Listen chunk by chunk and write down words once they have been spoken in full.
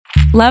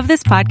Love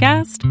this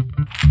podcast?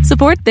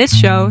 Support this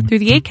show through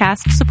the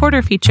Acast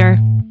supporter feature.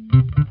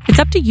 It's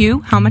up to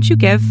you how much you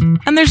give,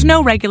 and there's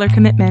no regular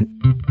commitment.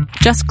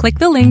 Just click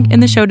the link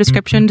in the show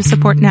description to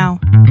support now.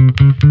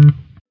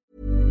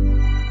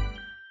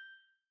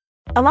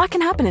 A lot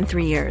can happen in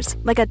 3 years,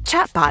 like a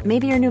chatbot may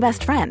be your new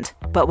best friend.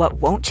 But what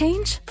won't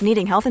change?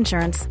 Needing health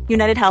insurance.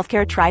 United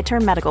Healthcare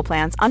Tri-Term Medical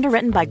Plans,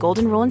 underwritten by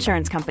Golden Rule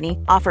Insurance Company,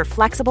 offer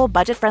flexible,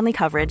 budget-friendly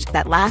coverage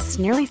that lasts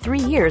nearly 3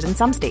 years in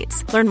some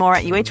states. Learn more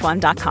at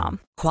uh1.com.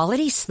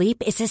 Quality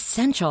sleep is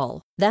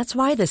essential. That's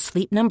why the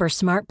Sleep Number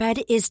Smart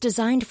Bed is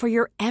designed for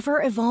your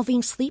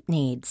ever-evolving sleep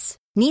needs.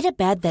 Need a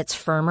bed that's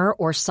firmer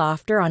or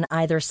softer on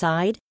either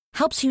side?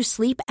 Helps you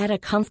sleep at a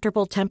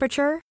comfortable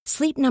temperature?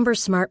 Sleep Number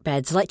Smart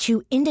Beds let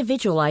you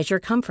individualize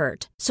your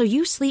comfort, so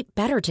you sleep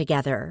better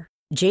together.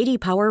 J.D.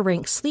 Power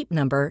ranks Sleep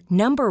Number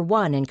number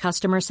 1 in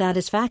customer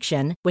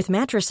satisfaction with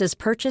mattresses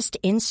purchased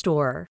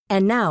in-store.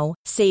 And now,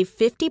 save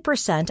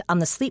 50% on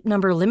the Sleep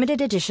Number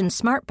Limited Edition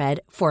Smart Bed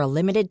for a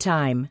limited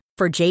time.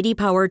 For J.D.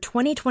 Power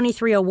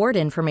 2023 award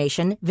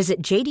information,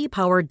 visit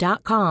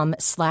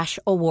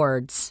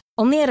jdpower.com/awards.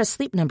 Only at a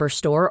Sleep Number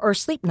store or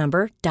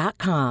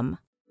sleepnumber.com.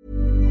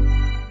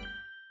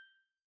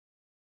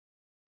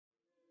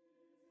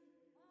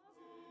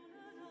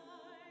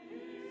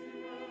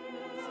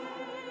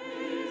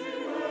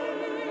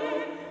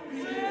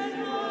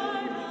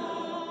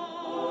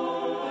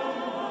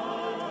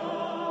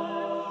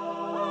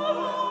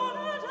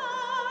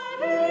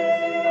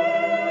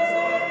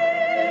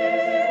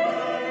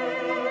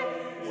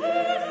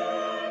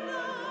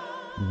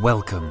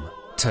 Welcome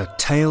to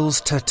Tales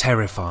to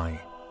Terrify,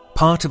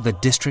 part of the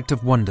District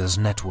of Wonders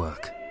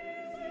network.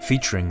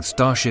 Featuring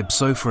Starship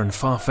Sofa and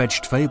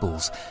far-fetched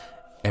fables,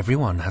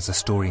 everyone has a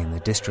story in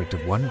the District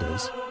of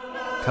Wonders.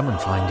 Come and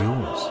find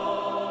yours.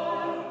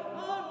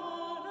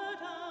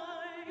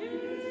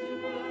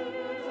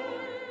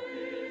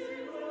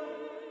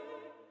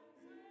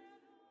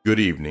 Good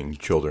evening,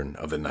 children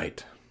of the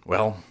night.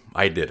 Well,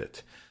 I did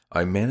it.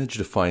 I managed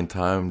to find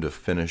time to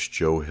finish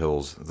Joe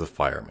Hill's The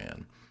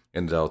Fireman.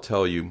 And I'll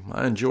tell you,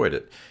 I enjoyed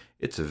it.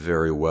 It's a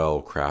very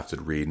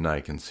well-crafted read, and I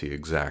can see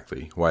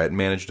exactly why it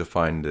managed to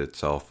find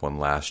itself on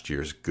last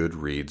year's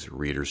Goodreads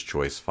Reader's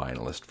Choice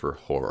finalist for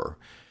horror.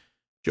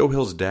 Joe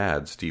Hill's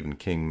dad, Stephen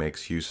King,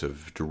 makes use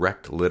of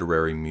direct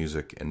literary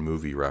music and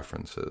movie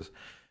references.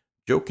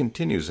 Joe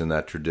continues in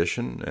that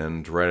tradition,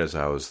 and right as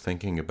I was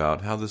thinking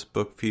about how this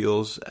book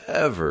feels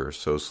ever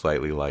so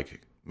slightly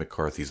like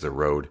McCarthy's The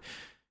Road,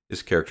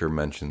 his character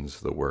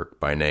mentions the work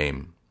by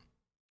name.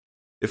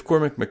 If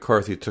Cormac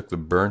McCarthy took the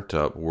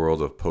burnt-up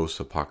world of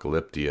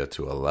post-apocalyptia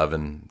to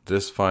 11,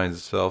 this finds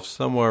itself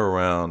somewhere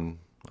around,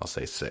 I'll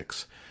say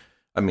 6.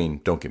 I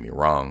mean, don't get me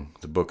wrong,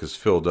 the book is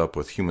filled up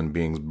with human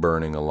beings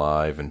burning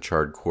alive and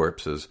charred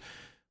corpses,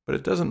 but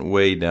it doesn't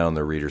weigh down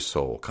the reader's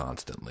soul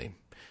constantly.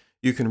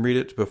 You can read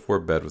it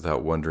before bed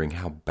without wondering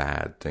how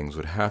bad things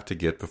would have to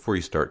get before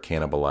you start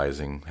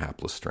cannibalizing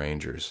hapless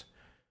strangers.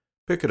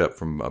 Pick it up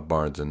from a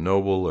Barnes &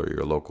 Noble or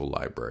your local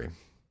library.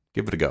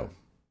 Give it a go.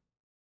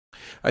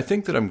 I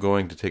think that I'm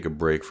going to take a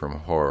break from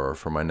horror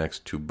for my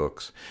next 2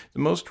 books. The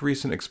most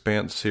recent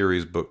Expanse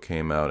series book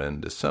came out in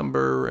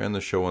December, and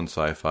the show on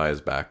Sci-Fi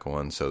is back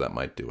on, so that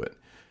might do it.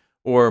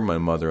 Or my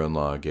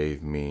mother-in-law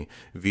gave me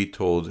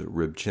Witold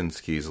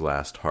Rybczynski's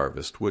Last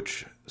Harvest,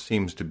 which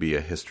seems to be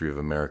a history of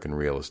American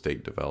real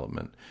estate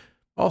development.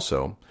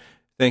 Also,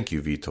 thank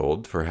you,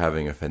 Witold, for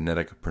having a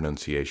phonetic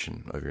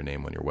pronunciation of your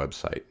name on your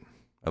website.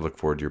 I look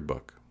forward to your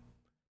book.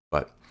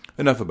 But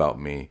enough about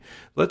me.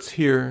 Let's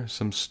hear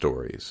some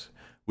stories.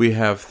 We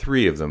have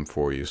 3 of them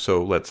for you,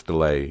 so let's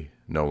delay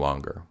no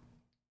longer.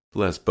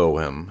 Les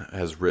Bohem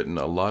has written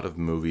a lot of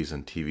movies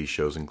and TV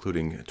shows,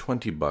 including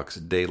 20 Bucks,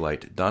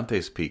 Daylight,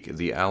 Dante's Peak,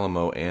 The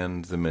Alamo,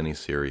 and the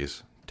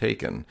miniseries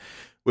Taken,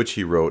 which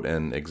he wrote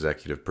and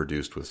executive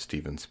produced with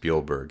Steven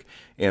Spielberg,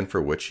 and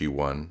for which he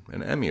won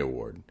an Emmy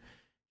Award.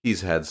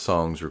 He's had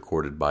songs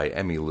recorded by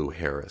Emmylou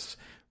Harris,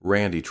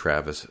 Randy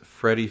Travis,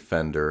 Freddie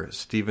Fender,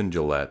 Stephen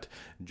Gillette,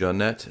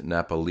 Jonette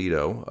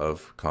Napolito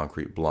of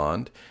Concrete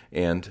Blonde,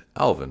 and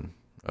Alvin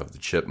of the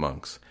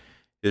Chipmunks.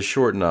 His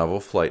short novel,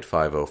 Flight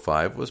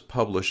 505, was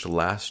published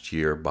last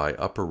year by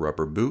Upper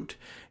Rubber Boot,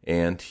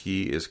 and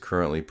he is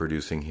currently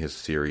producing his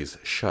series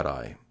Shut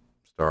Eye,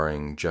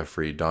 starring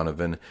Jeffrey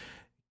Donovan,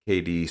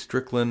 K.D.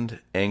 Strickland,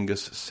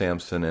 Angus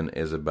Sampson, and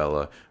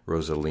Isabella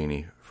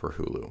Rossellini for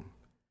Hulu.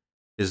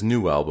 His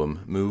new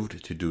album,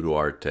 Moved to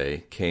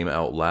Duarte, came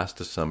out last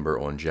December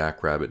on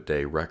Jackrabbit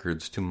Day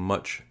Records to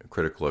much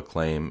critical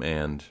acclaim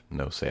and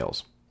no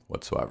sales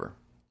whatsoever.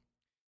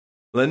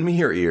 Lend me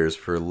your ears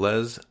for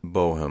Les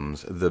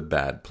Bohem's The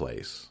Bad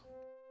Place.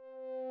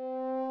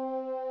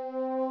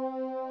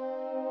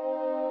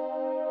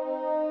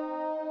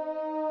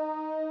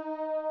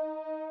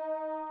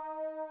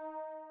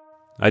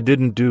 I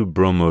didn't do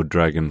Bromo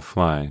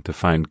Dragonfly to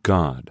find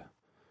God,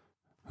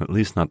 at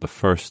least not the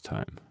first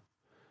time.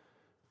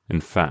 In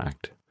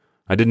fact,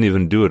 I didn't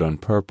even do it on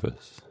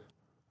purpose.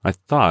 I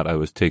thought I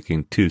was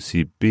taking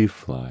 2C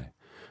Fly,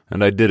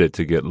 and I did it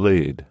to get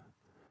laid.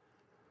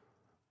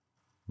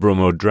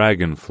 Bromo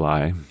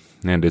dragonfly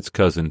and its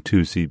cousin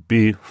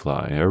 2C-bee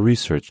fly are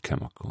research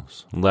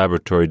chemicals,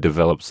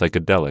 laboratory-developed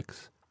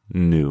psychedelics,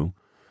 new,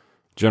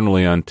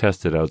 generally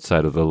untested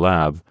outside of the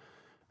lab,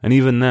 and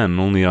even then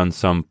only on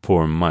some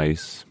poor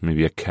mice,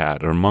 maybe a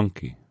cat or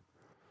monkey.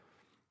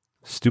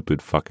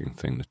 Stupid fucking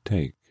thing to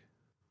take.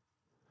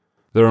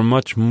 There are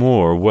much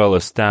more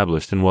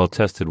well-established and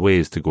well-tested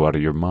ways to go out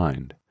of your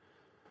mind.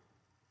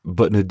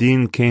 But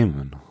Nadine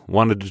Kamen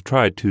wanted to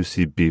try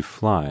 2C-bee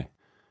fly,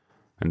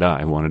 and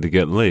I wanted to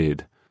get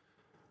laid.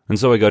 And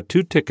so I got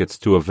 2 tickets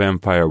to a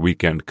Vampire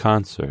Weekend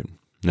concert,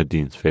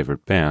 Nadine's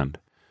favorite band,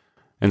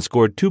 and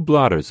scored 2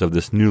 blotters of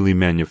this newly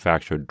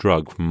manufactured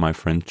drug from my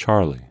friend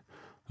Charlie,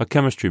 a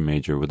chemistry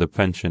major with a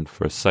penchant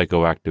for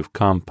psychoactive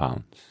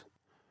compounds.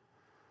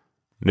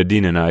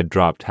 Nadine and I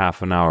dropped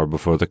half an hour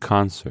before the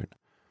concert.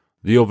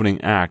 The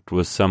opening act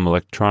was some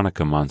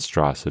electronica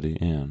monstrosity,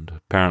 and,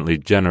 apparently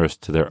generous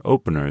to their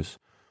openers,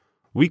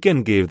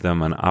 Weekend gave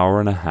them an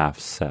hour-and-a-half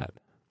set,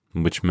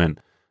 which meant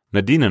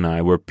Nadine and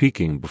I were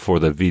peaking before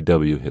the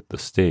VW hit the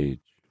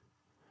stage.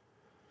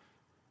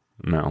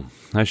 Now,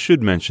 I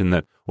should mention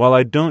that while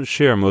I don't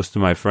share most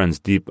of my friends'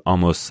 deep,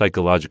 almost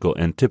psychological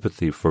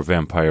antipathy for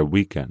Vampire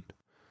Weekend,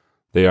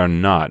 they are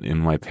not in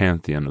my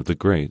pantheon of the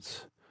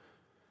greats.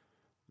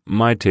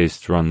 My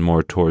tastes run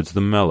more towards the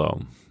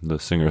mellow, the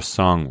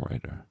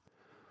singer-songwriter.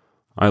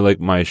 I like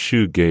my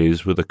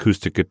shoegaze with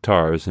acoustic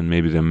guitars and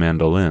maybe the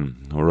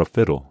mandolin or a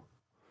fiddle.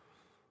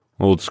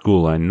 Old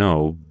school, I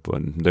know,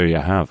 but there you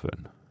have it.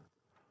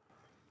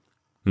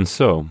 And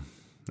so,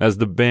 as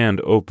the band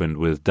opened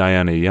with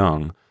Diane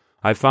Young,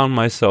 I found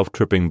myself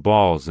tripping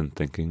balls and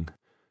thinking,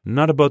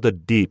 not about the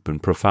deep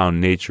and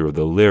profound nature of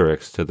the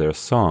lyrics to their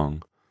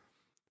song,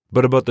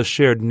 but about the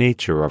shared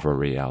nature of our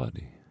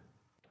reality.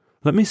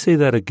 Let me say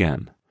that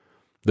again,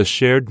 the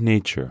shared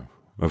nature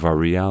of our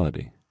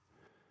reality.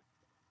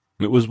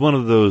 It was one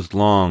of those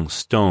long,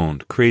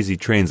 stoned, crazy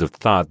trains of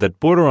thought that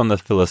border on the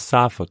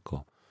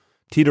philosophical,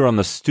 teeter on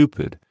the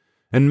stupid,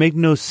 and make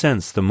no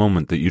sense the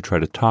moment that you try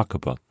to talk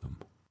about them.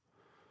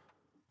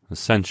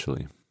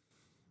 Essentially,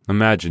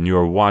 imagine you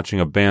are watching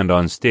a band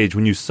on stage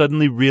when you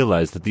suddenly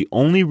realize that the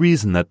only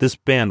reason that this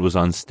band was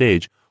on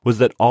stage was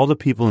that all the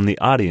people in the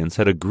audience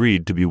had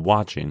agreed to be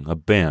watching a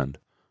band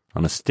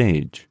on a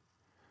stage.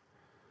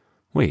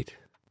 Wait,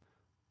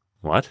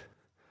 what?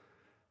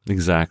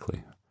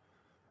 Exactly.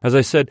 As I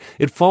said,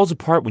 it falls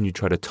apart when you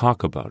try to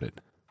talk about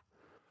it.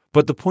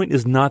 But the point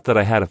is not that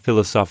I had a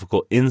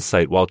philosophical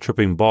insight while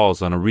tripping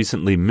balls on a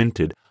recently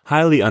minted,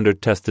 highly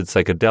under-tested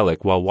psychedelic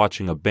while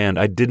watching a band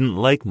I didn't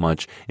like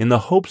much in the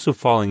hopes of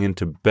falling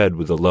into bed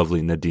with the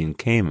lovely Nadine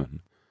Kamen,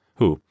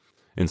 who,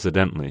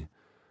 incidentally,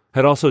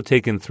 had also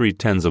taken 3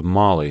 tens of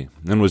Molly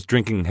and was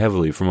drinking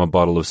heavily from a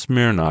bottle of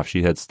Smirnoff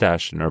she had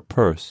stashed in her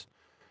purse,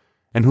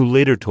 and who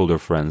later told her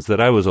friends that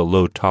I was a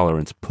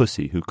low-tolerance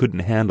pussy who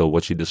couldn't handle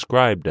what she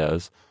described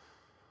as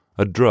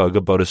a drug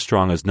about as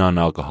strong as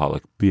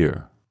non-alcoholic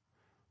beer.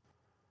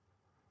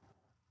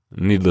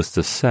 Needless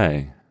to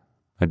say,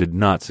 I did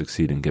not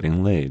succeed in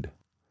getting laid.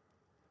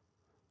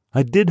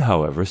 I did,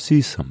 however,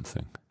 see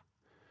something.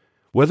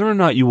 Whether or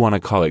not you want to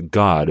call it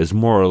God is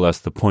more or less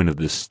the point of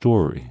this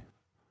story.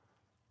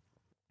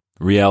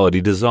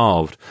 Reality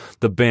dissolved.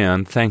 The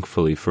band,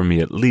 thankfully for me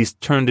at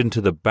least, turned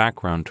into the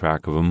background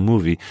track of a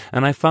movie,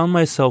 and I found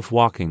myself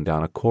walking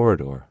down a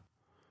corridor.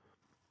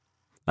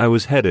 I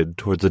was headed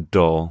towards a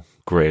dull,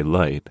 gray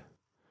light.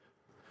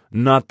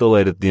 Not the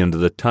light at the end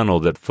of the tunnel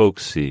that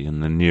folks see in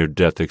the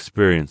near-death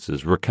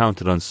experiences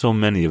recounted on so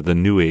many of the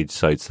New Age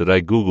sites that I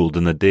Googled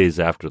in the days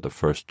after the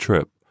first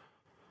trip.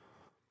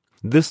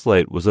 This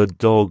light was a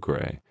dull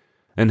gray,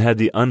 and had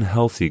the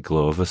unhealthy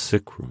glow of a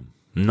sick room,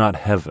 not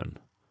heaven.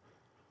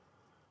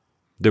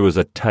 There was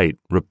a tight,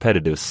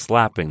 repetitive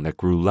slapping that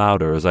grew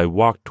louder as I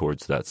walked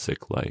towards that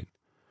sick light.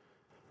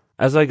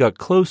 As I got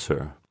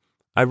closer,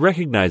 I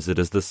recognized it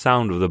as the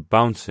sound of the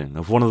bouncing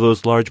of one of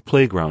those large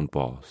playground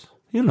balls.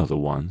 You know the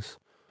ones.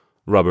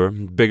 Rubber,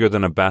 bigger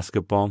than a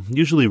basketball,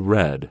 usually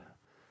red.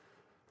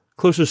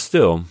 Closer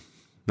still,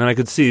 and I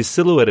could see,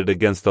 silhouetted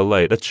against the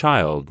light, a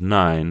child,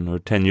 9 or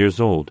 10 years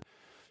old.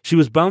 She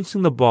was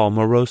bouncing the ball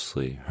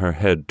morosely, her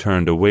head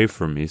turned away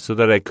from me so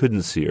that I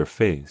couldn't see her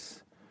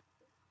face.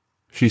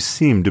 She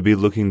seemed to be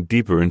looking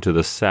deeper into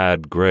the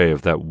sad gray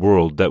of that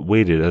world that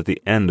waited at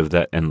the end of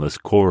that endless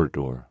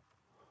corridor.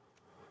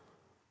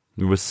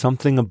 There was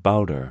something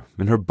about her,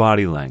 in her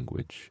body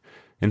language,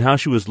 in how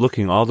she was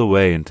looking all the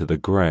way into the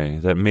gray,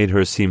 that made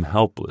her seem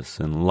helpless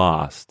and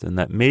lost, and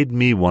that made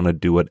me want to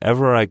do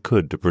whatever I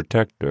could to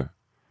protect her.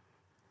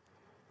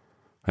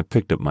 I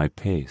picked up my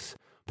pace,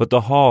 but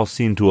the hall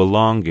seemed to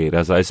elongate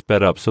as I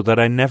sped up so that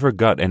I never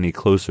got any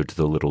closer to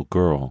the little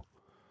girl.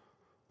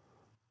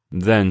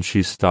 Then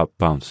she stopped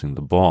bouncing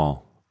the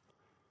ball.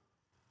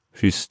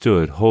 She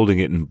stood, holding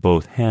it in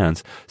both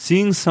hands,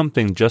 seeing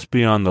something just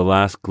beyond the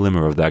last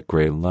glimmer of that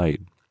gray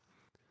light.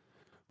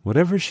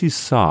 Whatever she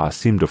saw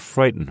seemed to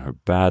frighten her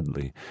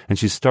badly, and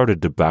she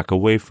started to back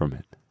away from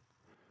it.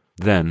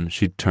 Then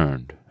she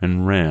turned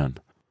and ran.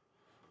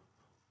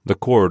 The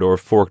corridor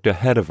forked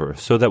ahead of her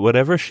so that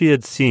whatever she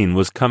had seen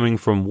was coming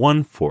from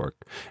one fork,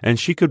 and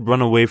she could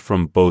run away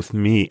from both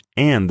me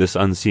and this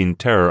unseen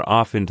terror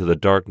off into the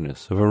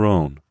darkness of her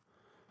own.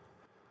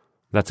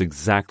 That's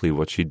exactly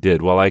what she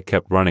did while I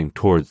kept running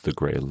towards the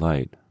gray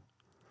light.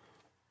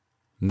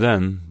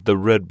 Then the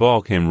red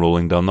ball came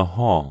rolling down the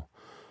hall.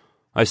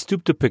 I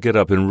stooped to pick it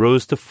up and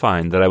rose to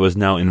find that I was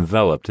now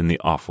enveloped in the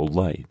awful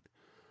light.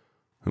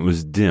 It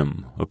was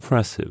dim,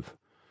 oppressive,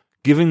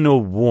 giving no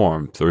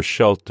warmth or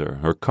shelter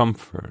or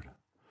comfort.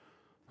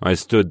 I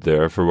stood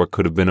there for what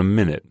could have been a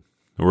minute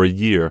or a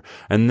year,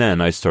 and then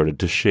I started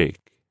to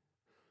shake.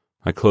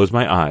 I closed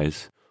my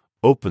eyes,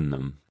 opened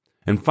them,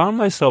 and found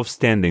myself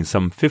standing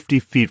some 50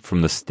 feet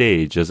from the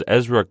stage as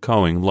Ezra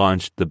Cohen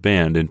launched the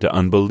band into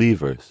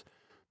Unbelievers,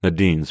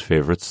 Nadine's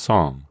favorite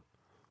song.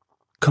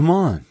 "Come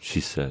on,"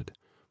 she said.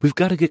 "We've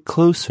got to get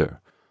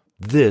closer.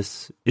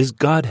 This is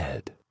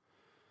Godhead."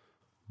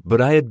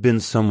 But I had been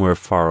somewhere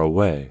far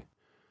away,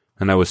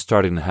 and I was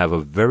starting to have a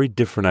very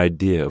different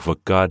idea of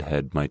what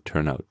Godhead might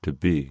turn out to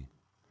be.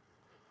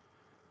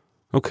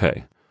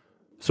 Okay,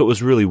 so it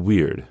was really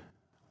weird.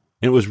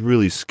 It was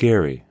really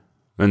scary.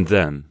 And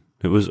then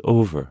it was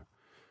over.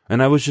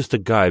 And I was just a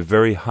guy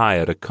very high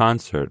at a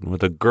concert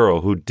with a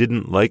girl who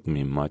didn't like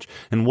me much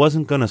and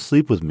wasn't going to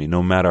sleep with me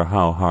no matter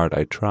how hard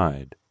I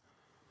tried.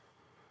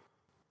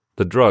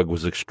 The drug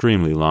was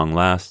extremely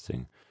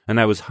long-lasting, and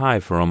I was high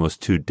for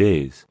almost 2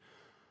 days.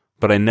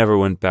 But I never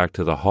went back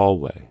to the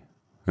hallway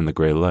in the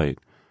gray light.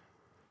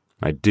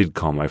 I did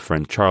call my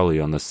friend Charlie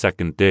on the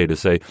second day to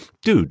say,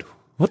 "Dude,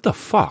 what the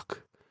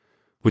fuck?"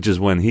 Which is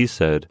when he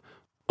said,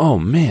 "Oh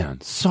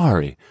man,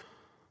 sorry.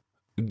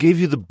 Gave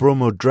you the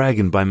Bromo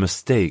Dragon by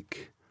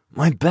mistake.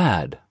 My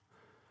bad."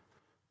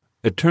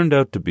 It turned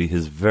out to be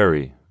his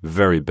very,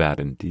 very bad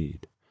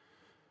indeed.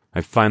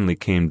 I finally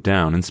came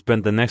down and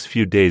spent the next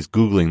few days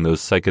Googling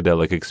those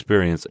psychedelic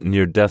experience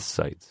near-death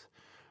sites,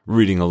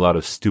 reading a lot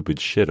of stupid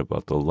shit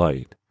about the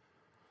light.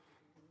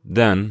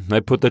 Then I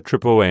put the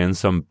trip away in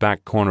some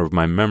back corner of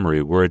my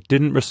memory where it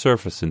didn't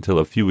resurface until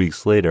a few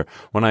weeks later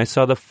when I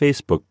saw the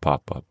Facebook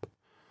pop up.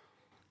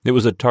 It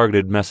was a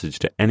targeted message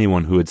to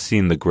anyone who had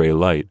seen the gray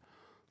light,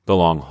 the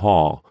long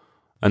hall,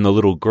 and the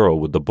little girl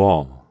with the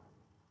ball.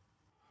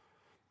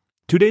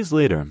 2 days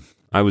later,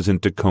 I was in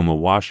Tacoma,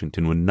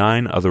 Washington with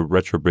 9 other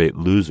retrograde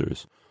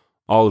losers,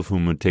 all of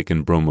whom had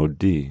taken Bromo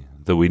D,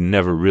 though we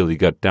never really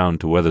got down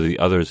to whether the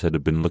others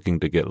had been looking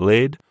to get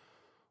laid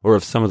or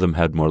if some of them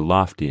had more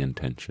lofty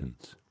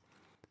intentions.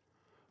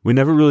 We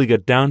never really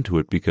got down to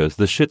it because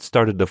the shit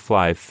started to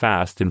fly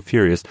fast and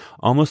furious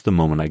almost the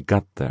moment I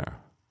got there.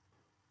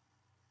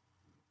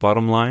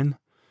 Bottom line,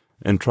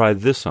 and try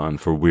this on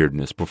for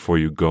weirdness before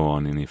you go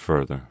on any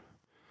further.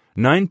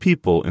 9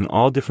 people in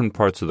all different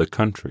parts of the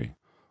country,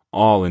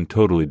 all in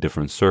totally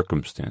different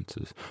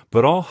circumstances,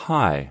 but all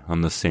high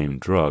on the same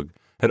drug,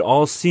 had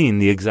all seen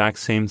the exact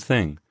same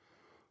thing.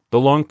 The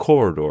long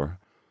corridor,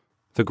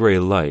 the gray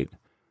light,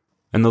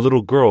 and the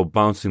little girl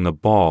bouncing the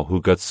ball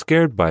who got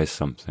scared by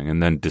something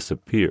and then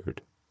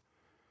disappeared.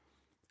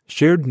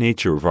 Shared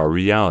nature of our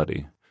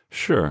reality,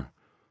 sure,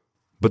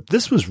 but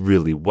this was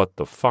really what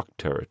the fuck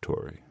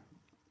territory.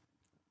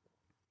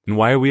 And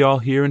why are we all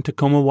here in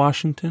Tacoma,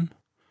 Washington?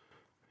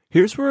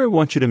 Here's where I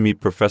want you to meet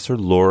Professor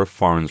Laura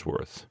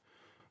Farnsworth.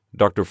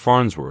 Dr.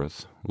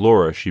 Farnsworth,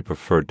 Laura she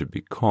preferred to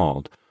be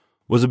called,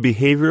 was a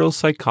behavioral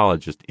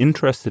psychologist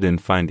interested in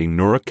finding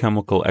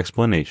neurochemical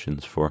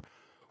explanations for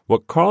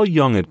what Carl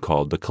Jung had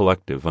called the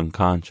collective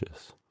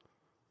unconscious.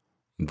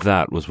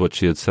 That was what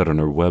she had said on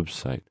her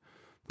website.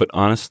 But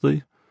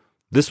honestly,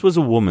 this was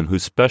a woman who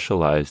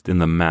specialized in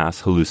the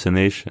mass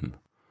hallucination,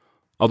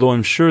 although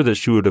I'm sure that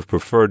she would have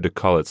preferred to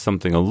call it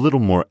something a little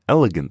more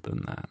elegant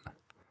than that.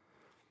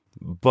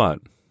 But,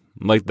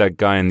 like that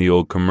guy in the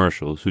old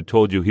commercials who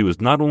told you he was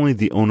not only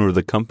the owner of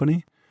the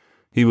company,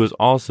 he was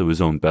also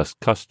his own best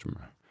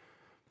customer,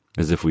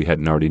 as if we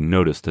hadn't already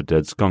noticed a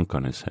dead skunk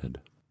on his head.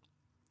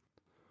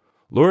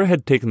 Laura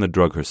had taken the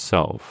drug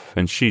herself,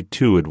 and she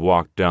too had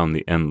walked down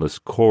the endless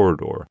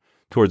corridor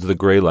towards the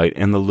gray light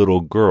and the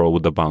little girl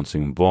with the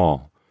bouncing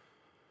ball.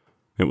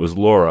 It was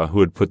Laura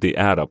who had put the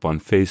ad up on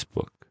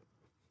Facebook.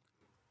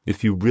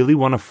 If you really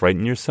want to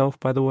frighten yourself,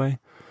 by the way,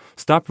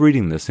 stop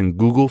reading this and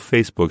Google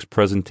Facebook's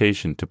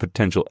presentation to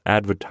potential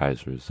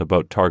advertisers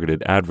about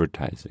targeted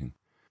advertising.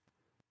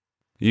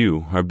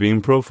 You are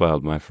being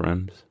profiled, my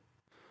friends.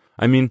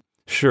 I mean,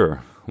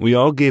 sure, we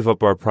all gave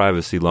up our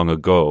privacy long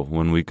ago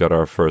when we got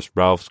our first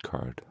Ralph's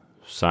card,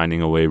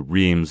 signing away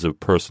reams of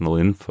personal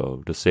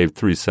info to save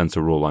 3 cents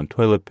a roll on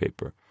toilet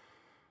paper.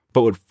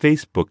 But what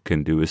Facebook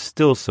can do is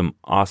still some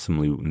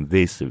awesomely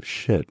invasive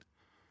shit.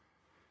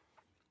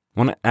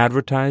 Want to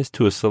advertise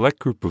to a select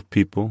group of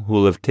people who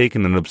will have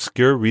taken an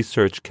obscure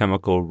research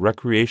chemical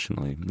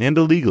recreationally and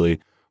illegally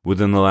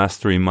within the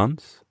last 3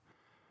 months?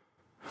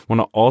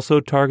 Want to also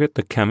target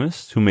the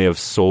chemists who may have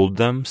sold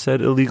them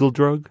said illegal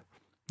drug?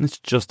 It's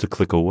just a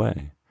click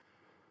away.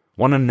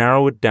 Want to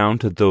narrow it down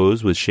to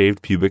those with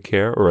shaved pubic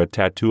hair or a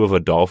tattoo of a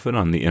dolphin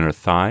on the inner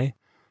thigh?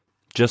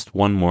 Just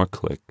one more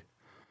click.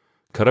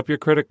 Cut up your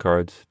credit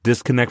cards,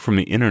 disconnect from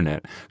the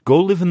internet, go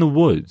live in the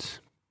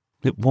woods.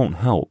 It won't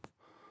help.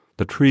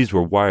 The trees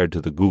were wired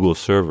to the Google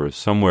servers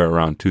somewhere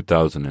around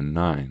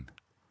 2009.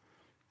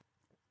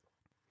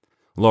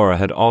 Laura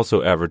had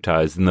also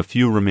advertised in the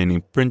few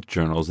remaining print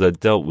journals that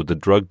dealt with the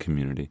drug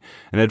community,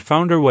 and had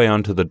found her way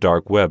onto the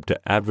dark web to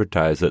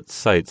advertise at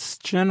sites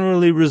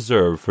generally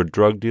reserved for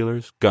drug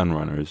dealers, gun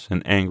runners,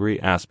 and angry,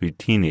 aspy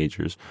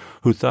teenagers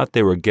who thought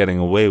they were getting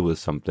away with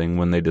something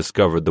when they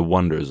discovered the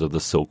wonders of the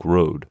Silk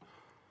Road.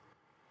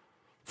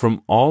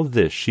 From all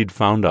this she'd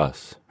found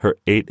us, her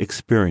 8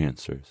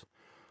 experiencers,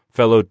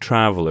 fellow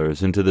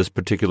travelers into this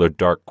particular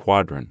dark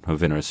quadrant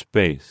of inner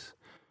space.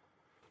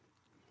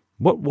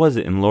 What was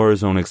it in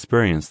Laura's own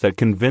experience that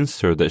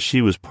convinced her that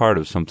she was part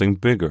of something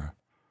bigger?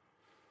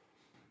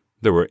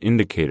 There were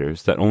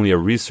indicators that only a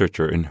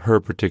researcher in her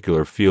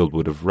particular field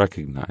would have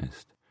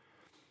recognized.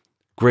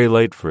 Gray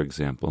light, for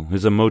example,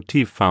 is a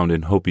motif found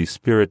in Hopi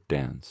spirit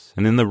dance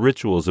and in the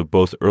rituals of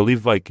both early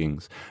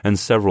Vikings and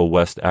several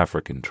West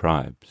African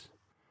tribes.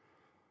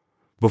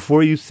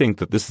 Before you think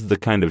that this is the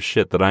kind of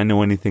shit that I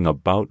know anything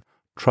about,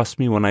 trust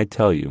me when I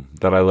tell you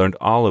that I learned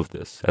all of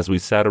this as we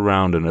sat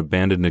around an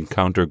abandoned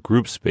encounter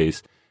group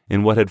space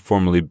in what had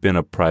formerly been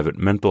a private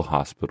mental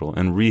hospital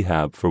and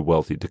rehab for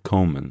wealthy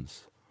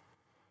Tacomans.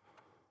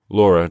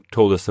 Laura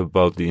told us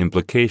about the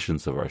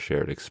implications of our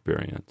shared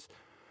experience.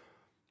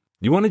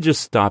 You want to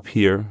just stop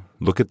here,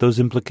 look at those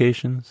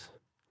implications?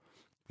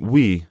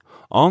 We,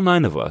 all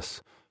 9 of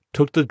us,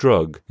 took the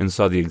drug and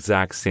saw the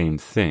exact same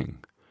thing,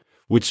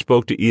 which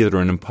spoke to either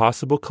an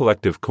impossible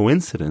collective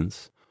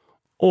coincidence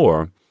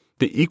or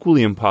the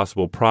equally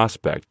impossible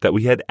prospect that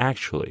we had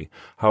actually,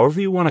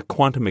 however you want to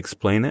quantum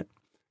explain it,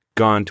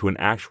 gone to an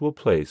actual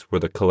place where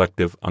the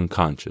collective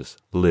unconscious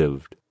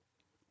lived.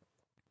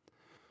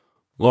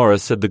 Laura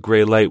said the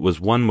gray light was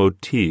one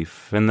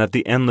motif and that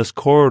the endless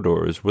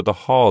corridors were the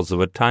halls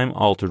of a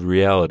time-altered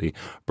reality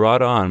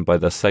brought on by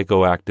the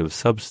psychoactive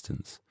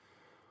substance.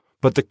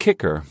 But the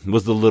kicker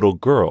was the little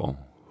girl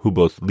who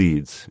both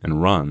leads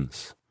and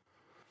runs.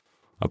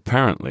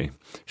 Apparently,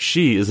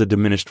 she is a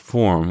diminished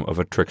form of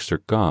a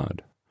trickster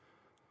god.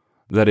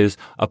 That is,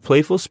 a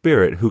playful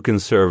spirit who can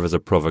serve as a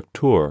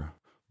provocateur,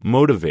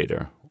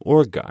 motivator,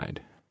 or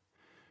guide.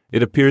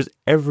 It appears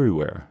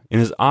everywhere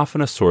and is often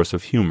a source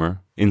of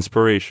humor,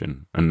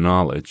 inspiration, and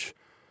knowledge.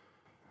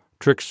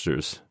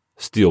 Tricksters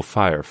steal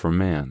fire for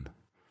man.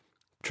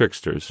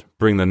 Tricksters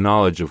bring the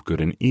knowledge of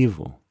good and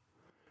evil.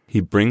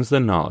 He brings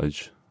the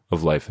knowledge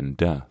of life and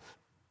death.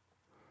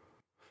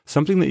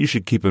 Something that you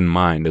should keep in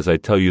mind as I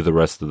tell you the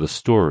rest of the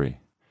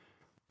story.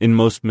 In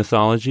most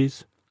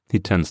mythologies, he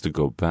tends to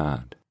go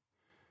bad.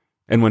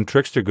 And when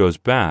Trickster goes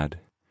bad,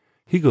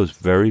 he goes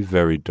very,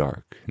 very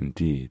dark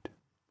indeed.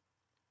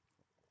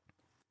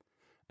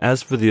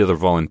 As for the other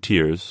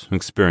volunteers,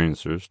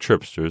 experiencers,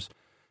 tripsters,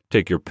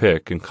 take your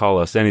pick and call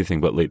us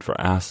anything but late for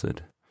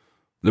acid.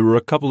 There were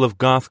a couple of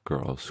goth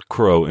girls,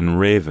 Crow and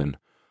Raven,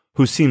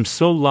 who seemed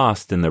so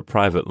lost in their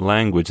private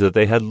language that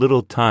they had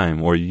little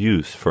time or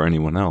use for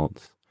anyone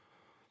else.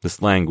 This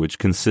language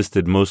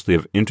consisted mostly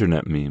of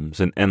internet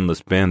memes and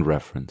endless band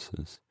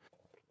references.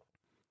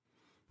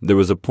 There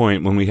was a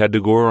point when we had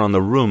to go around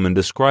the room and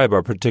describe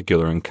our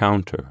particular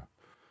encounter.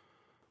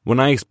 When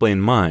I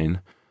explained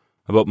mine,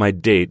 about my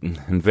date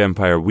and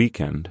vampire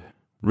weekend,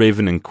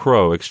 Raven and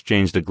Crow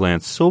exchanged a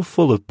glance so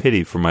full of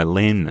pity for my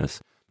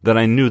lameness that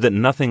I knew that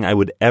nothing I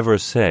would ever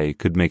say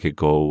could make it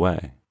go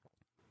away.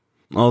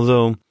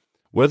 Although,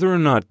 whether or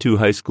not 2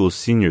 high school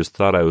seniors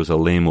thought I was a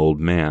lame old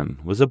man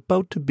was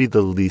about to be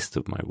the least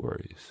of my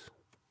worries.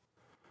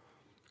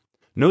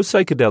 No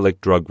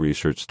psychedelic drug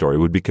research story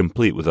would be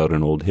complete without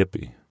an old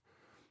hippie.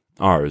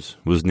 Ours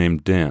was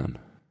named Dan.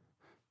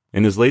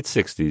 In his late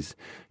 60s,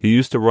 he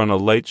used to run a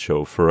light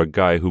show for a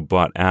guy who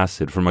bought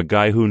acid from a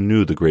guy who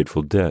knew the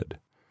Grateful Dead.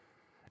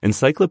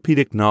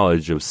 Encyclopedic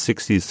knowledge of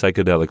 60s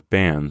psychedelic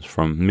bands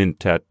from Mint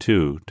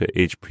Tattoo to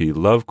H.P.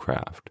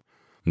 Lovecraft.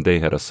 They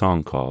had a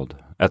song called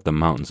At the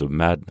Mountains of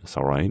Madness,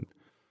 all right?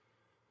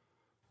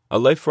 A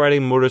life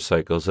riding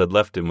motorcycles had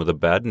left him with a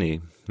bad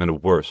knee and a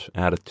worse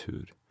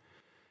attitude.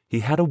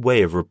 He had a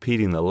way of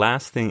repeating the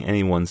last thing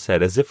anyone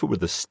said as if it were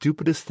the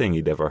stupidest thing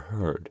he'd ever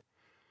heard.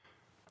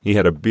 He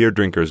had a beer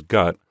drinker's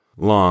gut,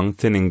 long,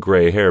 thinning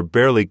gray hair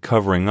barely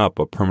covering up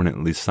a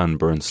permanently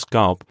sunburned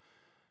scalp,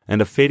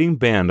 and a fading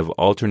band of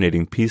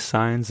alternating peace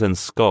signs and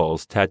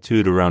skulls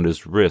tattooed around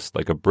his wrist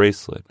like a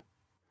bracelet.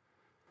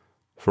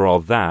 For all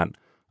that,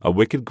 a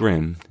wicked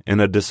grin,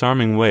 and a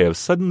disarming way of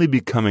suddenly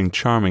becoming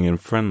charming and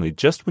friendly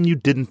just when you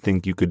didn't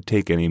think you could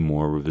take any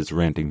more of his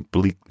ranting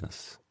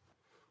bleakness.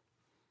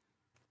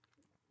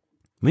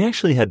 We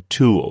actually had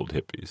 2 old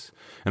hippies,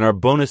 and our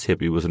bonus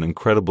hippie was an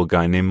incredible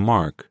guy named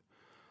Mark.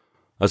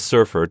 A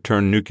surfer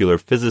turned nuclear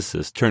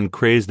physicist turned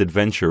crazed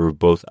adventurer of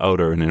both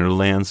outer and inner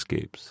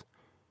landscapes.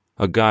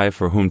 A guy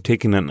for whom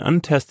taking an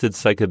untested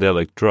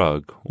psychedelic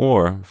drug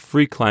or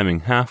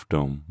free-climbing Half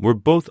Dome were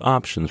both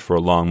options for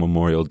a long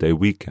Memorial Day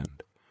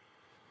weekend.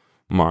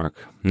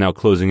 Mark, now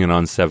closing in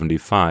on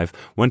 75,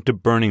 went to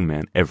Burning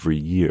Man every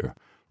year,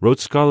 wrote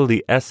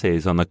scholarly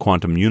essays on the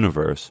quantum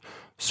universe,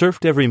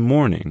 surfed every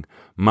morning,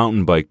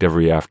 mountain biked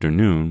every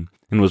afternoon,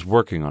 and was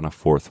working on a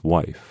fourth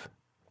wife.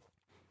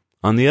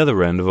 On the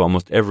other end of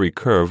almost every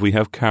curve we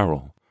have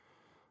Carol,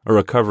 a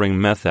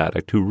recovering meth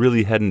addict who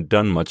really hadn't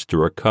done much to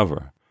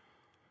recover.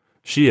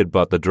 She had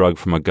bought the drug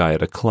from a guy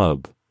at a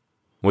club.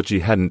 What she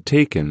hadn't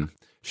taken,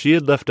 she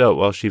had left out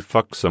while she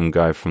fucked some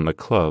guy from the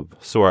club,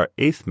 so our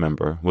eighth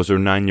member was her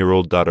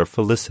 9-year-old daughter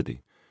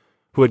Felicity,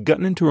 who had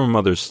gotten into her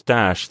mother's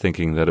stash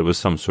thinking that it was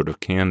some sort of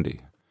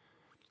candy.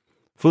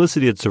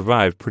 Felicity had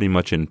survived pretty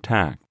much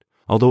intact,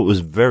 although it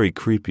was very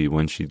creepy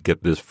when she'd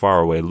get this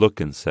faraway look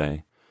and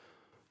say,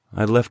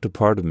 "I left a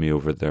part of me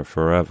over there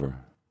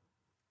forever."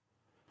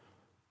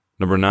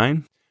 Number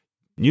 9,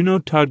 you know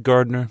Todd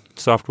Gardner,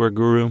 software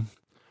guru?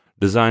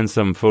 Designed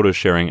some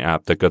photo-sharing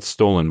app that got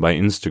stolen by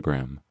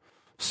Instagram,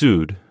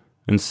 sued,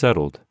 and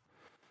settled.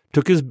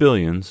 Took his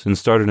billions and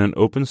started an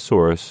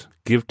open-source,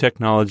 give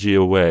technology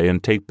away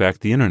and take back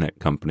the internet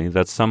company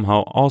that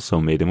somehow also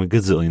made him $1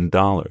 gazillion.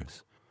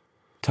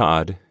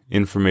 Todd,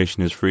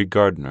 information is free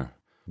Gardner,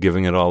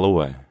 giving it all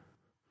away.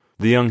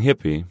 The young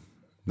hippie,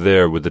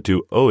 there with the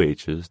 2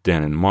 OHs,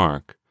 Dan and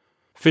Mark,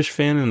 fish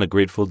fan in the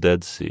Grateful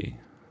Dead Sea.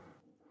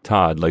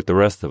 Todd, like the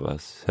rest of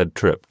us, had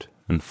tripped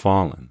and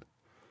fallen.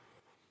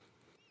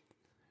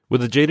 With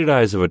the jaded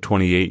eyes of a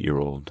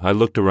 28-year-old, I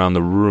looked around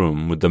the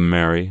room with the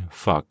marry,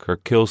 fuck, or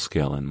kill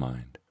scale in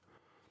mind.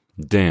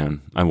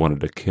 Dan, I wanted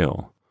to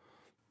kill.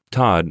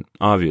 Todd,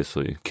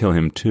 obviously, kill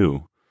him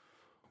too.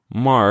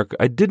 Mark,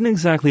 I didn't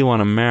exactly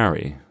want to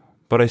marry,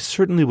 but I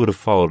certainly would have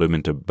followed him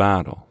into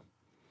battle.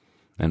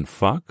 And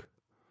fuck?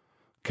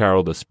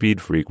 Carol the speed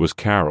freak was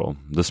Carol,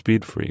 the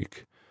speed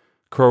freak.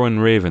 Crow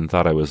and Raven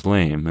thought I was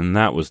lame, and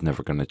that was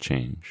never going to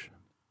change.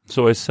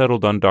 So I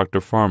settled on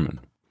Dr. Farman,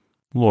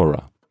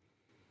 Laura.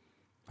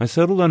 I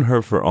settled on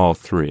her for all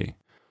 3.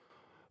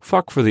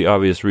 Fuck for the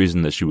obvious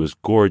reason that she was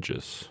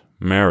gorgeous,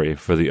 marry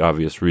for the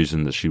obvious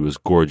reason that she was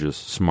gorgeous,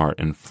 smart,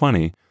 and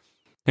funny,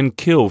 and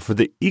kill for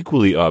the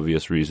equally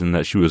obvious reason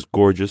that she was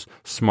gorgeous,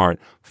 smart,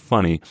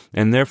 funny,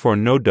 and therefore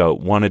no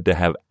doubt wanted to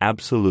have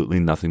absolutely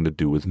nothing to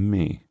do with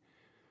me.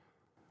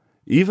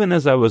 Even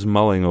as I was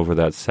mulling over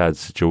that sad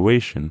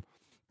situation,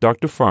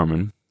 Dr.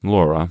 Farman,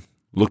 Laura,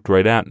 looked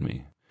right at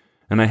me,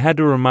 and I had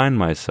to remind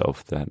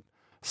myself that,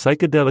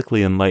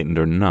 psychedelically enlightened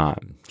or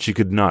not, she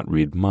could not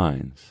read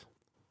minds.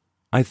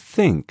 "I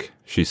think,"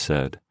 she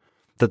said,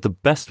 "that the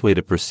best way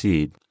to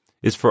proceed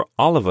is for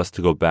all of us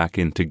to go back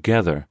in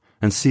together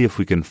and see if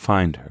we can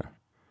find her."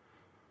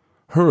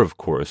 Her, of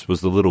course,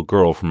 was the little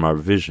girl from our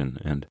vision,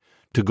 and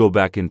to go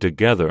back in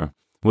together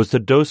was to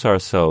dose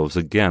ourselves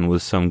again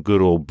with some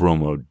good old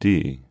Bromo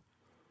D.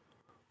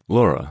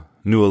 Laura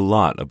knew a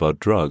lot about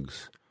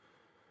drugs.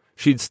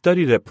 She'd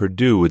studied at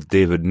Purdue with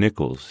David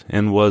Nichols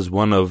and was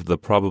one of the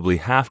probably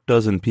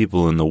half-dozen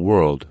people in the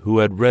world who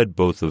had read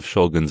both of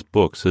Shulgin's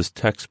books as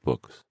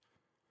textbooks.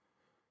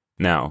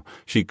 Now,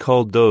 she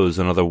culled those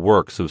and other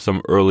works of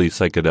some early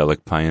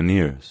psychedelic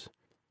pioneers.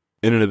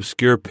 In an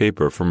obscure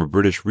paper from a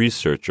British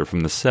researcher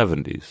from the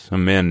 70s, a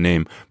man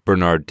named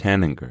Bernard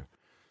Tanninger,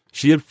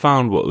 she had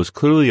found what was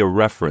clearly a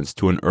reference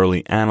to an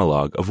early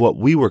analog of what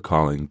we were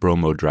calling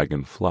Bromo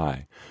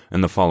Dragonfly,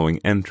 and the following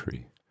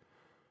entry.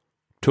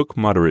 Took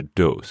moderate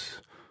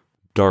dose.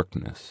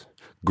 Darkness.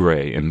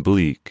 Gray and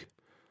bleak.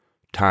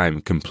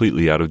 Time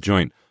completely out of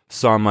joint.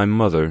 Saw my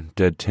mother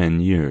dead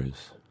 10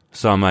 years.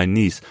 Saw my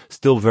niece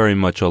still very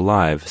much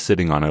alive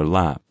sitting on her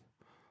lap.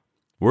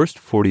 Worst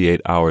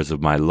 48 hours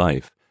of my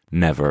life.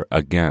 Never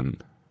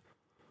again.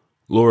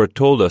 Laura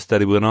told us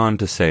that he went on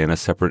to say in a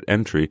separate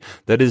entry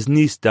that his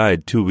niece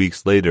died 2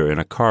 weeks later in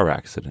a car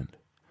accident.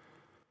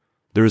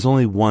 There is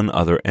only one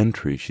other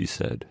entry, she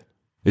said.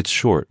 It's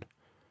short.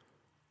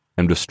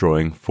 I'm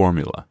destroying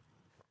formula.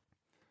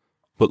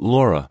 But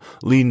Laura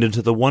leaned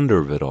into the wonder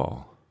of it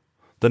all.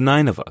 The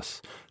 9 of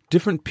us,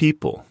 different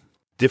people,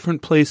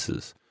 different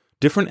places,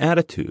 different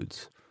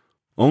attitudes,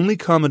 only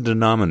common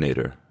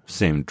denominator,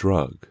 same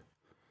drug.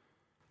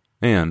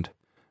 And,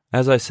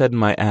 as I said in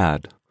my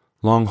ad,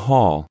 long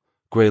haul,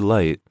 gray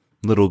light,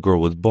 little girl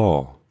with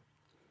ball.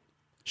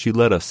 She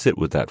let us sit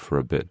with that for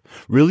a bit,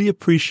 really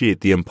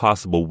appreciate the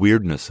impossible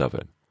weirdness of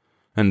it,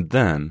 and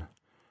then,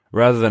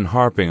 rather than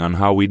harping on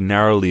how we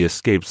narrowly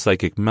escaped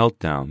psychic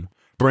meltdown,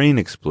 brain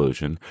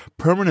explosion,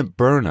 permanent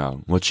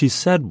burnout, what she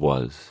said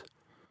was,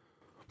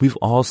 "We've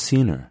all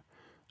seen her,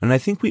 and I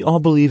think we all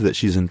believe that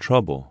she's in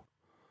trouble.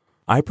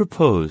 I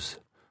propose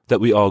that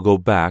we all go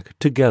back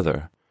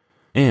together,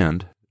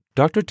 and,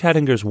 Dr.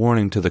 Tattinger's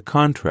warning to the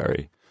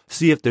contrary,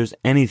 see if there's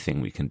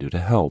anything we can do to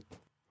help."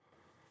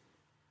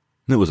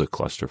 It was a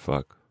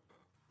clusterfuck.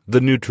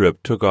 The new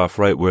trip took off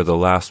right where the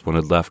last one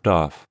had left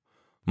off.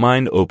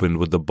 Mine opened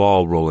with the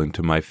ball rolling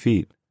to my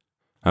feet.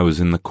 I was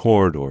in the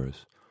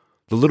corridors.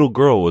 The little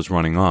girl was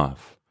running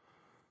off.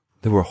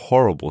 There were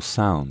horrible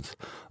sounds,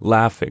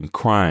 laughing,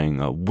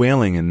 crying, a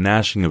wailing and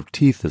gnashing of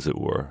teeth, as it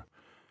were.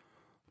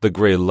 The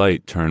gray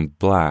light turned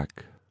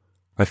black.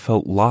 I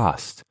felt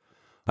lost.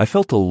 I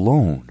felt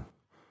alone.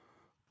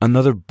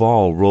 Another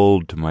ball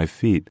rolled to my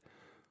feet.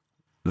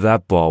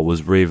 That ball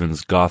was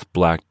Raven's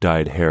goth-black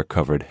dyed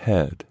hair-covered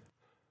head.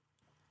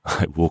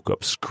 I woke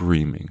up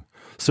screaming.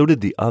 So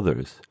did the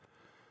others.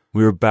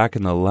 We were back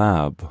in the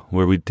lab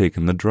where we'd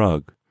taken the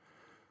drug.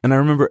 And I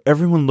remember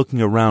everyone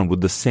looking around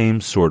with the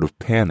same sort of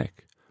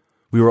panic.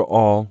 We were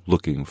all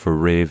looking for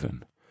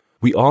Raven.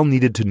 We all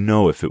needed to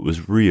know if it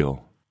was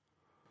real.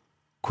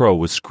 Crow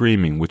was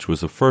screaming, which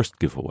was the first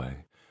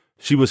giveaway.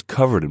 She was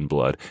covered in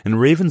blood, and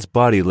Raven's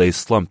body lay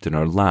slumped in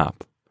her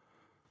lap.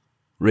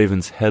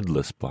 Raven's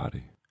headless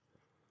body.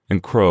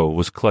 And Crow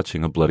was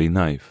clutching a bloody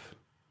knife.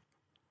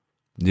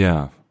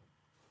 Yeah,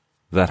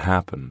 that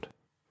happened.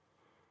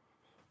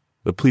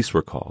 The police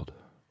were called.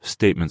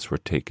 Statements were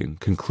taken,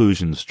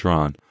 conclusions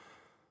drawn.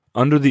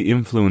 Under the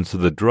influence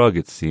of the drug,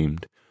 it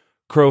seemed,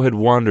 Crow had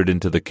wandered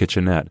into the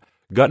kitchenette,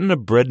 gotten a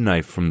bread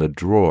knife from the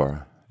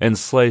drawer, and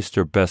sliced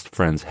her best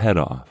friend's head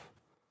off.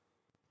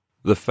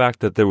 The fact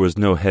that there was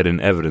no head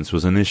in evidence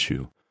was an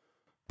issue,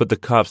 but the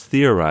cops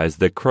theorized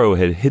that Crow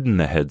had hidden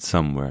the head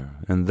somewhere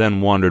and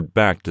then wandered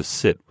back to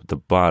sit with the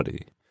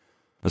body.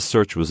 A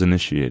search was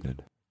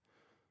initiated.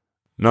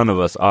 None of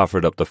us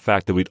offered up the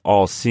fact that we'd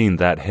all seen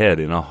that head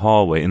in a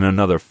hallway in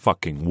another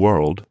fucking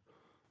world.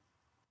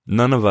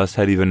 None of us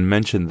had even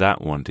mentioned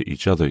that one to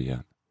each other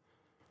yet.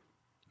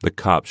 The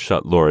cops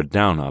shut Laura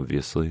down,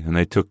 obviously, and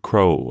they took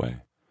Crow away.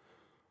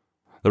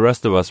 The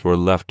rest of us were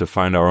left to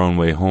find our own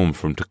way home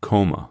from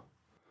Tacoma.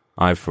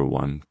 I, for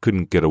one,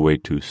 couldn't get away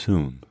too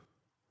soon.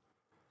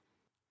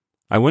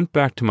 I went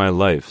back to my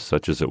life,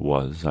 such as it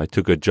was. I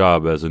took a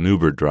job as an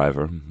Uber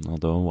driver,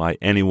 although why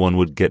anyone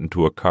would get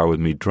into a car with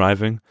me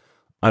driving,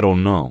 I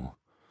don't know.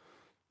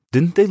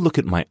 Didn't they look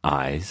at my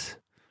eyes?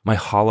 My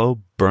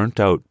hollow,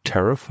 burnt-out,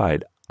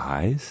 terrified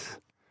eyes?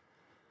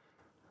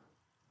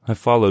 I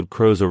followed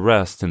Crow's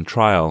arrest and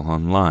trial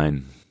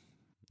online.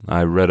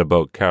 I read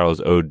about Carol's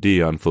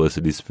OD on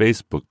Felicity's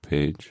Facebook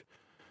page.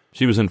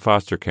 She was in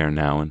foster care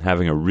now and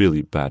having a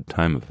really bad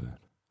time of it.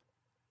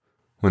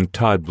 When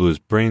Todd blew his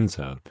brains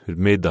out, it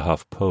made the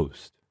Huff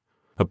Post.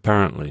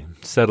 Apparently,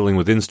 settling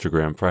with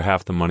Instagram for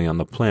half the money on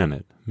the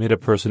planet made a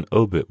person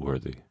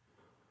obit-worthy.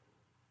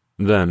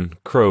 Then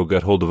Crow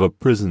got hold of a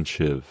prison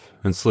shiv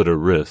and slit her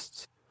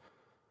wrists.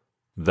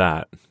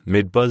 That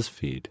made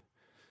BuzzFeed.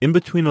 In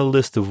between a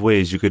list of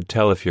ways you could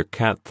tell if your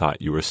cat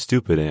thought you were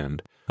stupid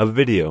and a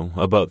video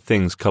about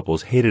things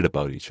couples hated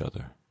about each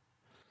other.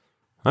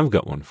 I've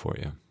got one for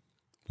you.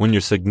 When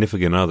your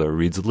significant other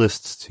reads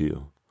lists to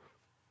you.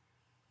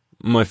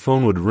 My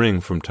phone would ring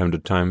from time to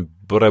time,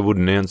 but I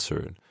wouldn't answer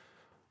it.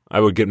 I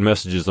would get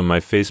messages on my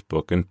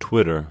Facebook and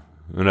Twitter,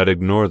 and I'd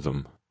ignore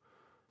them.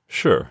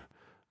 Sure,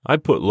 I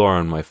put Laura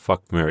on my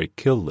fuck, marry,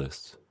 kill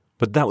list,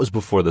 but that was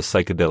before the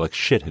psychedelic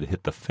shit had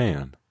hit the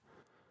fan.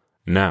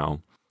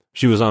 Now,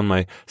 she was on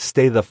my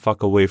stay the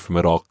fuck away from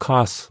at all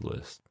costs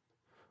list.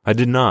 I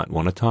did not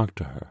want to talk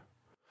to her.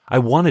 I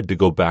wanted to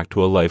go back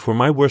to a life where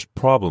my worst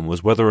problem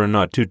was whether or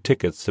not 2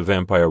 tickets to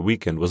Vampire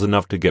Weekend was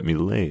enough to get me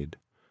laid.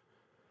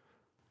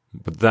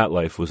 But that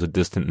life was a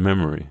distant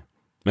memory,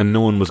 and no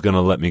one was going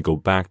to let me go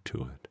back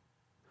to it.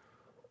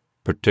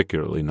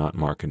 Particularly not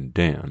Mark and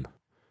Dan.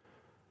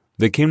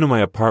 They came to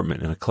my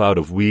apartment in a cloud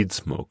of weed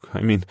smoke.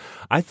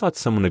 I thought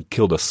someone had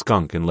killed a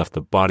skunk and left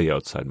the body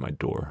outside my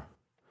door.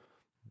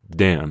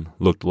 Dan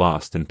looked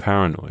lost and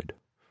paranoid.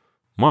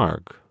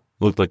 Mark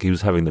looked like he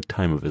was having the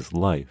time of his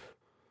life.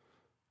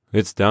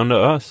 "It's down to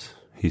us,"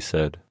 he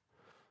said.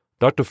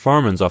 "Dr.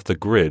 Farman's off the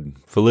grid.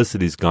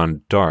 Felicity's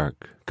gone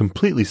dark,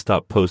 completely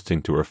stopped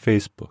posting to her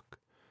Facebook.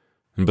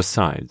 And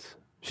besides,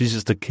 she's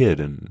just a kid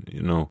and,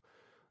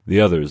 the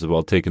others have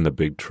all taken the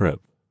big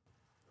trip."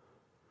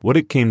 What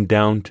it came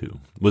down to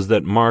was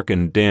that Mark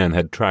and Dan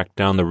had tracked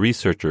down the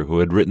researcher who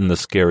had written the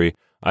scary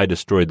 "I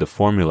Destroyed the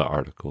Formula"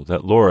 article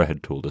that Laura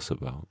had told us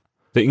about.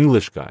 The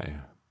English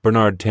guy,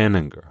 Bernard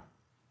Tanninger.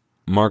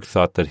 Mark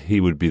thought that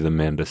he would be the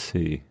man to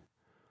see.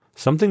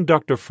 Something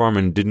Dr.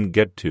 Farman didn't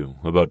get to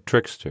about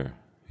Trickster,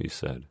 he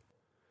said.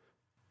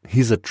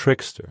 "He's a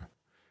trickster."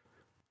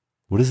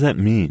 "What does that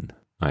mean?"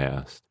 I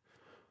asked.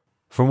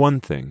 "For one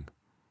thing,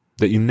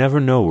 that you never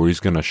know where he's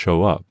going to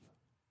show up.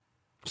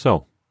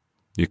 So,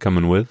 you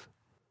coming with?"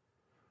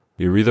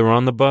 "You're either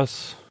on the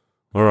bus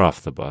or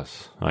off the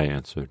bus," I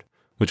answered,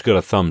 which got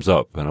a thumbs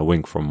up and a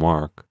wink from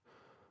Mark.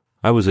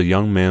 I was a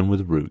young man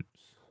with roots.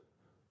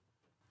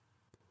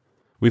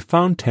 We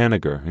found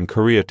Tanninger in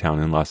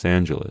Koreatown in Los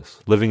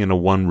Angeles, living in a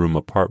 1-room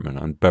apartment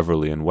on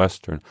Beverly and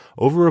Western,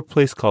 over a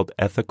place called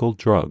Ethical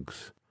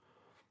Drugs.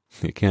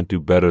 You can't do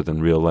better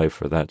than real life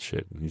for that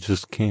shit. You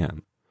just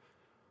can't.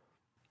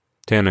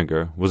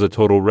 Tanninger was a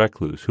total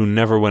recluse who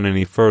never went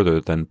any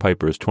further than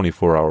Piper's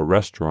 24-hour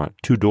restaurant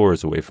 2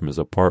 doors away from his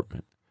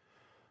apartment.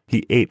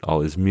 He ate all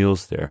his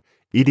meals there,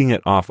 eating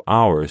at off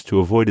hours to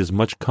avoid as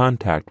much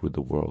contact with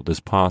the world as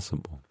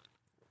possible.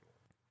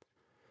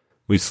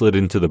 We slid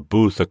into the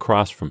booth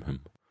across from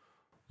him.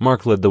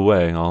 Mark led the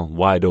way, all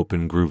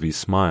wide-open, groovy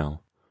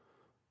smile.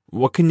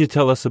 "What can you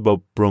tell us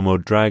about Bromo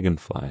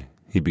Dragonfly?"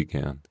 he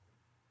began.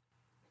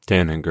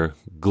 Tanninger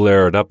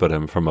glared up at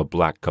him from a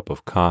black cup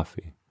of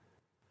coffee.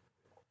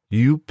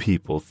 You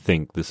people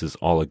think this is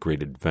all a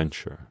great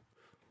adventure.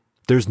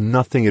 There's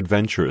nothing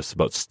adventurous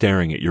about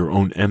staring at your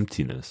own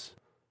emptiness."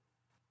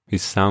 He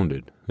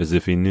sounded as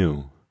if he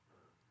knew.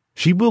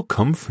 "She will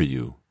come for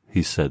you,"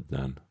 he said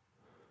then.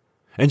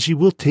 "And she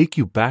will take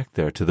you back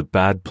there to the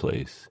bad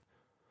place.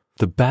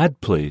 The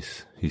bad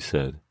place," he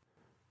said,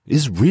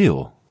 "is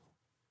real."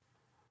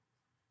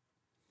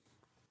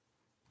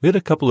 We had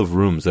a couple of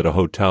rooms at a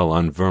hotel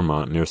on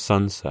Vermont near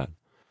Sunset.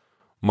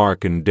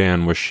 Mark and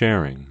Dan were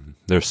sharing,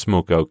 their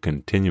smoke-out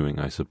continuing,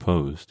 I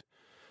supposed,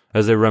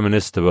 as they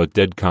reminisced about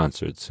Dead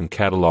concerts and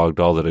catalogued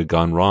all that had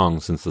gone wrong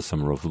since the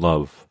summer of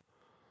love.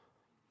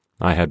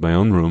 I had my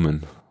own room,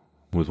 and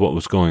with what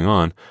was going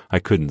on, I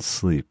couldn't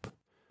sleep.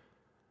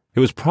 It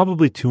was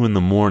probably 2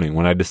 a.m.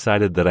 when I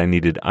decided that I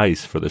needed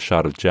ice for the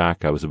shot of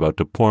Jack I was about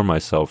to pour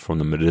myself from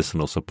the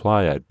medicinal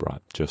supply I'd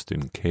brought, just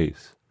in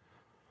case.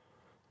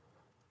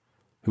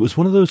 It was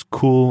one of those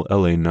cool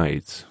L.A.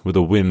 nights with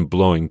the wind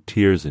blowing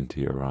tears into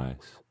your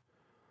eyes.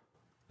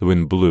 The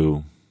wind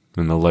blew,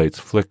 and the lights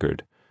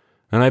flickered,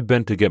 and I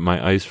bent to get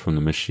my ice from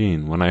the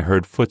machine when I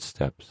heard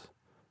footsteps,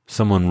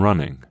 someone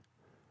running.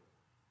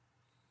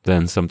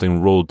 Then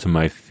something rolled to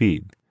my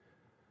feet.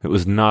 It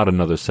was not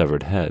another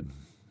severed head,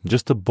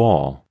 just a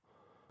ball.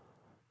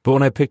 But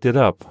when I picked it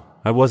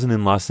up, I wasn't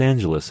in Los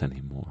Angeles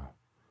anymore.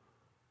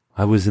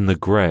 I was in the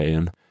gray,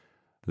 and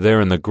there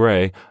in the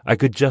gray, I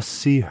could just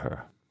see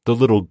her, the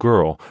little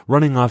girl,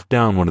 running off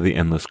down one of the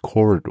endless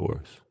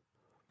corridors.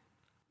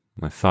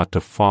 I thought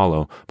to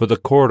follow, but the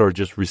corridor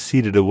just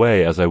receded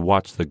away as I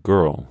watched the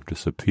girl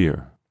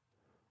disappear.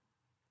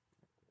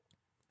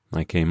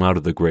 I came out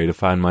of the gray to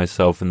find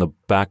myself in the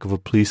back of a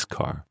police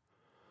car.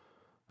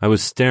 I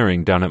was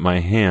staring down at my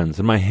hands,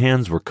 and my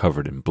hands were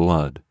covered in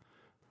blood.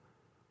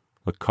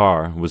 The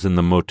car was in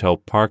the motel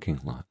parking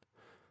lot.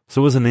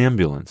 So was an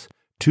ambulance.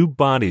 2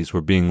 bodies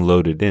were being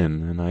loaded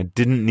in, and I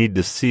didn't need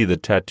to see the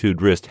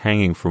tattooed wrist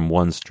hanging from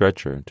one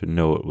stretcher to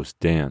know it was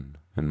Dan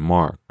and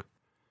Mark.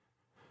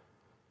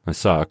 I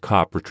saw a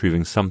cop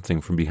retrieving something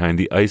from behind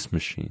the ice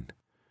machine,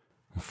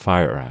 a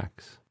fire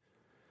axe.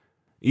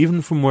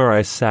 Even from where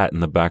I sat in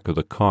the back of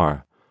the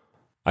car,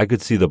 I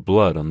could see the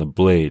blood on the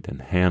blade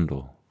and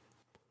handle.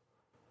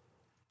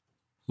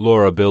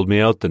 Laura bailed me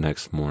out the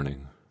next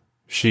morning.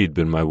 She'd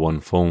been my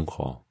one phone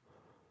call.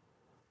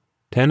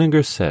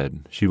 "Tanninger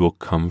said she will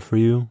come for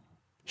you?"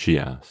 she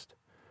asked.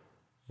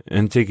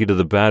 "And take you to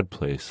the bad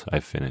place,"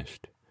 I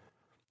finished.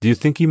 "Do you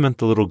think he meant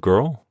the little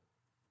girl?"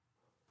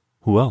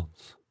 "Who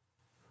else?"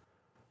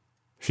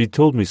 She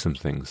told me some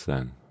things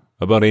then,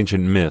 about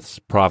ancient myths,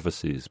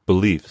 prophecies,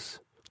 beliefs,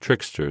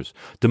 tricksters,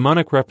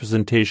 demonic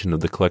representation of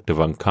the collective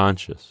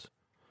unconscious.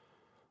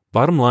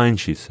 Bottom line,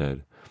 she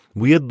said,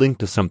 we had linked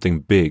to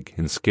something big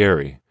and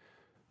scary.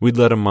 We'd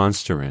let a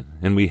monster in,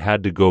 and we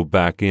had to go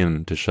back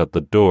in to shut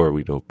the door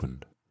we'd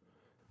opened.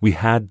 We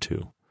had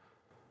to.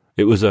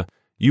 It was a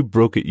you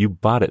broke it, you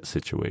bought it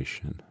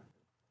situation.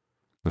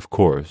 Of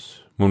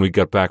course, when we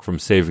got back from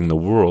saving the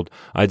world,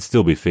 I'd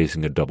still be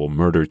facing a double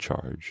murder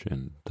charge,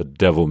 and the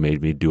devil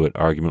made me do it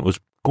argument was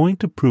going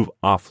to prove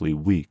awfully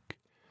weak,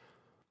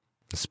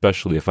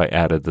 especially if I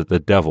added that the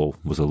devil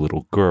was a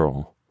little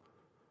girl.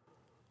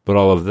 But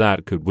all of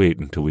that could wait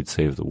until we'd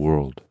saved the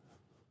world.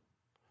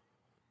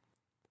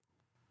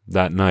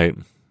 That night,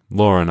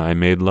 Laura and I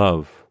made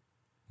love.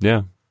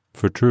 Yeah,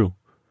 for true.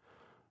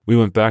 We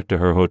went back to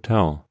her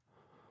hotel.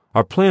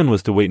 Our plan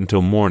was to wait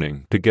until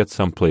morning to get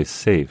someplace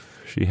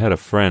safe. She had a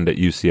friend at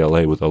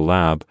UCLA with a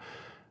lab,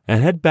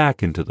 and head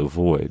back into the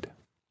void.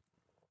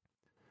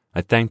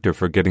 I thanked her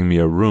for getting me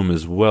a room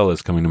as well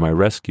as coming to my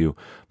rescue,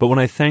 but when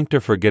I thanked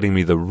her for getting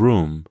me the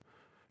room,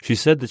 she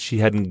said that she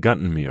hadn't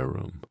gotten me a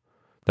room,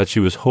 that she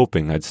was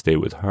hoping I'd stay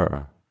with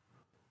her.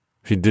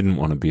 She didn't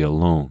want to be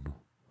alone.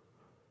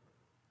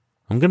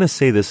 I'm going to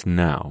say this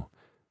now,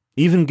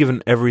 even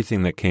given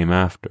everything that came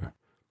after.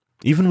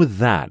 Even with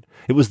that,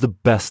 it was the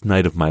best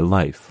night of my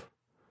life.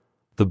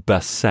 The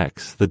best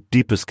sex, the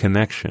deepest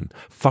connection,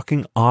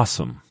 fucking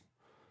awesome.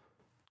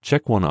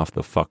 Check one off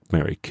the fuck,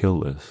 marry, kill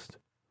list.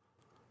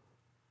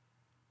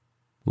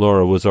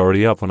 Laura was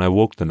already up when I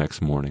woke the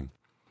next morning.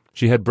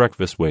 She had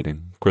breakfast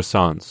waiting,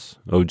 croissants,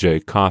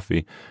 OJ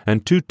coffee,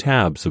 and 2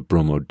 tabs of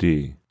Bromo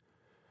D.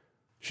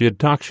 She had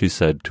talked, she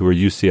said, to her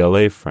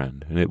UCLA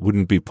friend, and it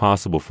wouldn't be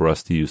possible for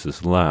us to use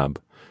his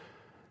lab.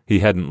 He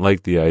hadn't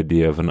liked the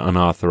idea of an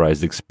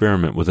unauthorized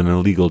experiment with an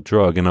illegal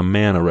drug and a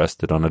man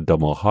arrested on a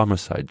double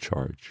homicide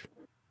charge.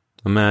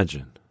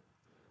 Imagine.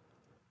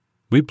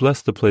 We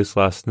blessed the place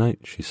last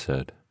night, she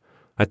said.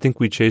 I think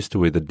we chased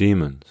away the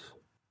demons.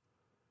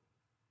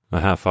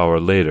 A half hour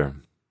later,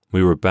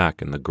 we were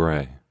back in the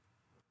gray.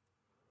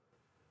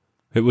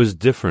 It was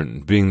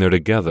different being there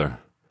together.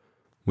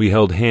 We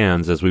held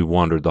hands as we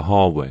wandered the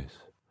hallways.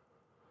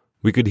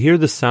 We could hear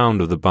the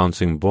sound of the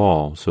bouncing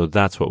ball, so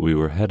that's what we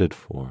were headed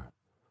for.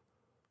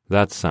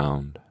 That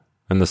sound,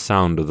 and the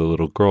sound of the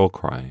little girl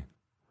crying.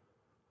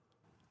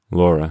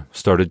 Laura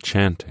started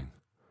chanting.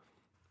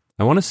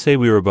 I want to say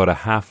we were about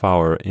a half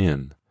hour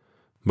in,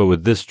 but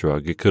with this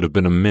drug it could have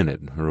been a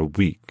minute or a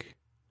week.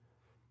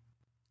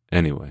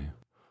 Anyway,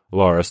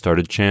 Laura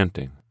started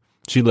chanting.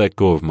 She let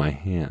go of my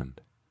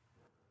hand.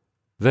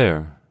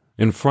 There,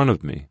 in front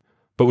of me,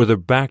 but with her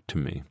back to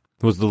me,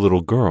 was the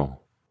little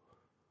girl.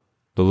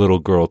 The little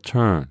girl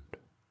turned,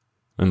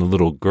 and the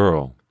little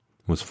girl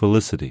was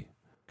Felicity,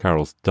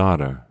 Carol's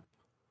daughter.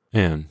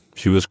 And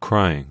she was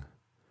crying.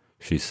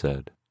 She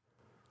said,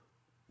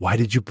 "Why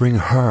did you bring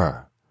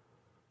her?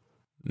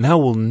 Now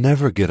we'll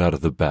never get out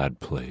of the bad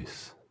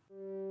place."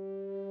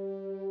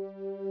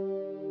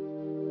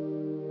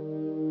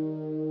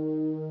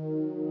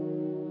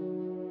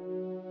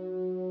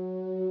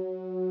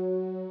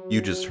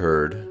 You just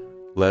heard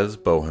Les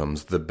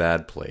Bohem's The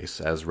Bad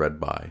Place, as read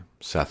by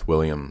Seth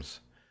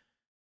Williams.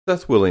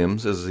 Seth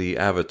Williams is the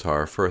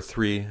avatar for a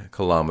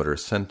 3-kilometer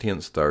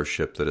sentient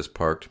starship that is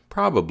parked,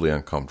 probably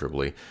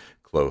uncomfortably,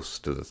 close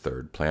to the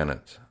third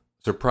planet.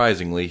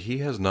 Surprisingly, he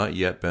has not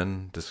yet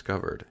been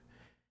discovered.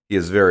 He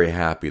is very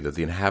happy that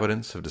the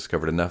inhabitants have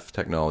discovered enough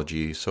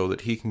technology so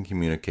that he can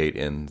communicate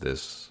in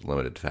this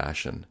limited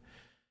fashion.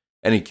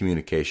 Any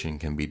communication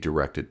can be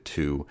directed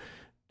to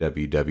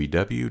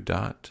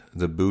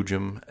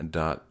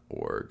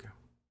www.theboojum.org.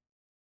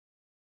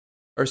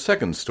 Our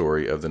second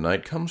story of the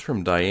night comes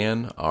from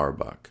Diane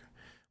Awerbuck.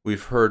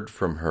 We've heard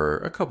from her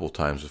a couple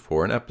times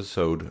before in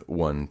episode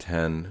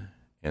 110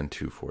 and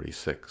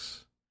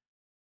 246.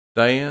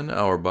 Diane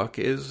Awerbuck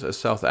is a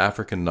South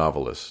African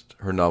novelist.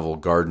 Her novel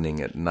Gardening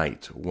at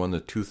Night won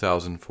the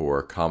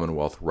 2004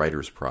 Commonwealth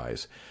Writers'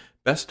 Prize,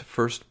 Best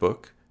First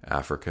Book,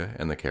 Africa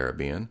and the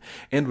Caribbean,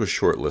 and was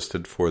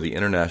shortlisted for the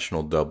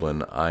International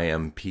Dublin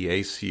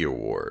IMPAC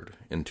Award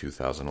in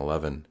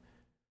 2011.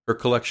 Her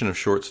collection of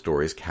short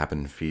stories,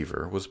 Cabin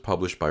Fever, was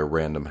published by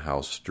Random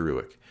House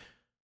Struick.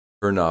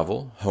 Her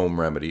novel, Home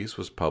Remedies,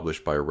 was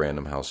published by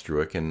Random House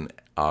Struick in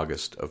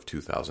August of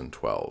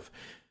 2012.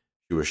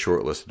 She was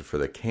shortlisted for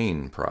the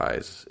Caine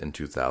Prize in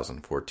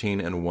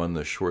 2014 and won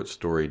the Short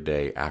Story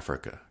Day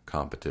Africa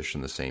competition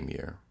the same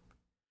year.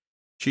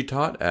 She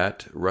taught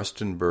at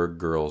Rustenburg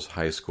Girls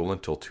High School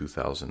until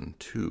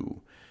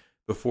 2002.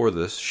 Before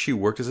this, she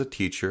worked as a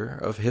teacher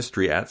of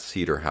history at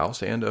Cedar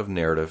House and of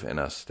narrative and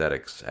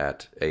aesthetics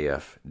at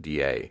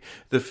AFDA,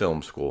 the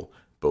film school,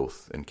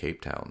 both in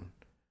Cape Town.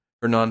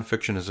 Her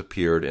nonfiction has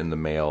appeared in the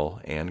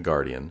Mail and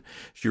Guardian.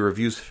 She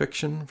reviews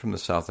fiction from the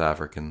South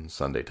African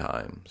Sunday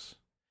Times.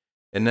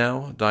 And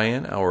now,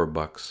 Diane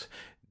Awerbuck's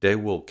De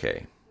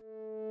Wilke.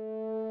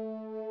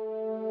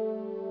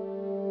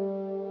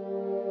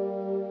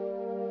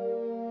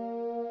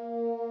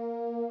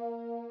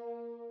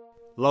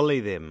 Lolly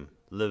them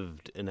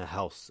lived in a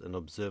house and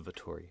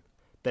observatory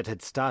that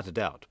had started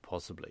out,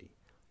 possibly,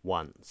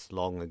 once,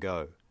 long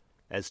ago,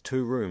 as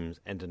 2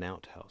 rooms and an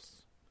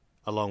outhouse,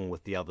 along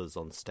with the others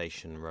on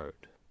Station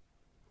Road.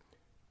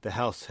 The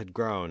house had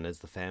grown as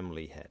the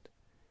family had,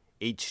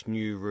 each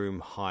new room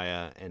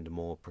higher and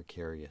more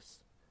precarious,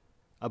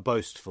 a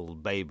boastful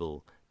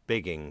Babel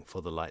begging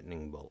for the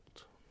lightning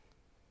bolt.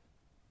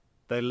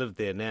 They lived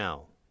there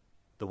now,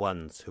 the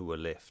ones who were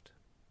left.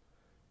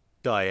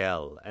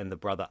 Diane and the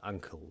brother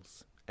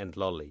uncles, and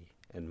Lolly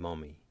and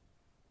Mommy.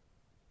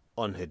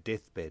 On her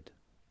deathbed,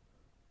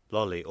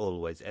 Lolly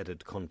always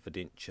added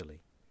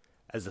confidentially,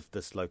 as if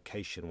this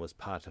location was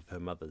part of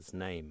her mother's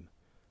name,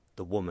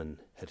 the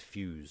woman had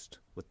fused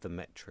with the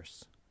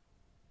mattress.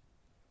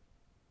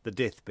 The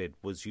deathbed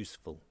was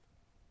useful.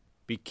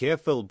 "Be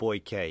careful, boy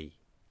Kay,"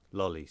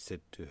 Lolly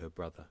said to her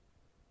brother,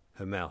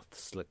 her mouth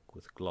slick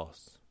with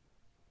gloss.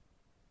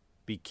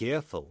 "Be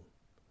careful.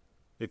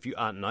 If you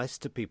aren't nice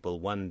to people,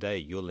 one day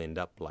you'll end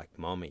up like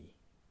Mommy."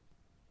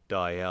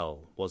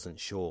 Diane wasn't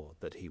sure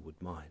that he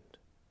would mind.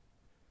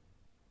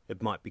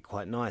 It might be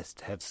quite nice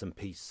to have some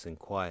peace and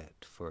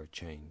quiet for a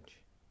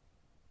change.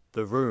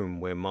 The room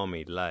where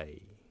Mommy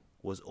lay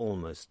was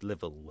almost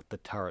level with the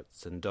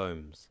turrets and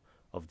domes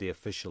of the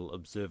official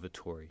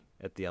observatory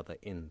at the other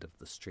end of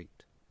the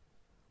street,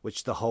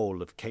 which the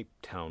whole of Cape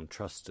Town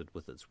trusted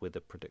with its weather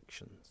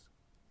predictions.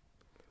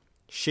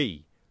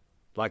 She,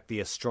 like the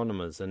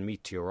astronomers and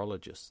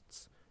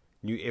meteorologists,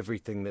 knew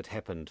everything that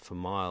happened for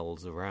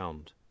miles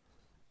around,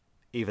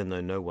 even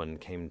though no one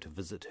came to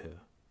visit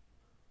her,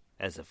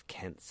 as if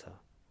cancer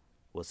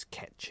was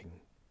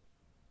catching.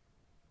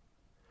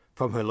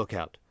 From her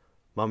lookout,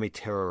 Mommy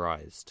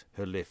terrorized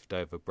her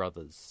leftover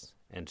brothers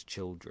and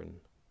children.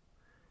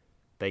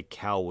 They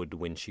cowered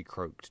when she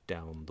croaked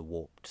down the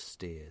warped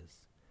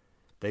stairs.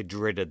 They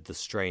dreaded the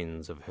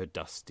strains of her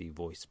dusty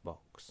voice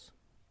box.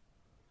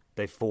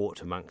 They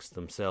fought amongst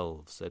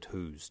themselves at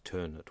whose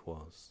turn it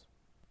was.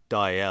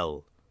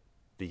 Diane,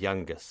 the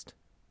youngest,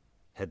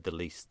 had the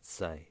least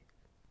say.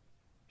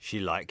 "She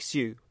likes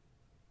you,"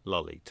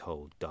 Lolly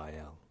told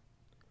Diane.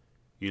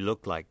 "You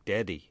look like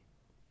Daddy."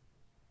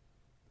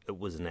 It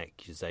was an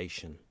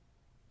accusation.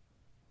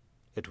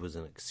 It was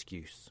an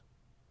excuse.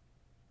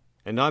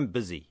 "And I'm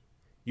busy.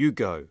 You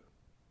go."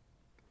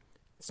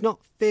 "It's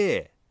not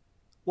fair.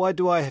 Why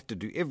do I have to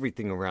do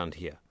everything around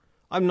here?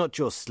 I'm not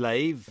your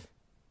slave."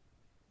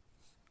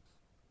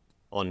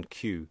 On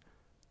cue,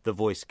 the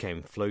voice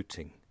came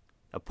floating,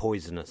 a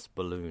poisonous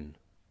balloon.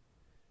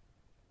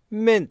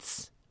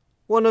 "Mince,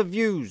 one of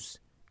yous,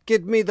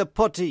 Get me the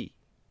potty!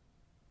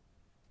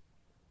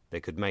 They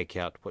could make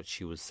out what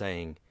she was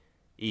saying,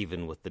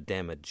 even with the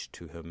damage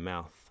to her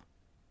mouth.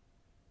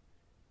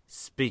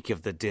 Speak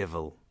of the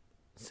devil,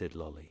 said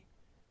Lolly,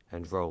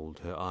 and rolled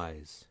her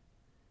eyes.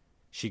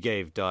 She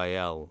gave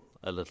Diane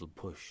a little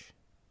push.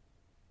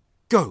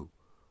 Go!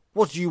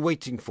 What are you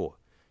waiting for?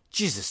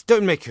 Jesus,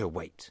 don't make her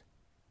wait!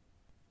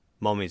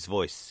 Mommy's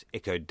voice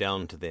echoed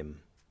down to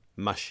them,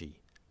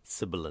 mushy,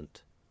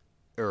 sibilant,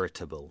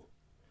 irritable.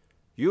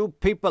 You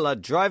people are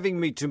driving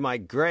me to my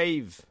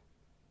grave.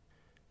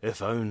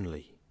 If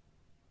only,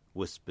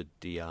 whispered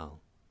Diane,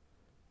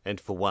 and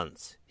for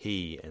once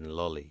he and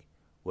Lolly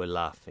were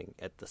laughing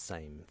at the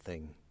same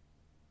thing.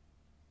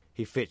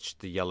 He fetched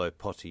the yellow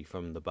potty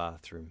from the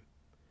bathroom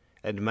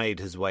and made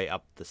his way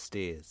up the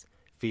stairs,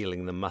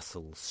 feeling the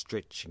muscles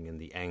stretching in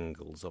the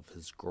angles of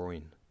his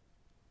groin.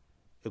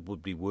 It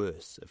would be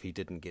worse if he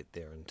didn't get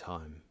there in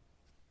time.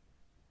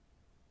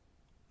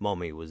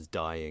 Mommy was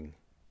dying.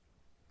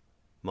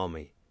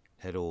 Mommy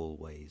had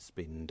always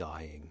been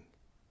dying.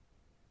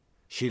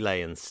 She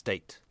lay in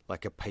state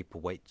like a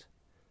paperweight,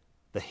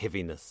 the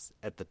heaviness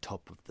at the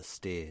top of the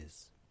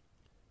stairs.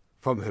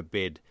 From her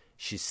bed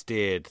she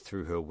stared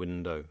through her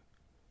window,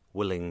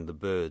 willing the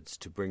birds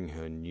to bring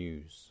her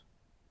news.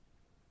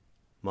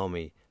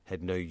 Mommy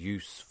had no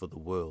use for the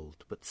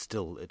world, but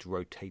still it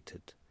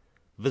rotated,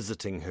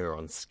 visiting her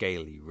on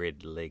scaly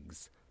red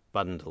legs,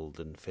 bundled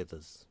in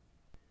feathers.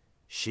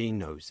 She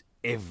knows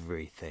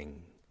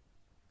everything,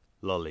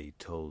 Lolly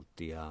told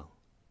Diane.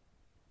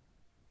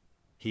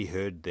 He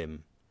heard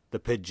them, the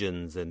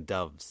pigeons and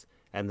doves,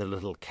 and the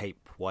little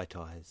Cape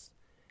white-eyes,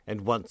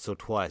 and once or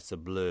twice a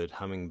blurred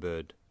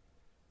hummingbird,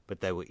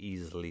 but they were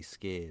easily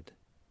scared,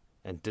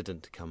 and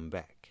didn't come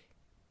back.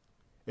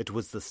 It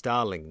was the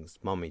starlings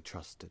Mommy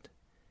trusted,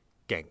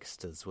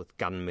 gangsters with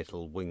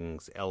gunmetal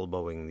wings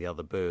elbowing the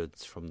other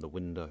birds from the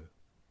window.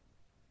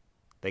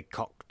 They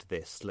cocked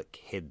their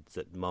slick heads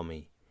at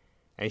Mommy,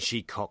 and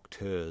she cocked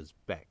hers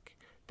back,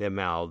 their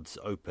mouths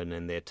open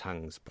and their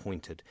tongues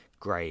pointed,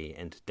 grey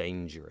and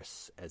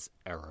dangerous as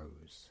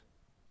arrows.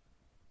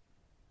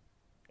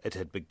 It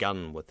had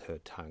begun with her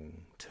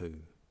tongue,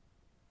 too.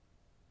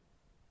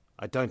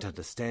 I don't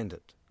understand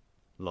it,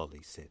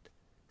 Lolly said,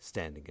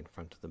 standing in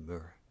front of the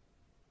mirror.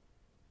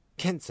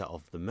 Cancer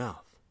of the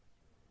mouth.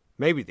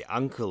 Maybe the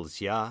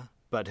uncles, yeah,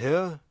 but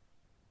her?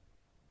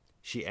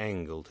 She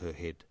angled her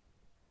head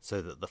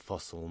so that the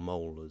fossil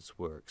molars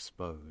were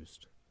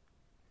exposed.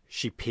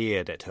 She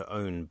peered at her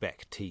own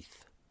back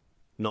teeth,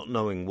 not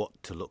knowing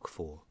what to look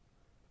for,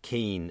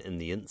 keen in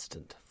the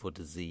instant for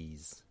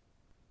disease.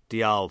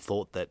 Diane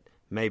thought that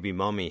maybe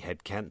Mommy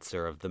had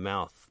cancer of the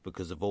mouth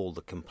because of all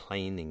the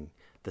complaining,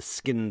 the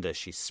skinder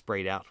she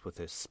sprayed out with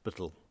her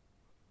spittle.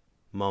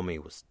 Mommy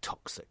was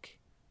toxic.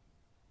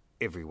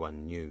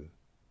 Everyone knew.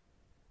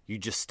 You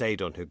just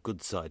stayed on her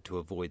good side to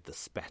avoid the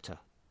spatter.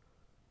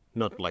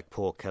 Not like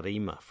poor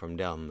Karima from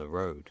down the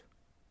road.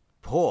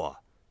 Poor?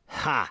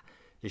 Ha!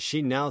 Is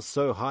she now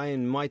so high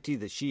and mighty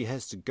that she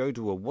has to go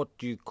to a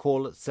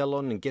what-do-you-call-it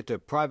salon and get her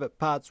private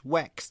parts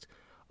waxed?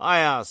 I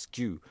ask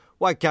you,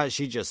 why can't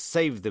she just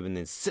save them and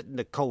then sit in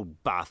a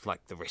cold bath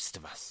like the rest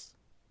of us?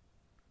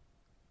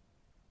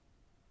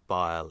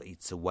 Bile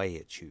eats away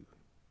at you,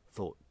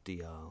 thought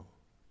Diane.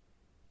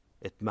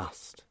 It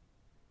must.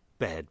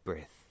 Bad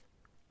breath,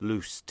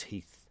 loose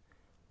teeth,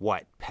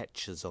 white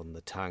patches on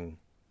the tongue.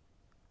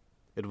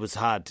 It was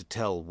hard to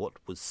tell what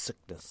was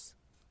sickness,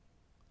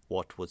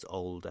 what was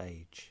old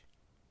age.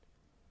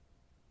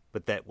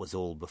 But that was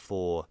all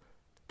before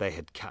they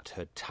had cut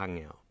her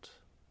tongue out.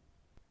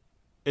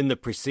 In the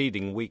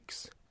preceding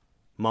weeks,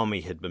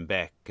 Mommy had been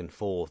back and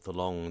forth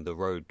along the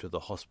road to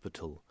the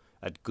hospital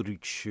at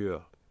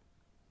Grutschur.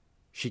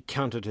 She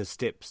counted her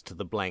steps to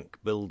the blank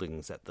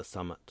buildings at the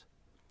summit,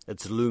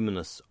 its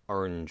luminous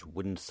orange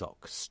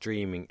windsock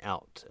streaming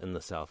out in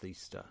the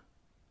southeaster.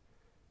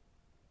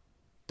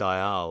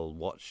 Diane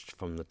watched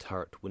from the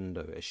turret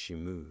window as she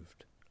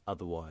moved,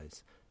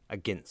 otherwise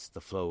against the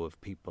flow of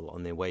people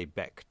on their way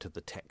back to the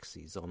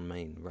taxis on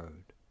Main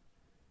Road.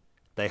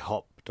 They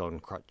hopped on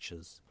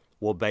crutches,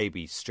 wore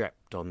babies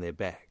strapped on their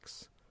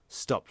backs,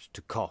 stopped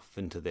to cough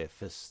into their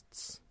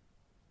fists.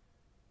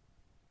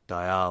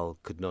 Diane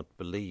could not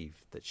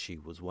believe that she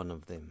was one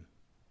of them.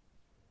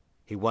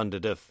 He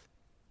wondered if,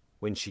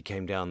 when she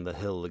came down the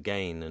hill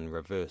again in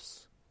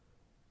reverse,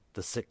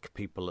 the sick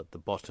people at the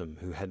bottom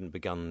who hadn't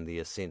begun the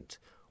ascent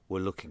were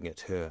looking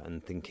at her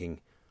and thinking,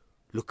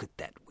 "Look at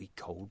that weak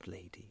old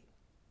lady.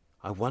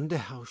 I wonder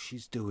how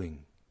she's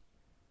doing."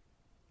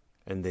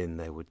 And then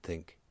they would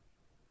think,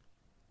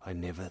 "I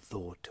never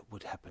thought it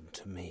would happen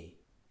to me."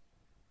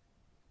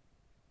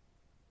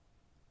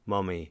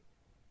 Mommy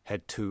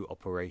had 2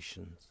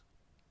 operations.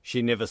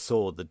 She never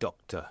saw the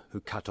doctor who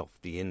cut off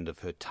the end of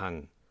her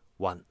tongue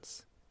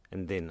once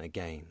and then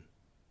again.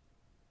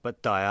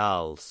 But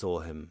Diane saw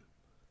him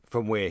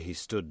from where he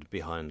stood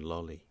behind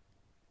Lolly.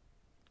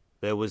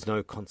 There was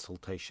no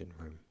consultation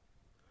room.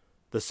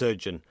 The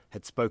surgeon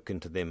had spoken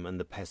to them in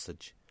the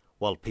passage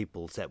while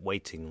people sat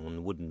waiting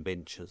on wooden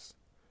benches,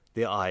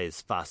 their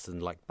eyes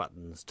fastened like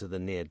buttons to the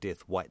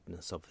near-death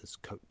whiteness of his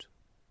coat.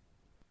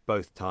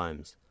 Both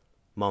times,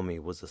 Mommy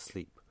was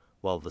asleep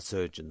while the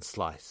surgeon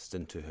sliced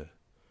into her,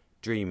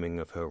 dreaming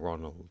of her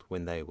Ronald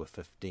when they were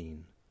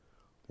 15.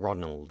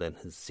 Ronald and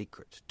his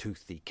secret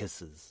toothy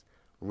kisses,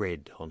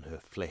 red on her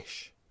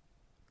flesh.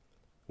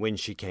 When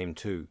she came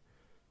to,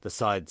 the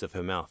sides of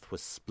her mouth were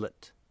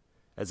split,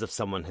 as if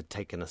someone had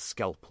taken a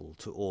scalpel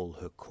to all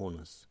her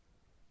corners.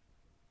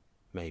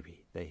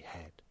 Maybe they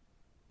had.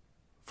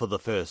 For the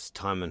first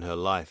time in her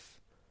life,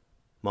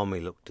 Mommy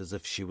looked as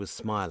if she was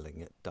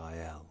smiling at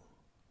Diane.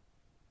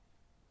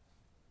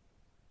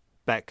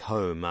 Back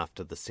home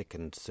after the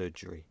second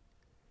surgery,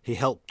 he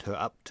helped her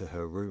up to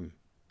her room.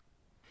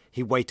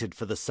 He waited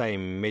for the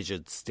same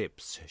measured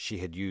steps she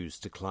had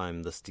used to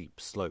climb the steep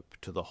slope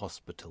to the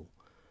hospital,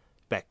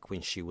 back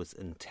when she was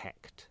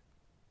intact.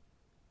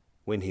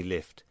 When he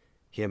left,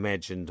 he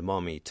imagined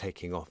Mommy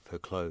taking off her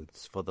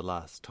clothes for the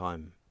last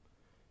time,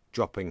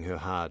 dropping her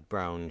hard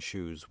brown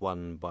shoes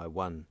one by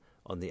one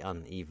on the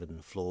uneven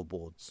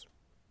floorboards.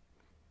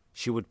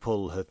 She would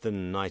pull her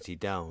thin nightie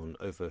down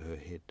over her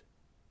head.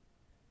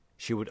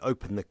 She would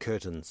open the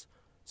curtains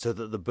so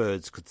that the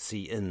birds could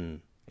see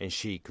in and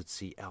she could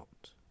see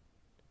out.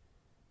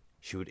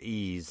 She would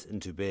ease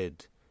into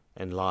bed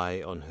and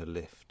lie on her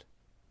left,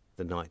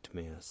 the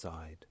nightmare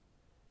side,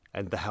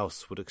 and the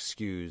house would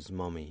excuse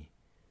Mommy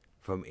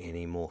from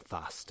any more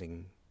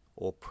fasting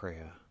or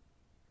prayer.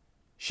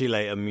 She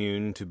lay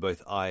immune to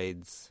both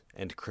Ides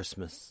and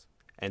Christmas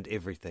and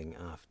everything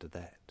after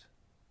that.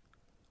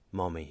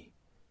 Mommy,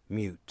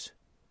 mute,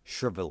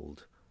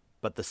 shriveled,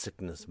 but the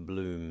sickness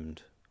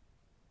bloomed.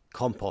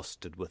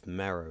 Composted with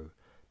marrow,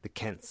 the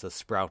cancer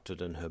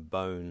sprouted in her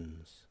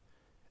bones.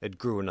 It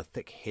grew in a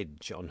thick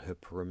hedge on her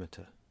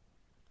perimeter.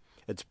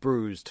 Its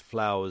bruised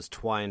flowers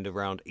twined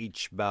around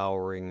each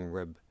bowering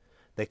rib.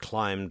 They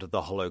climbed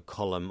the hollow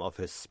column of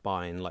her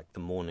spine like the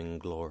morning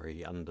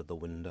glory under the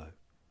window.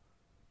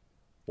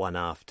 One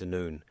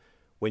afternoon,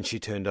 when she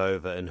turned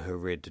over in her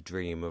red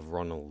dream of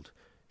Ronald,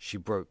 she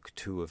broke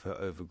 2 of her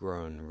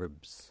overgrown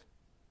ribs.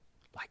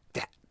 "Like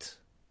that,"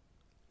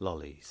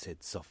 Lolly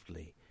said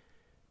softly,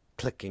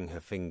 clicking her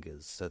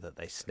fingers so that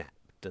they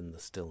snapped in the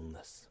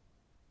stillness.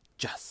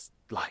 "Just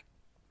like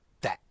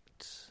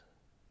that."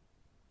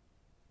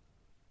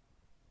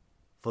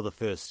 For the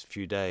first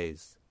few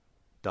days,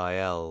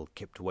 Diane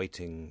kept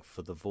waiting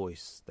for the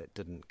voice that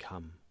didn't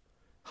come,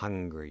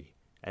 hungry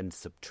and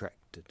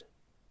subtracted.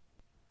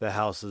 The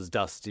house's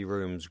dusty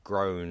rooms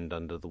groaned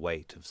under the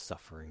weight of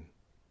suffering.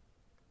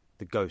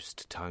 The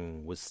ghost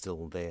tongue was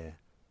still there,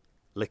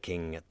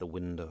 licking at the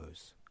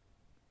windows,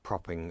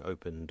 propping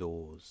open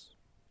doors.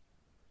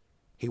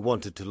 He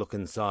wanted to look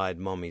inside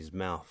Mommy's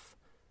mouth,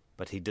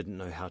 but he didn't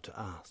know how to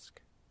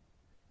ask.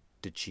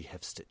 Did she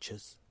have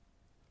stitches?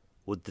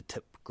 Would the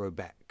tip grow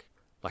back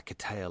like a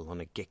tail on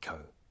a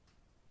gecko?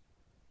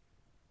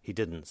 He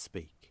didn't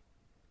speak,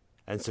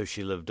 and so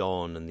she lived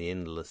on in the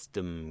endless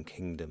dim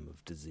kingdom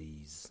of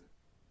disease.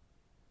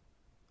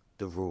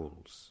 The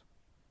rules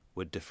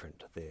were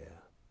different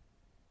there.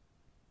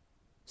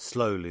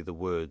 Slowly the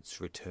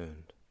words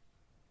returned.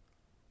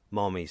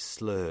 Mommy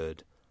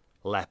slurred,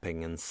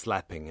 lapping and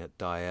slapping at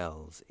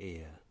Diane's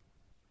ear.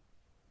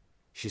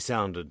 She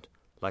sounded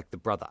like the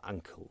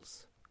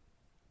brother-uncles,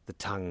 the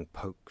tongue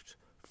poked,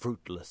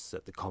 fruitless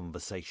at the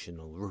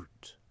conversational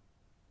root.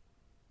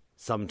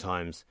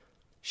 Sometimes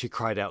she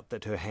cried out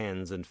that her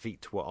hands and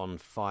feet were on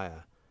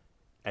fire,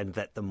 and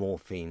that the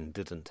morphine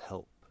didn't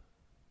help.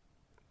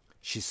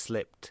 She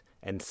slept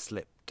and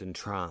slept in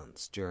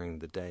trance during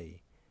the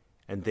day,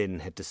 and then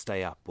had to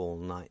stay up all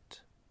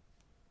night.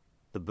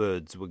 The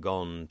birds were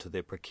gone to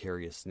their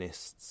precarious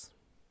nests.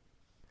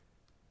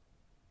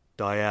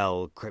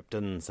 Diane crept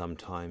in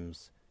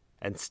sometimes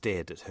and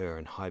stared at her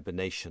in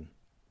hibernation,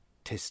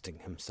 testing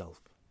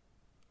himself.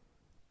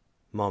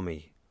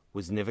 Mommy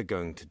was never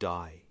going to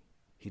die,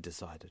 he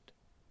decided.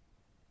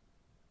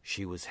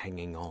 She was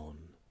hanging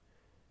on.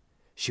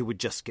 She would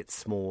just get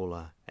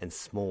smaller and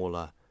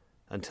smaller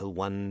until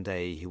one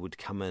day he would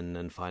come in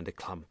and find a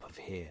clump of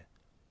hair,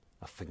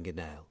 a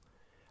fingernail,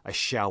 a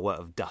shower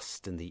of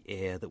dust in the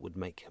air that would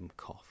make him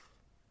cough.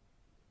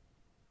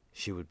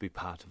 She would be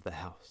part of the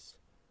house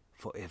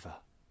forever.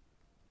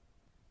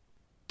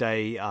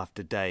 Day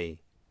after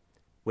day,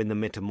 when the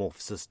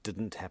metamorphosis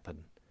didn't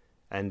happen,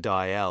 and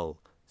Diane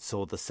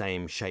saw the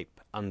same shape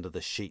under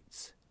the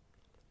sheets,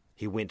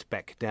 he went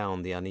back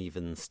down the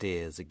uneven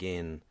stairs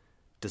again,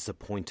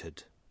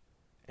 disappointed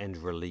and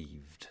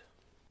relieved.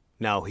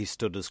 Now he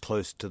stood as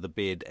close to the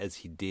bed as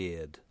he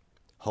dared,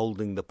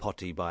 holding the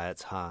potty by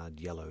its hard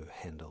yellow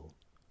handle.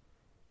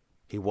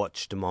 He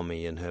watched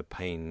Mommy in her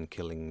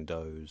pain-killing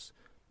doze,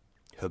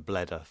 her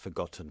bladder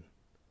forgotten.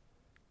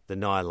 The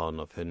nylon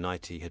of her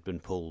nightie had been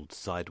pulled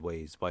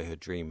sideways by her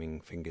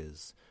dreaming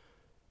fingers,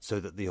 so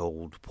that the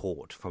old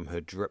port from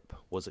her drip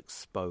was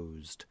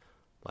exposed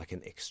like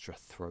an extra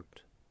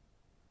throat.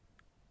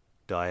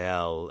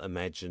 Diane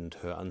imagined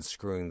her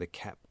unscrewing the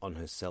cap on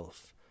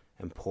herself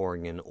and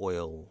pouring in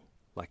oil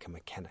like a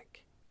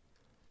mechanic.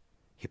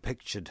 He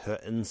pictured her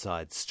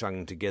insides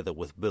strung together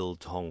with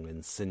biltong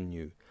and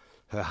sinew,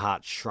 her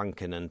heart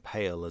shrunken and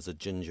pale as a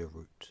ginger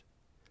root.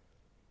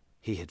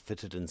 He had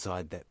fitted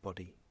inside that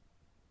body,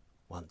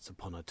 once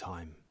upon a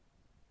time.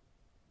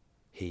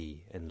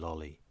 He and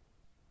Lolly,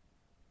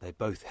 they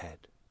both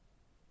had.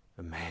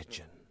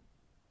 Imagine.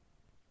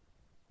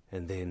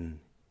 And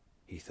then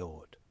he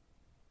thought,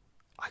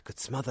 I could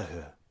smother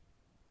her.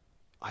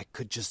 I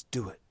could just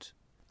do it.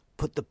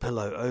 Put the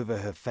pillow over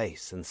her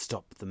face and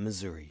stop the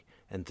misery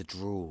and the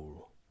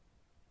drool.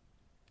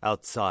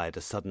 Outside,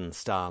 a sudden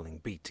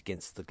starling beat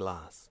against the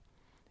glass,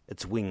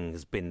 its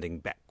wings bending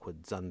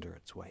backwards under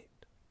its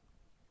weight.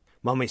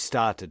 Mummy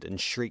started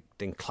and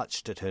shrieked and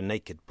clutched at her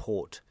naked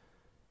port,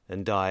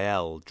 and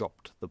Diane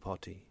dropped the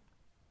potty.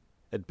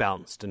 It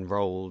bounced and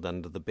rolled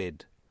under the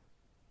bed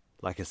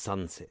like a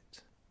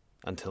sunset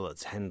until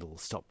its handle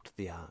stopped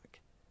the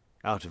ark,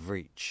 out of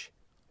reach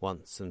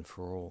once and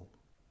for all.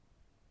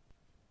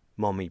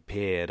 Mommy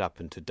peered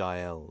up into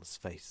Diane's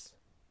face.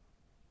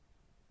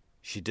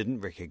 She didn't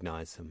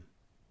recognize him,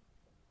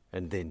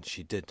 and then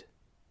she did.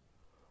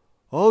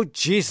 "Oh,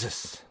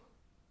 Jesus!"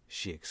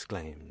 she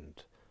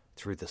exclaimed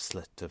through the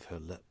slit of her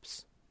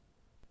lips.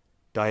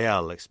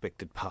 Diane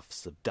expected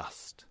puffs of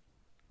dust.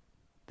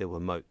 There were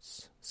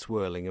motes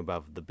swirling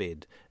above the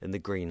bed in the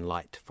green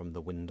light from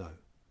the window.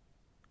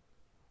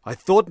 "I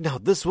thought now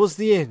this was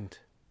the end."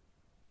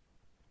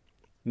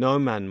 "No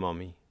man,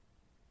 Mommy,"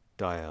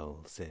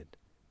 Diane said,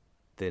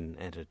 then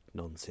added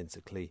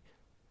nonsensically,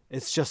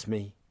 "It's just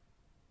me."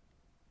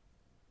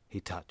 He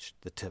touched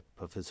the tip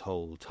of his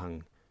whole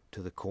tongue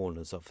to the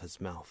corners of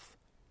his mouth,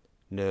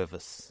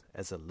 nervous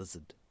as a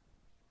lizard.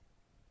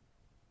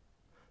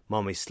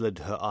 Mommy slid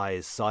her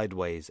eyes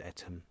sideways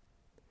at him,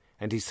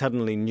 and he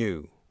suddenly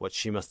knew what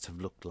she must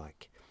have looked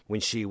like when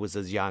she was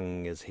as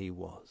young as he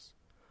was,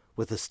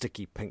 with a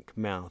sticky pink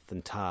mouth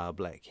and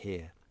tar-black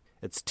hair,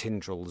 its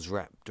tendrils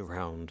wrapped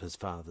around his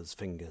father's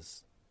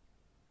fingers.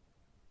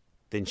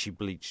 Then she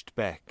bleached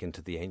back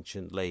into the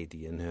ancient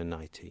lady in her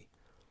nightie,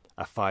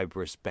 a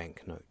fibrous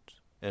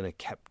banknote in a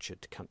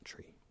captured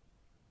country.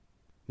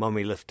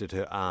 Mommy lifted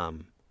her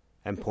arm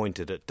and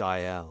pointed at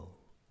Diane,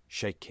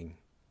 shaking.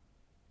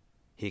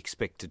 He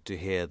expected to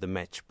hear the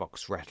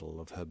matchbox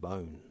rattle of her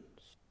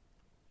bones.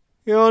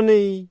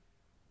 "Yoni!"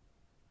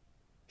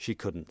 She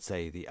couldn't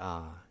say the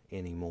R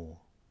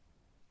anymore.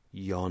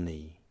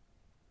 Yoni.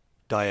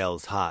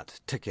 Diane's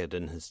heart tickered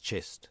in his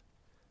chest,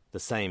 the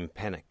same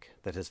panic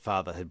that his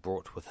father had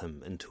brought with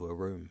him into a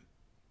room.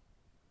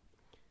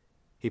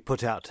 He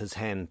put out his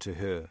hand to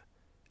her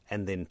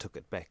and then took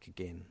it back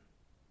again.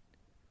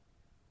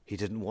 He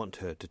didn't want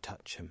her to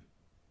touch him.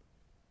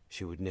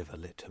 She would never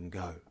let him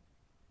go.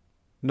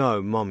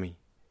 "No, Mommy,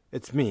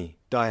 it's me,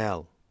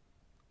 Diane."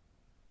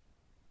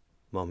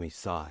 Mommy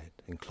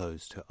sighed and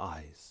closed her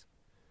eyes.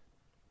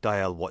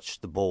 Diane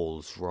watched the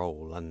balls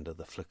roll under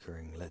the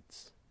flickering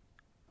lids.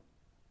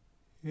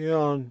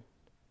 "Yoni."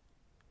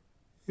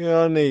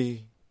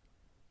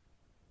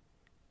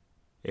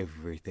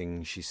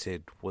 Everything she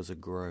said was a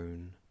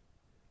groan.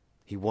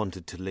 He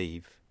wanted to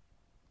leave.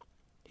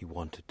 He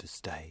wanted to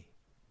stay.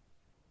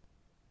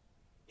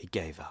 He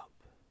gave up.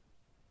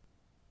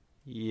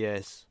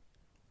 "Yes,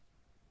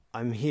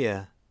 I'm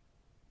here."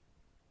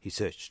 He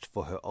searched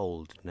for her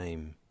old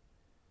name.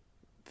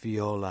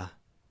 Viola.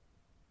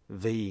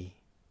 V.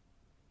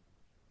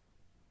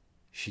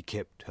 She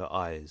kept her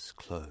eyes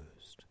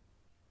closed.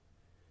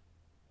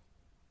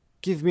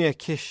 "Give me a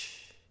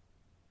kiss."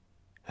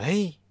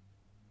 "Hey?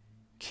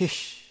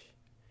 Kiss.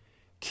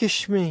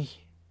 Kiss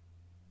me."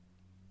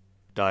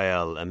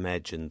 Diane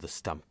imagined the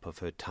stump of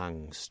her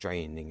tongue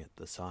straining at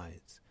the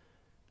sides,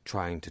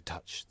 trying to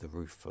touch the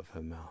roof of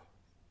her mouth.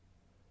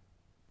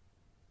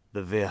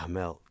 The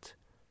Wilhem,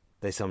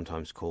 they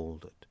sometimes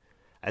called it,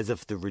 as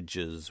if the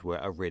ridges were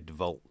a red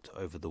vault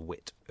over the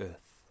wet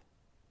earth.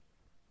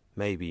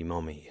 Maybe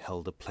Mommy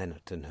held a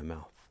planet in her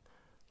mouth,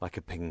 like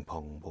a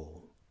ping-pong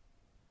ball.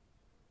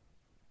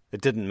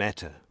 It didn't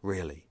matter,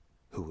 really,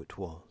 who it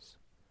was.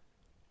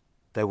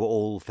 They were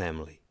all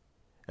family,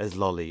 as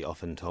Lolly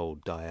often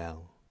told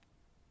Diane.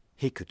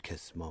 He could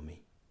kiss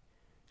Mommy.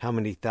 How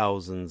many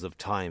thousands of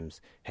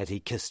times had he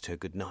kissed her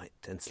good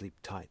night and sleep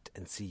tight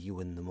and see you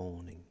in the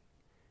morning?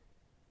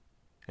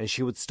 And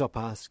she would stop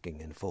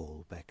asking and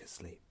fall back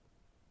asleep.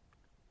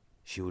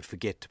 She would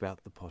forget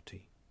about the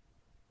potty.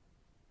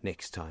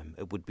 Next time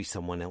it would be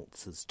someone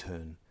else's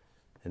turn,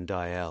 and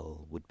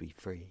Diane would be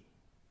free.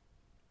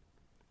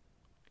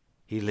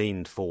 He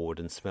leaned forward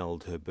and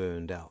smelled her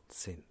burned-out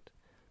scent,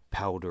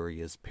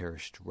 powdery as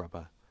perished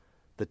rubber,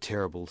 the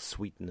terrible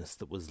sweetness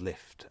that was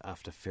left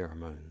after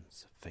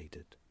pheromones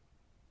faded.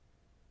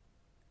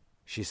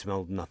 She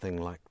smelled nothing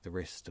like the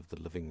rest of the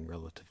living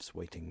relatives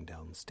waiting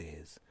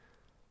downstairs,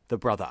 the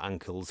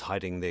brother-uncles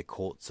hiding their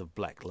quarts of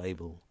Black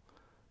Label,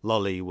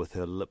 Lolly with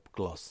her lip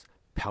gloss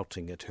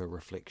pouting at her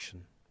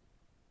reflection.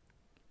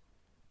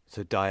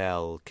 So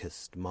Diane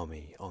kissed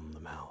Mommy on the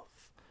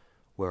mouth,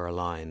 where a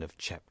line of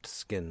chapped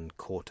skin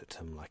caught at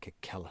him like a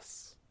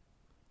callus.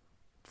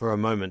 For a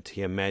moment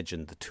he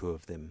imagined the two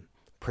of them,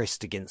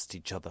 pressed against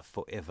each other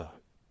forever,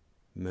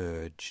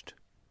 merged.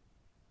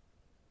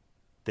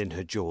 Then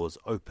her jaws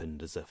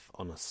opened as if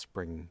on a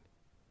spring.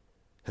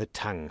 Her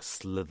tongue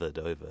slithered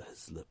over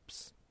his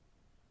lips.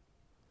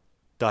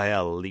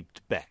 Diane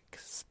leaped back,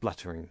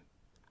 spluttering.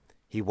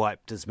 He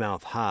wiped his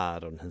mouth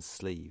hard on his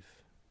sleeve.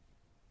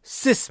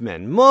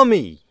 "Sis-man,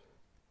 Mommy!"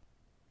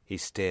 He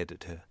stared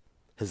at her,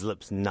 his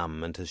lips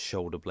numb and his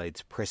shoulder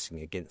blades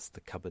pressing against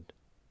the cupboard.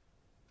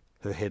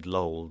 Her head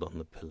lolled on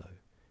the pillow,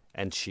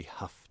 and she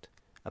huffed,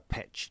 a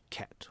patched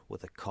cat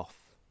with a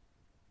cough.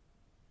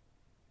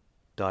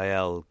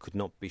 Diane could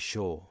not be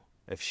sure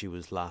if she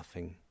was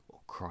laughing or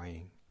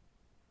crying.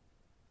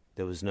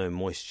 There was no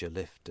moisture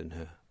left in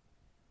her,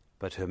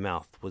 but her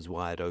mouth was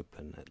wide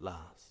open at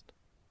last.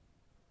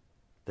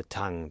 The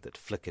tongue that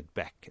flickered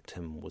back at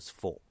him was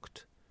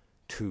forked,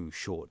 two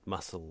short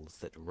muscles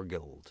that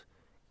wriggled,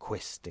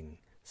 questing,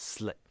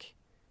 slick,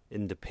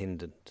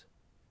 independent.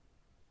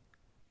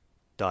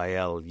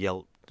 Diane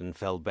yelped and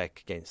fell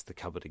back against the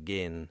cupboard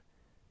again,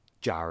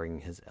 jarring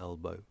his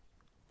elbow.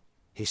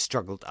 He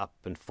struggled up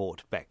and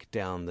fought back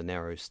down the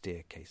narrow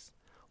staircase,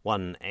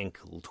 one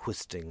ankle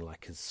twisting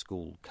like his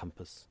school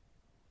compass.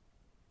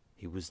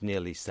 He was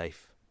nearly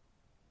safe.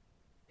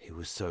 He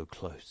was so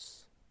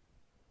close.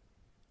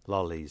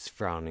 Lolly's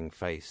frowning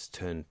face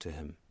turned to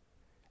him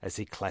as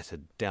he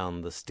clattered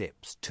down the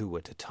steps 2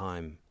 at a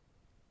time,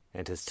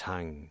 and his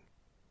tongue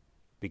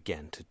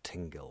began to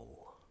tingle.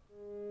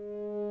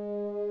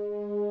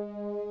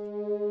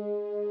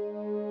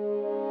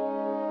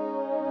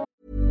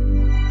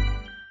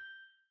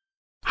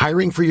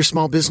 Hiring for your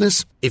small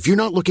business? If you're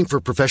not looking for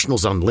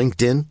professionals on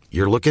LinkedIn,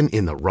 you're looking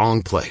in the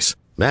wrong place.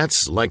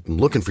 That's like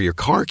looking for your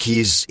car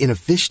keys in a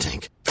fish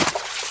tank.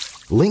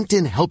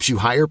 LinkedIn helps you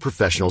hire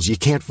professionals you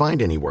can't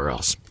find anywhere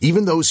else,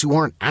 even those who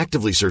aren't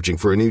actively searching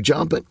for a new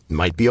job but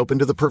might be open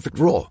to the perfect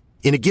role.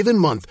 In a given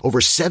month, over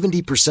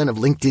 70% of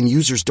LinkedIn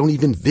users don't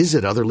even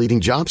visit other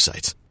leading job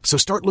sites. So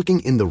start looking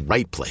in the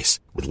right place.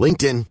 With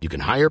LinkedIn, you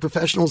can hire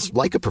professionals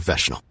like a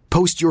professional.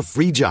 Post your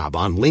free job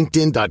on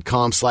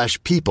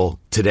linkedin.com/people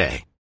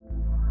today.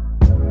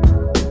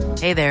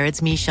 Hey there,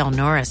 it's Michelle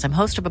Norris. I'm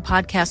host of a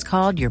podcast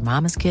called Your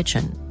Mama's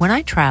Kitchen. When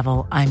I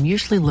travel, I'm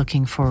usually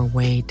looking for a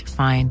way to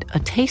find a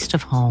taste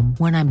of home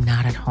when I'm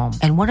not at home.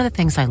 And one of the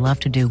things I love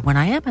to do when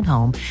I am at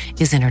home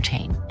is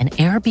entertain. And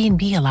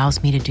Airbnb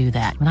allows me to do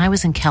that. When I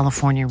was in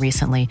California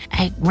recently,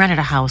 I rented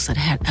a house that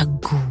had a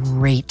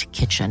great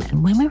kitchen.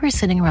 And when we were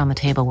sitting around the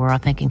table, we were all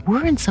thinking,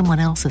 we're in someone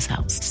else's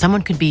house.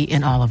 Someone could be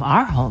in all of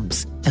our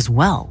homes as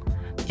well.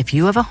 If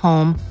you have a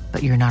home,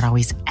 but you're not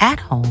always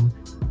at home,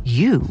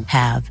 you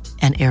have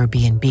an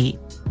Airbnb.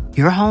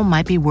 Your home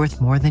might be worth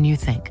more than you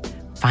think.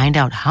 Find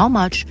out how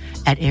much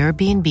at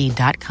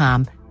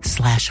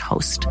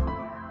airbnb.com/host.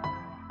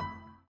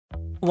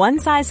 One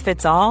size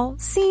fits all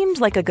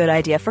seemed like a good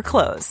idea for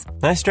clothes.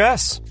 Nice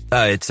dress.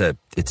 It's a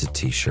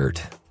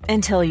t-shirt.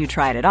 Until you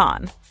tried it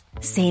on.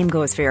 Same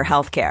goes for your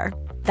healthcare.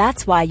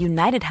 That's why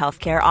United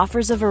Healthcare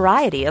offers a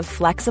variety of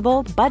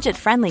flexible,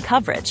 budget-friendly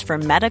coverage for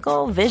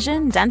medical,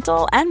 vision,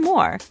 dental, and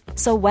more.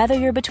 So whether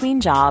you're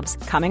between jobs,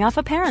 coming off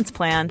a parent's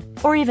plan,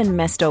 or even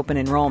missed open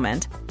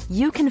enrollment,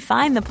 you can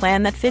find the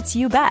plan that fits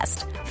you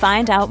best.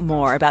 Find out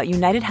more about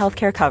United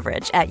Healthcare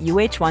coverage at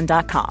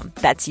uh1.com.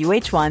 That's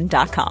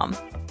uh1.com.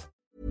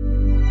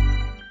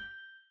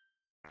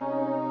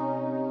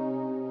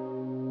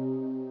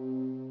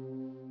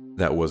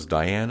 That was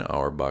Diane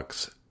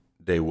Awerbuck's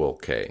De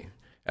Wilke,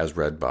 as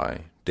read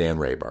by Dan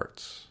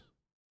Raybarts.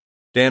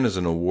 Dan is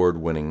an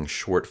award-winning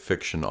short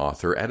fiction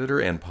author, editor,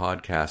 and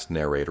podcast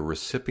narrator,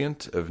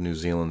 recipient of New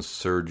Zealand's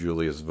Sir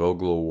Julius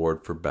Vogel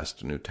Award for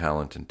Best New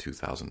Talent in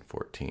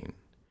 2014.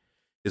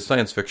 His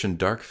science fiction,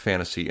 dark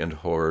fantasy, and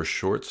horror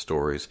short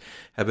stories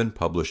have been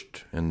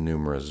published in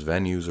numerous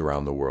venues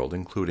around the world,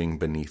 including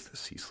Beneath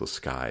Ceaseless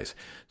Skies,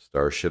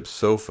 Starship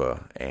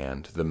Sofa,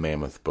 and The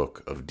Mammoth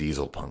Book of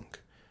Dieselpunk.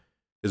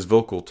 His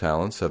vocal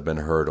talents have been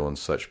heard on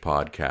such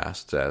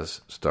podcasts as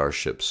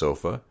Starship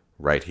Sofa,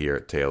 right here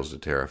at Tales to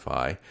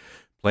Terrify,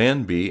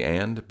 Plan B,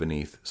 and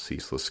Beneath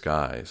Ceaseless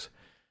Skies.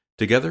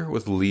 Together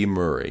with Lee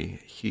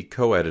Murray, he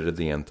co-edited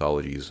the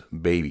anthologies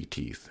Baby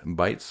Teeth,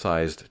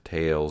 Bite-Sized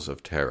Tales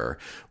of Terror,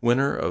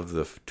 winner of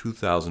the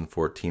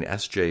 2014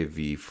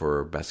 SJV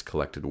for Best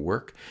Collected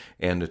Work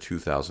and a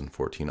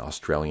 2014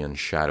 Australian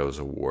Shadows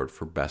Award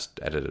for Best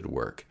Edited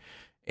Work,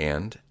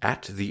 and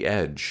At the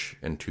Edge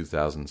in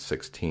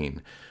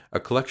 2016, a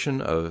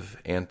collection of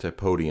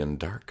Antipodean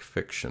dark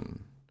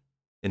fiction.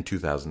 In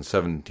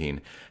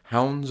 2017,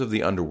 Hounds of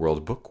the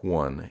Underworld Book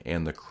 1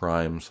 and the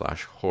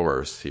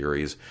crime/horror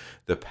series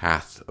The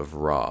Path of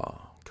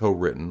Ra,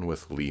 co-written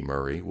with Lee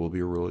Murray, will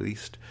be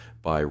released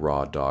by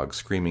Raw Dog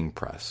Screaming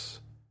Press.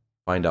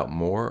 Find out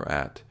more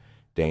at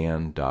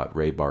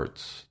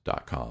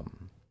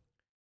dan.raybarts.com.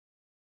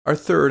 Our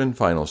third and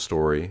final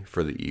story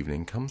for the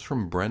evening comes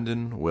from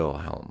Brendan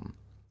Wilhem.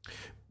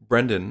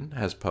 Brendan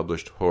has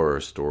published horror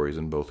stories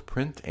in both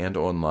print and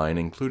online,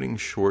 including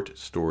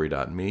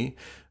ShortStory.me,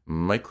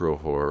 Micro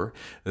Horror,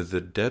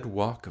 The Dead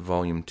Walk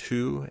Volume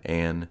 2,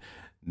 and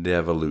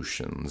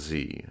Devolution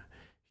Z.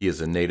 He is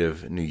a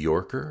native New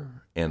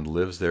Yorker and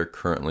lives there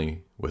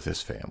currently with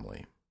his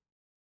family.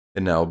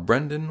 And now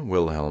Brendan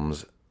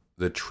Wilhelm's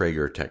The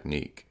Traeger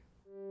Technique.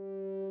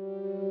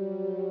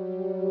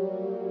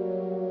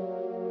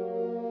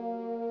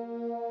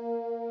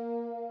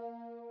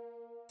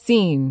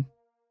 Scene,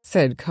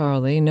 said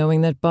Carly,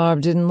 knowing that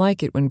Barb didn't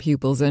like it when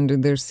pupils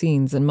ended their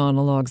scenes and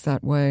monologues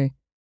that way.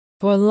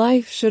 For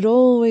life should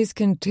always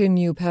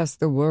continue past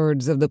the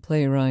words of the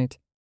playwright.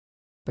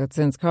 But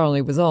since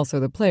Carly was also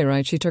the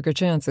playwright, she took her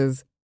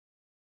chances.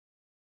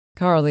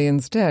 Carly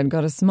instead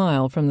got a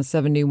smile from the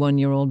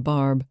 71-year-old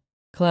Barb,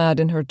 clad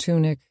in her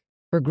tunic,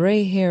 her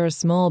gray hair a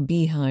small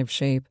beehive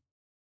shape.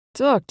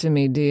 "Talk to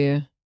me,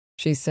 dear,"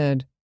 she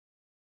said.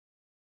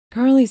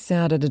 Carly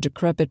sat at a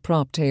decrepit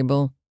prop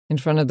table in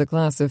front of the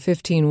class of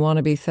 15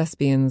 wannabe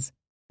thespians.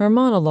 Her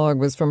monologue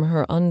was from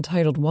her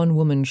untitled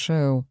one-woman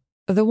show,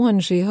 the one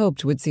she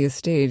hoped would see a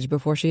stage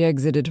before she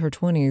exited her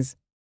 20s,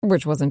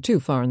 which wasn't too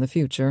far in the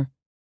future.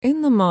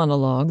 In the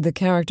monologue, the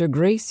character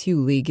Grace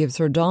Hewley gives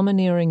her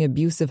domineering,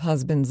 abusive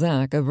husband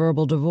Zach a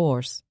verbal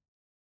divorce.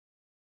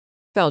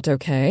 Felt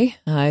okay.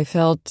 I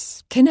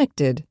felt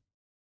connected.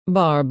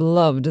 Barb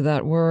loved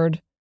that word.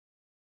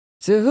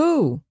 "To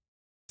who?"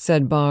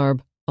 said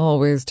Barb,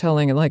 always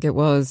telling it like it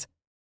was.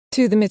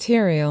 "To the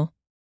material.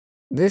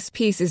 This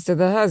piece is to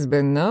the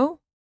husband, no?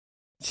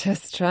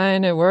 Just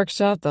trying to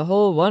workshop the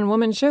whole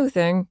one-woman show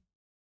thing."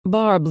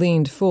 Barb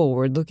leaned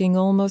forward, looking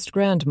almost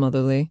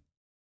grandmotherly.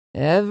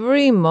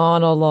 "Every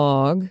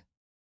monologue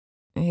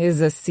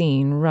is a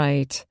scene,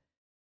 right?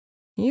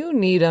 You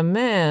need a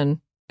man,"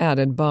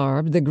 added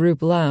Barb. The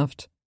group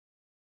laughed.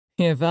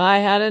 "If I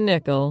had a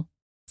nickel,"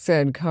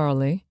 said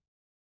Carly.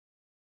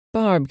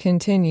 Barb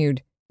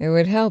continued, "It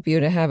would help you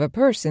to have a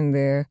person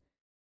there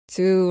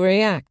to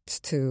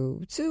react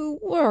to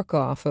work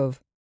off of.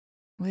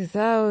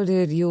 Without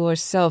it, you're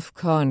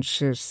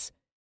self-conscious.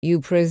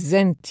 You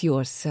present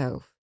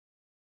yourself.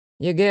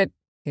 You get,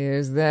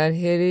 here's that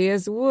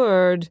hideous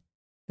word,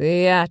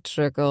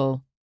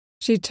 theatrical."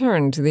 She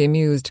turned to the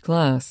amused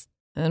class.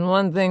 "And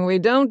one thing we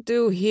don't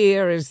do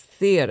here is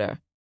theater.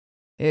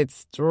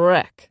 It's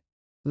dreck.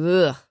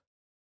 Ugh."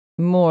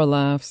 More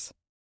laughs.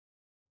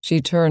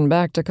 She turned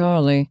back to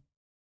Carly.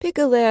 "Pick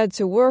a lad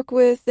to work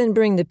with and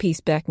bring the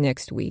piece back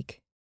next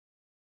week."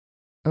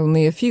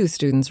 Only a few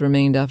students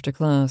remained after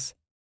class.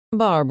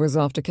 Barb was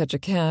off to catch a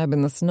cab,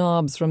 and the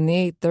snobs from the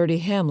 8:30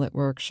 Hamlet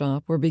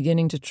workshop were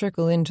beginning to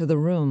trickle into the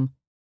room.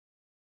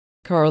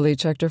 Carly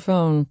checked her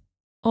phone,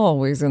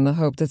 always in the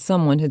hope that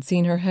someone had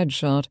seen her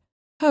headshot,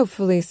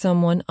 hopefully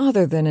someone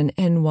other than an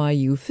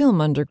NYU film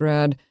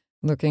undergrad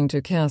looking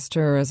to cast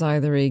her as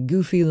either a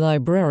goofy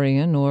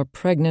librarian or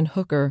pregnant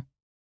hooker.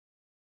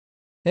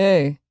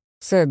 "Hey,"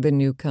 said the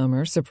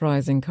newcomer,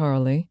 surprising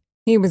Carly.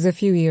 He was a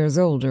few years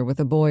older with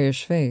a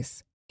boyish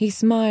face. He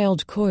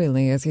smiled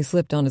coyly as he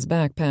slipped on his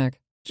backpack.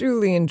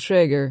 "Julian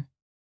Traeger."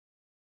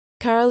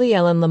 "Carly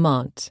Ellen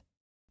Lamont.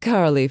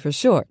 Carly for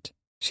short,"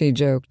 she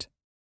joked.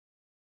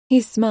 He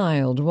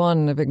smiled,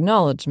 one of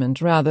acknowledgement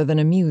rather than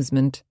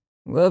amusement.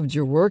 "Loved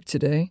your work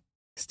today.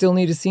 Still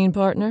need a scene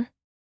partner?"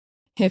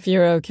 "If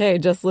you're okay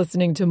just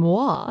listening to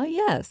moi,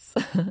 yes."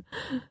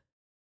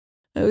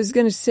 "I was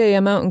going to say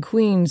I'm out in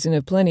Queens and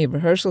have plenty of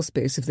rehearsal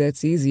space if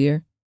that's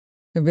easier.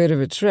 A bit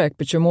of a trek,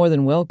 but you're more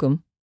than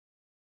welcome."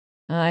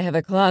 "I have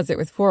a closet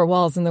with 4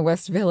 walls in the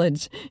West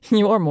Village.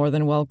 You're more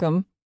than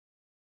welcome."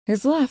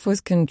 His laugh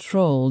was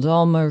controlled,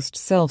 almost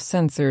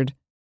self-censored.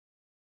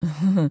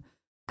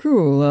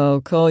 "Cool,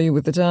 I'll call you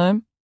with the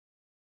time."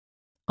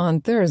 On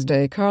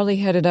Thursday, Carly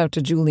headed out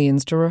to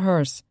Julian's to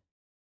rehearse.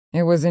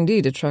 It was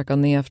indeed a trek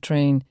on the F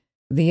train.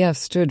 The F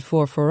stood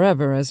for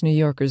forever, as New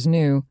Yorkers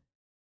knew.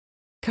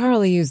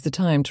 Carly used the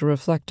time to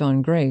reflect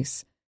on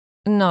Grace,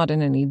 not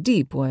in any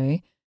deep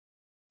way.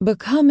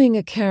 Becoming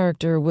a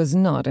character was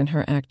not in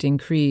her acting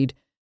creed,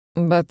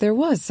 but there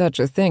was such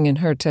a thing in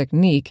her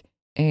technique,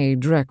 a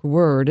dreck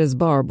word, as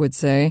Barb would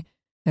say,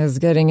 as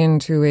getting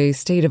into a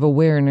state of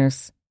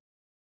awareness.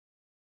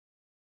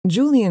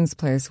 Julian's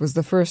place was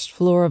the first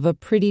floor of a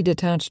pretty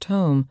detached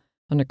home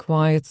on a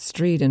quiet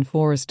street in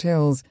Forest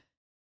Hills,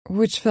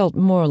 which felt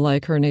more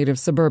like her native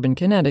suburban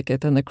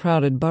Connecticut than the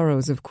crowded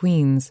boroughs of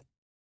Queens.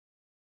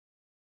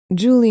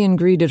 Julian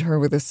greeted her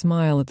with a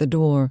smile at the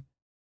door.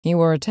 He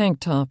wore a tank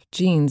top,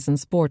 jeans, and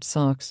sports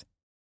socks.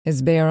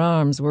 His bare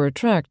arms were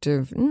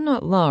attractive,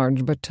 not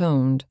large but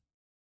toned.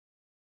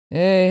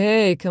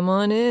 Hey, come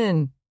on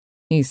in,"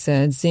 he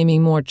said,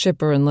 seeming more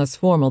chipper and less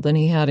formal than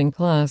he had in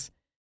class.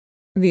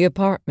 The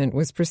apartment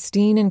was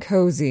pristine and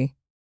cozy.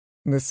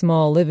 The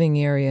small living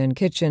area and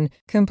kitchen,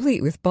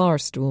 complete with bar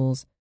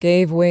stools,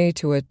 gave way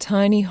to a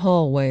tiny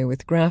hallway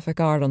with graphic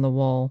art on the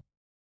wall.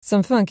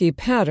 Some funky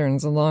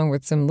patterns along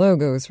with some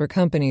logos for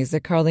companies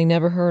that Carly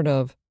never heard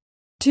of.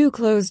 2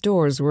 closed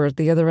doors were at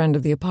the other end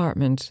of the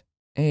apartment,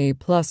 a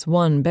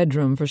 +1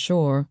 bedroom for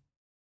sure.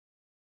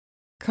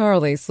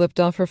 Carly slipped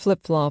off her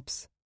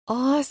flip-flops.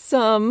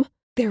 "Awesome!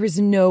 There is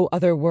no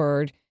other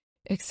word,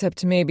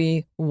 except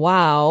maybe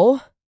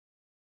wow."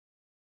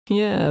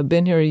 "Yeah,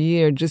 been here a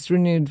year, just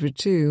renewed for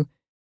 2.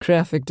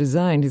 Graphic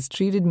design has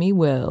treated me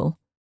well.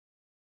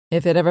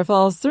 If it ever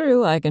falls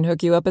through, I can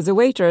hook you up as a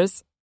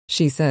waitress,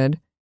 she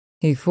said.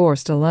 He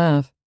forced a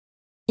laugh.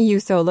 You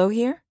solo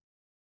here?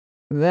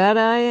 That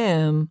I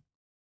am.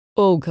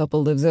 Old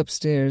couple lives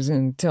upstairs,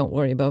 and don't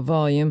worry about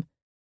volume.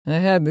 I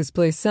had this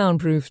place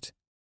soundproofed.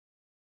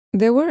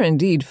 There were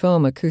indeed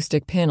foam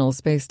acoustic panels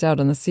spaced out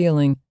on the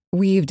ceiling,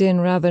 weaved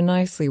in rather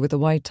nicely with the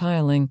white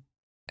tiling,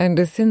 and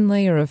a thin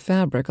layer of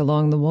fabric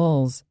along the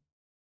walls.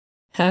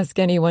 Ask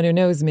anyone who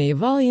knows me,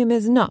 volume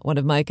is not one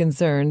of my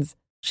concerns,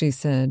 she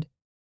said.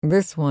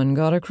 This one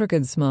got a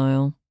crooked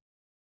smile.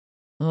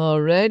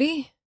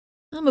 Alrighty,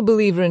 I'm a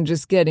believer in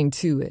just getting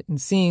to it and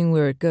seeing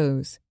where it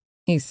goes,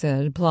 he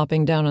said,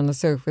 plopping down on the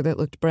sofa that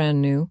looked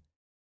brand new.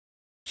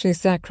 She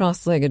sat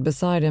cross-legged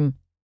beside him.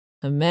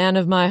 A man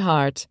of my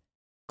heart.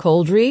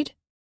 Cold read?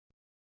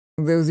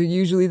 Those are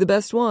usually the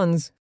best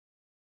ones.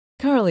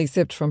 Carly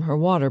sipped from her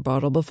water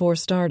bottle before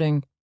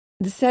starting.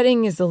 The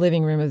setting is the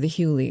living room of the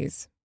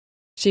Hewleys.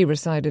 She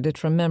recited it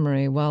from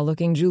memory while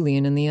looking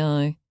Julian in the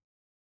eye.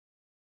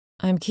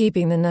 I'm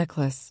keeping the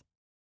necklace.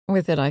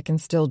 With it I can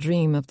still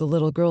dream of the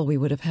little girl we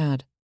would have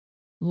had.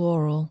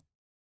 Laurel.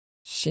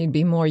 She'd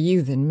be more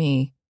you than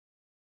me.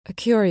 A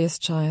curious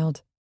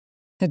child.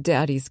 A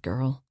daddy's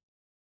girl.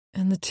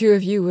 And the two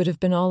of you would have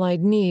been all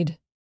I'd need.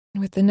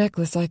 With the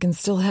necklace I can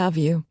still have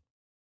you.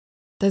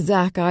 The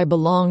Zach I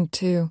belonged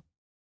to.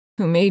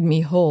 Who made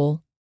me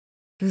whole.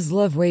 Whose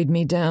love weighed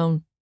me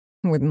down.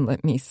 Wouldn't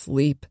let me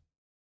sleep.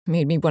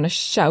 Made me want to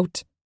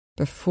shout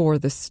before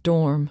the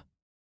storm.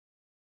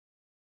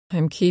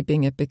 I'm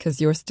keeping it because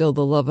you're still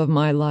the love of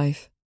my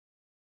life,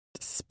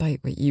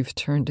 despite what you've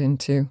turned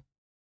into.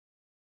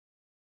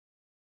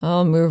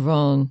 I'll move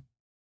on.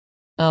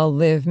 I'll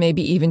live,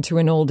 maybe even to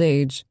an old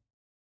age.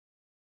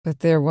 But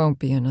there won't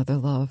be another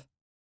love.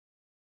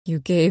 You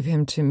gave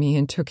him to me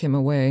and took him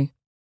away.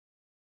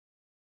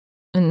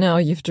 And now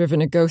you've driven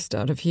a ghost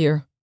out of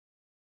here.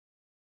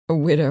 A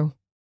widow,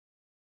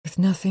 with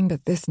nothing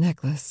but this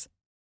necklace.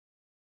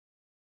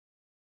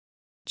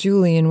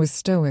 Julian was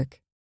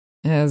stoic.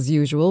 As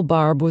usual,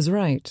 Barb was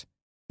right.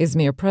 His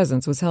mere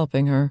presence was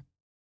helping her.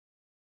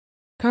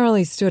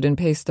 Carly stood and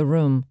paced the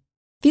room.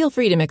 Feel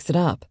free to mix it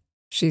up,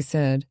 she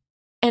said.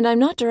 And I'm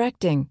not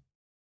directing.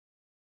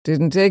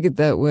 Didn't take it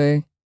that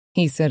way,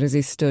 he said as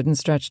he stood and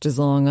stretched his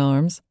long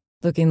arms,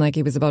 looking like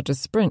he was about to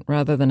sprint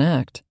rather than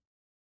act.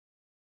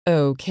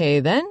 Okay,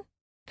 then,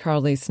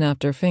 Carly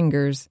snapped her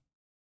fingers.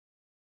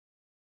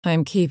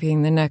 I'm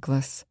keeping the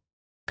necklace.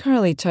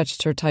 Carly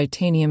touched her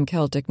titanium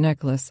Celtic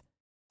necklace,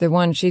 the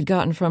one she'd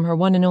gotten from her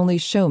one and only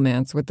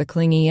showmance with the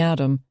clingy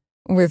Adam,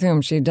 with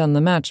whom she'd done the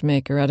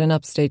matchmaker at an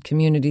upstate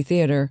community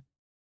theater.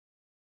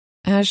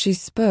 As she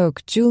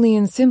spoke,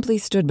 Julian simply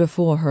stood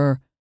before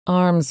her,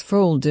 arms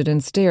folded,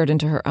 and stared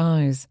into her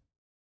eyes.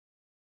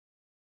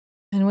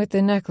 And with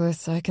the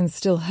necklace, I can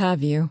still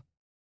have you.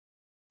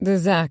 The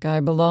Zach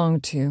I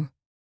belonged to,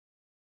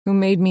 who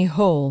made me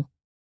whole,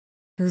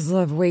 whose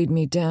love weighed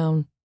me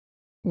down,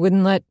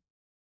 wouldn't let...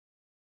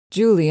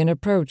 Julian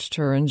approached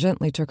her and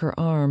gently took her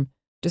arm,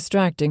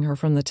 distracting her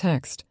from the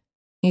text.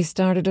 He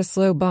started a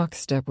slow box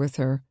step with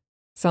her,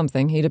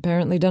 something he'd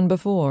apparently done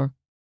before.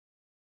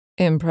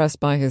 Impressed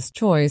by his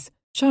choice,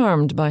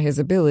 charmed by his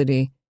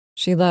ability,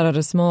 she let out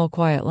a small,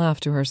 quiet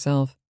laugh to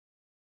herself.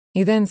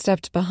 He then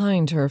stepped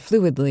behind her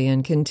fluidly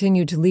and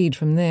continued to lead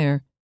from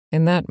there.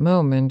 In that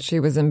moment, she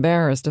was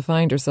embarrassed to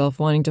find herself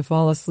wanting to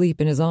fall asleep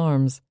in his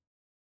arms.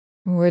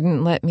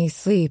 Wouldn't let me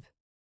sleep.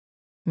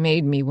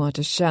 Made me want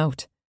to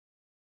shout.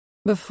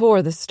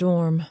 Before the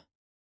storm.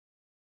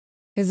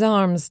 His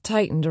arms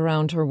tightened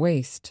around her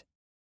waist.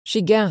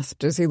 She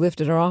gasped as he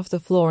lifted her off the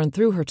floor and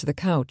threw her to the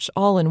couch,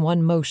 all in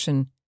one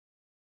motion.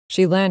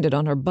 She landed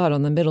on her butt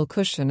on the middle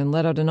cushion and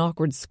let out an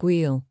awkward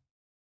squeal.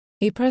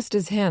 He pressed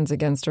his hands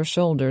against her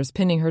shoulders,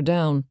 pinning her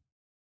down.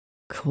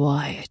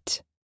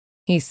 Quiet,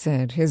 he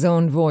said, his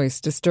own voice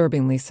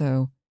disturbingly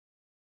so.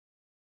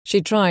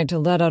 She tried to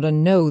let out a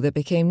no that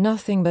became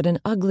nothing but an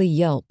ugly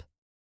yelp.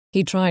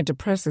 He tried to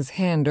press his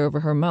hand over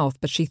her mouth,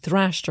 but she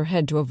thrashed her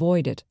head to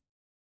avoid it.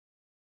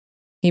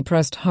 He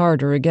pressed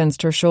harder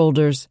against her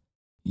shoulders.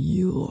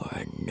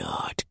 You're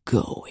not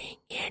going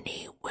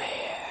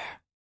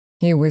anywhere,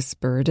 he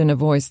whispered in a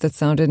voice that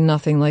sounded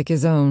nothing like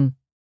his own.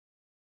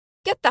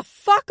 Get the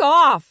fuck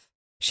off,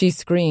 she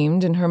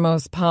screamed in her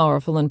most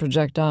powerful and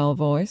projectile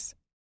voice.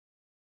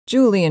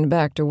 Julian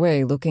backed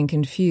away, looking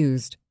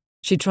confused.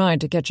 She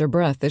tried to catch her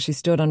breath as she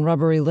stood on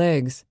rubbery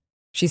legs.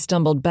 She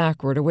stumbled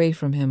backward away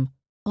from him,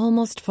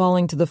 almost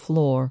falling to the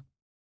floor.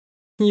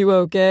 You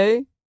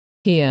okay?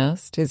 He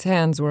asked. His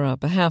hands were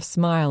up, a half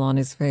smile on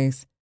his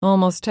face,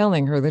 almost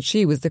telling her that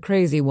she was the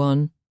crazy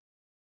one.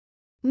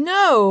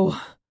 No!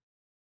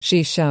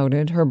 She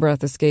shouted, her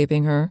breath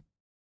escaping her.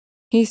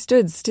 He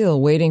stood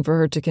still, waiting for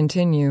her to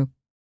continue.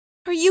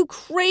 Are you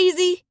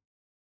crazy?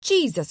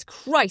 Jesus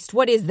Christ,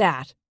 what is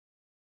that?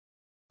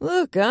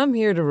 Look, I'm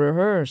here to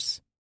rehearse.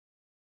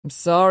 I'm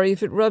sorry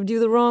if it rubbed you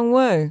the wrong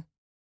way,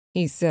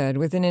 he said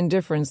with an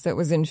indifference that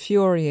was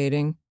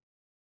infuriating.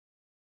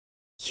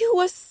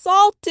 You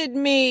assaulted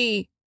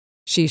me,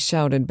 she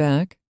shouted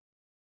back.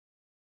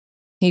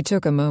 He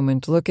took a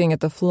moment, looking at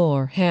the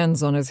floor,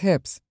 hands on his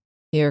hips.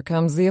 Here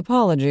comes the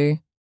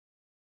apology.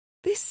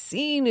 This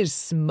scene is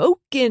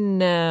smoking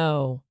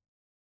now.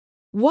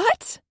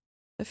 What?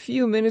 A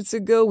few minutes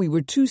ago we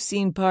were two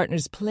scene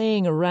partners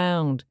playing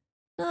around.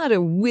 Not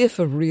a whiff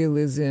of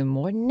realism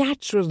or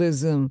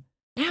naturalism.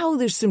 Now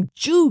there's some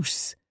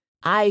juice.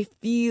 I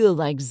feel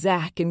like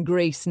Zach and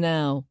Grace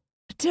now.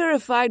 A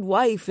terrified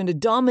wife and a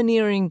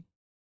domineering...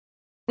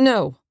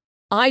 No,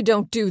 I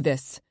don't do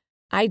this.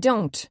 I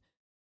don't.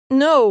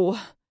 No.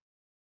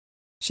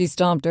 She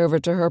stomped over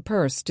to her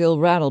purse, still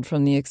rattled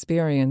from the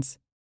experience.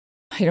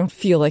 I don't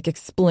feel like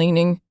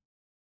explaining.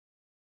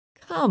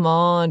 Come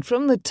on,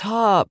 from the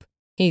top,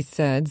 he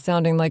said,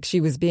 sounding like she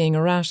was being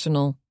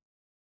irrational.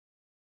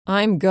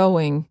 I'm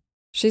going.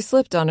 She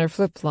slipped on her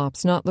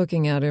flip-flops, not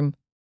looking at him.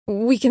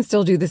 We can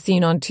still do the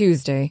scene on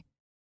Tuesday,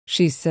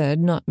 she said,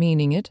 not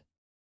meaning it.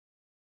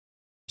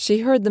 She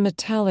heard the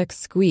metallic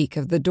squeak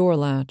of the door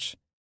latch.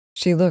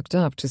 She looked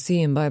up to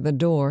see him by the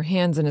door,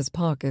 hands in his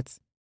pockets.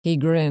 He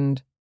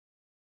grinned.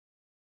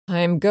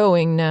 I'm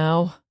going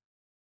now,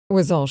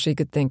 was all she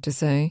could think to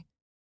say.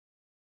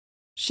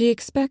 She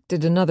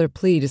expected another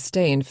plea to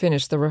stay and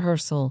finish the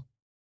rehearsal.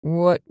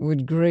 What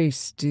would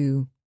Grace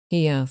do?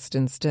 He asked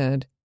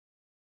instead.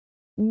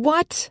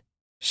 What?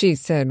 She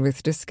said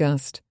with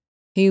disgust.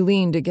 He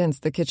leaned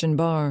against the kitchen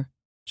bar.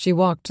 She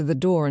walked to the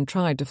door and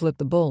tried to flip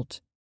the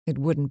bolt. It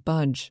wouldn't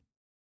budge.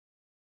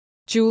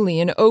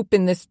 Julian,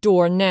 open this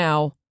door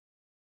now.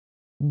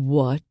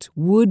 What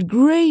would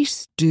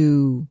Grace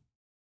do?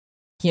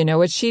 You know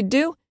what she'd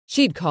do?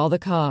 She'd call the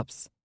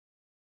cops.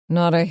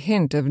 Not a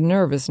hint of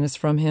nervousness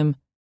from him.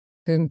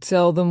 And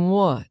tell them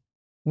what?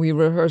 We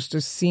rehearsed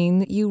a scene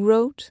that you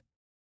wrote?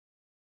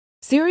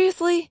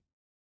 Seriously?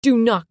 Do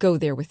not go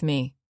there with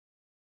me.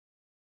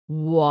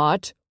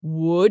 What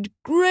would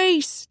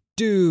Grace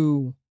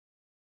do?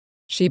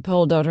 She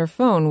pulled out her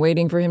phone,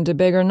 waiting for him to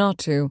beg her not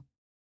to.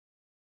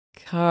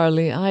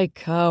 Carly, I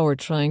cower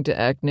trying to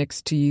act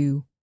next to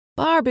you.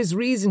 Barb has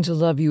reason to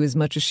love you as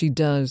much as she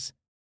does.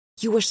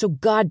 You are so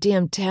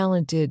goddamn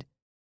talented.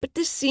 But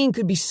this scene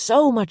could be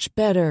so much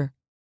better.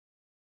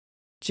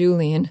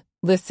 Julian,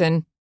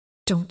 listen.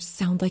 Don't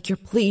sound like you're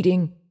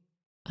pleading.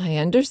 I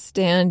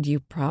understand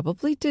you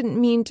probably didn't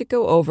mean to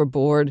go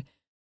overboard,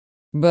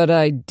 but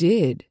I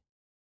did.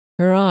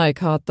 Her eye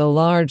caught the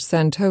large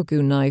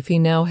Santoku knife he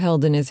now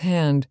held in his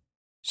hand.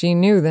 She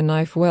knew the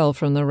knife well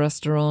from the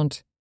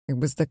restaurant. It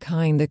was the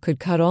kind that could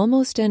cut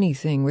almost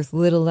anything with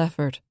little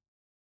effort.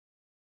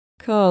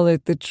 Call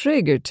it the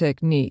trigger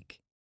technique,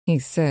 he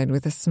said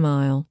with a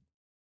smile.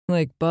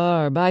 Like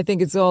Barb, I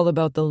think it's all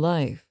about the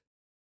life.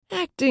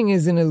 Acting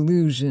is an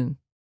illusion.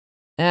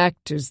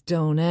 Actors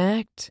don't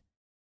act.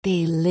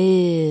 They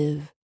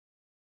live.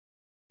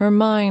 Her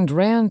mind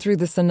ran through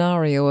the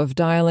scenario of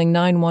dialing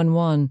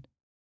 911.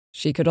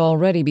 She could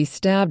already be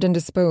stabbed and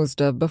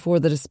disposed of before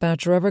the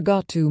dispatcher ever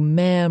got to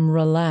 "Ma'am,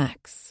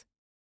 relax."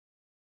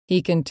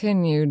 He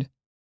continued,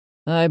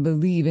 I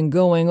believe in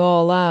going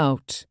all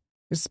out,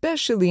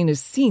 especially in a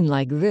scene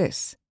like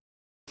this.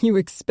 You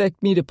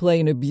expect me to play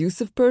an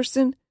abusive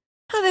person?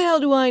 How the hell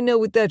do I know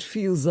what that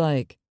feels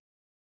like?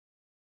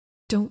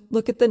 Don't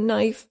look at the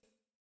knife.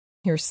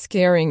 You're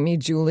scaring me,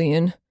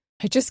 Julian.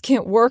 I just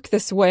can't work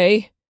this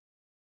way.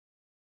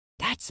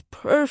 That's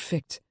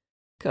perfect.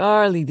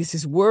 Carly, this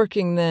is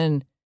working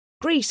then.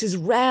 Grace is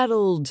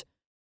rattled.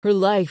 Her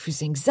life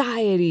is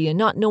anxiety and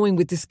not knowing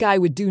what this guy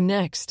would do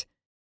next.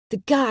 The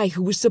guy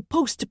who was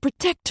supposed to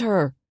protect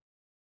her.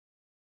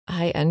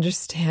 I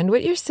understand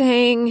what you're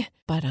saying,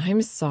 but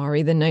I'm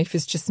sorry, the knife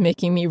is just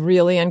making me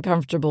really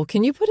uncomfortable.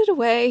 Can you put it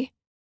away?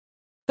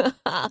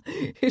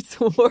 It's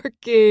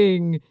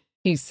working,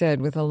 he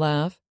said with a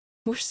laugh.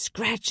 We're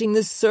scratching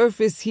the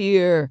surface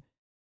here.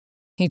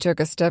 He took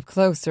a step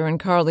closer and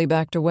Carly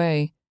backed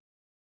away.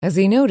 As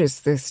he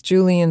noticed this,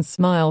 Julian's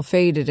smile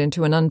faded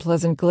into an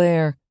unpleasant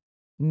glare.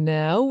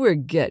 Now we're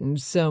getting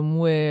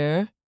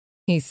somewhere,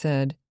 he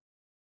said.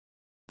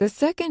 The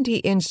second he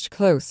inched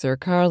closer,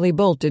 Carly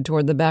bolted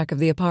toward the back of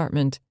the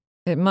apartment.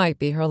 It might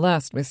be her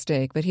last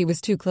mistake, but he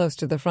was too close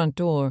to the front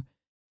door.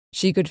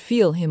 She could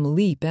feel him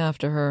leap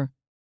after her.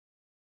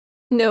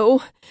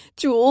 No,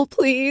 Jewel,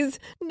 please,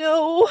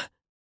 no.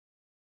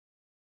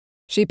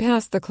 She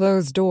passed the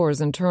closed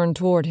doors and turned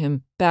toward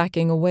him,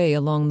 backing away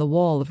along the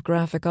wall of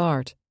graphic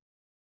art.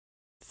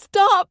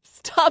 Stop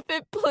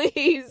it,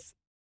 please.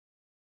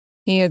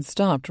 He had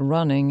stopped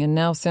running and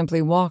now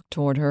simply walked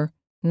toward her,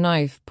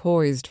 knife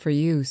poised for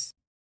use.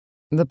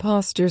 The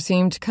posture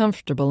seemed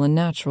comfortable and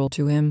natural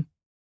to him.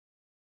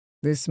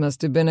 This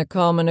must have been a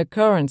common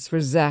occurrence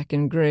for Zach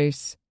and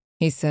Grace,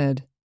 he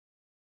said.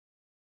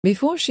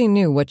 Before she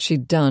knew what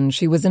she'd done,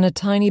 she was in a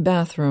tiny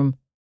bathroom.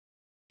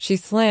 She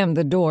slammed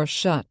the door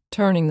shut,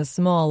 turning the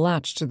small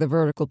latch to the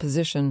vertical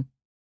position.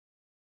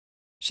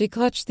 She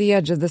clutched the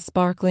edge of the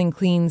sparkling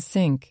clean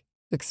sink,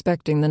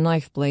 expecting the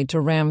knife blade to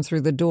ram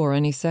through the door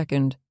any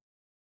second.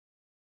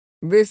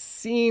 This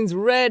scene's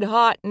red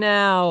hot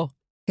now.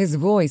 His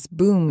voice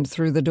boomed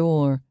through the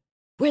door.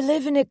 We're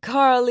living it,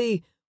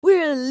 Carly.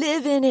 We're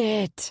living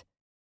it!"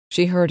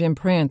 She heard him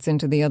prance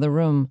into the other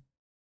room.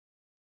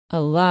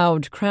 A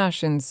loud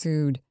crash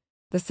ensued,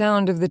 the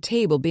sound of the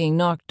table being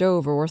knocked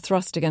over or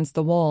thrust against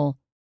the wall.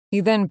 He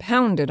then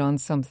pounded on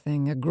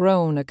something, a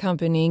groan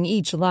accompanying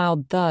each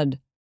loud thud.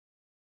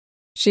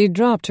 She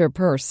dropped her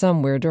purse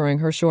somewhere during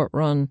her short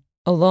run,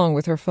 along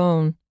with her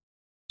phone.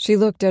 She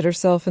looked at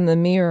herself in the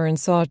mirror and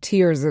saw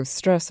tears of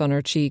stress on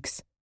her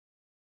cheeks.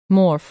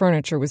 More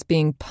furniture was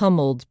being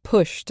pummeled,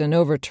 pushed, and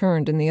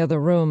overturned in the other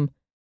room.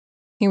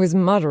 He was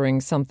muttering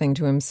something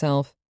to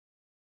himself.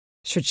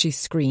 Should she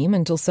scream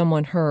until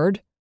someone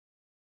heard?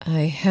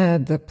 I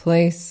had the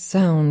place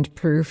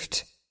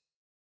soundproofed.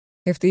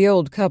 If the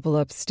old couple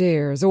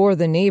upstairs or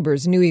the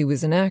neighbors knew he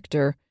was an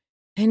actor,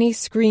 any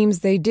screams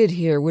they did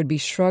hear would be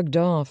shrugged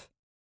off.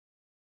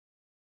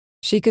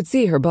 She could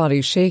see her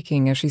body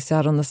shaking as she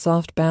sat on the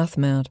soft bath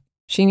mat.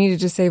 She needed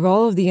to save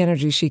all of the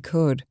energy she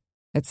could.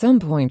 At some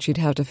point, she'd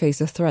have to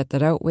face a threat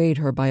that outweighed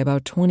her by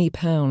about 20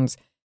 pounds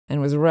and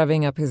was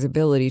revving up his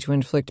ability to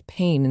inflict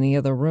pain in the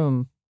other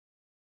room.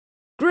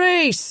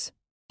 "Grace!"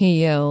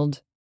 he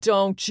yelled.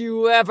 "Don't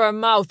you ever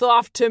mouth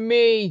off to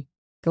me!"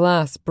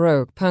 Glass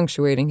broke,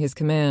 punctuating his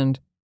command.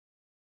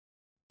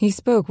 He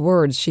spoke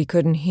words she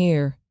couldn't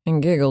hear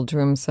and giggled to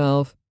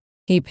himself.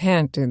 He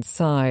panted,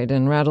 sighed,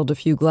 and rattled a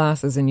few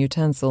glasses and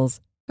utensils.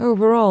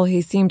 Overall,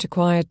 he seemed to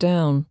quiet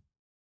down.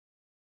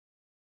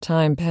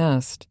 Time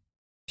passed.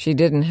 She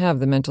didn't have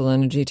the mental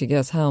energy to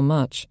guess how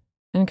much,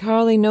 and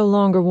Carly no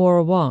longer wore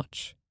a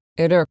watch.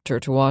 It irked her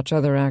to watch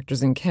other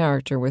actors in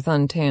character with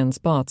untanned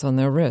spots on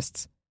their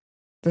wrists.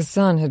 The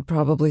sun had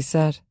probably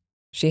set.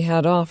 She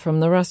had off from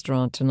the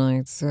restaurant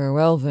tonight, so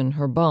Elvin,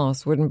 her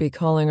boss, wouldn't be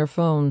calling her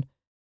phone,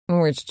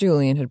 which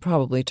Julian had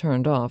probably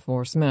turned off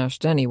or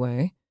smashed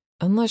anyway.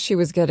 Unless she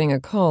was getting a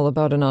call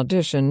about an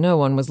audition, no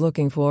one was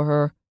looking for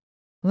her.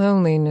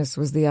 Loneliness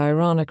was the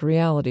ironic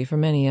reality for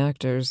many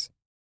actors.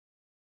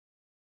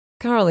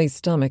 Carly's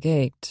stomach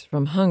ached,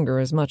 from hunger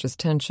as much as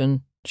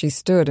tension. She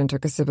stood and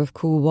took a sip of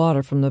cool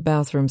water from the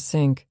bathroom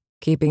sink,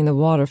 keeping the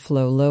water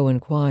flow low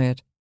and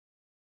quiet.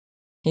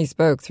 He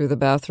spoke through the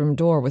bathroom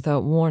door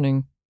without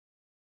warning.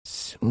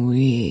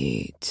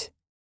 "Sweet."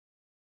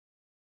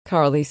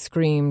 Carly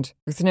screamed,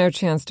 with no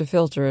chance to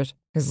filter it.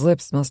 His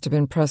lips must have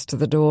been pressed to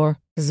the door,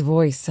 his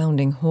voice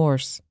sounding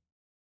hoarse.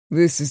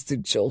 "This is the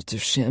jolt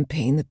of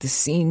champagne that the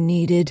scene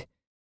needed.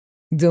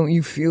 Don't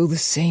you feel the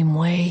same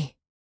way?"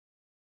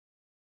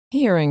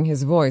 Hearing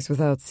his voice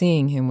without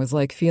seeing him was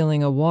like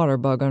feeling a water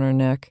bug on her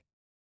neck.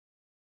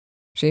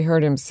 She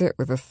heard him sit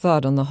with a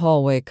thud on the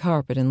hallway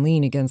carpet and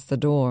lean against the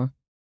door.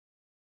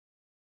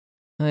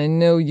 "I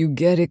know you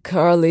get it,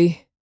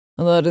 Carly.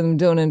 A lot of them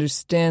don't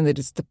understand that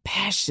it's the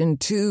passion,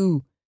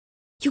 too.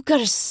 You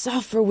gotta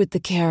suffer with the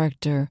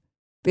character.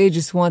 They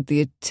just want the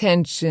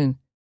attention,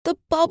 the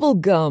bubble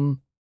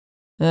gum.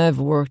 I've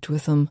worked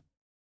with them.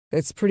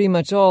 That's pretty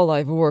much all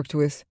I've worked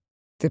with.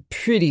 The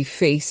pretty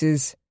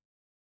faces.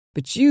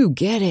 But you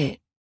get it.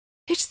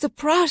 It's the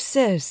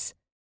process.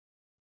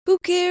 Who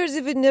cares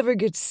if it never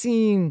gets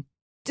seen?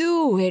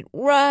 Do it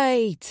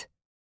right.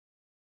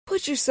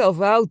 Put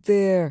yourself out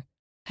there.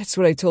 That's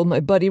what I told my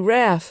buddy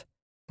Raph.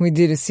 We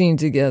did a scene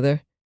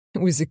together. It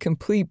was a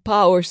complete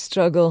power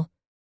struggle,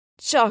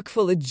 chock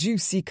full of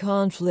juicy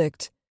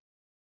conflict.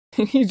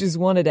 He just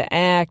wanted to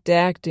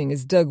acting,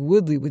 as Doug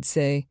Woodley would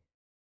say.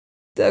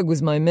 Doug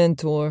was my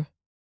mentor."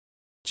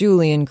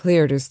 Julian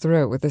cleared his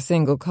throat with a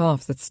single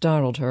cough that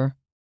startled her.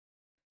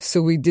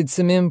 "So we did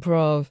some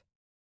improv.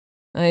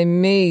 I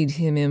made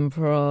him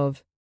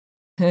improv.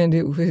 And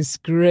it was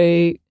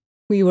great.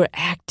 We were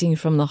acting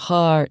from the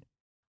heart.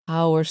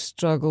 Our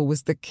struggle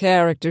was the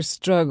character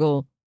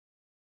struggle.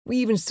 We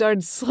even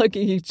started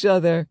slugging each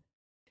other.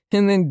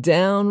 And then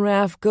down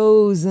Raph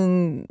goes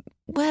and,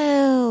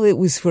 well, it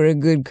was for a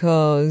good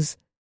cause."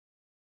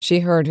 She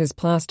heard his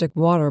plastic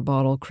water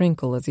bottle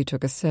crinkle as he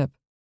took a sip.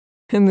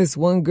 "And this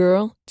one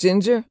girl,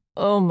 Ginger,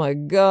 oh my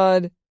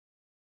God.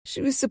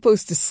 She was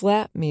supposed to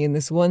slap me in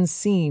this one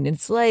scene, and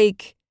it's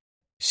like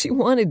she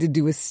wanted to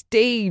do a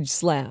stage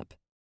slap.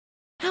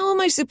 How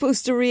am I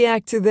supposed to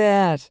react to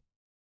that?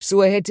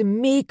 So I had to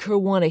make her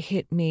want to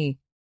hit me.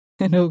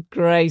 And oh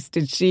Christ,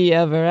 did she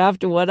ever,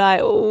 after what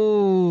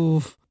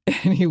Anyway,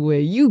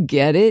 you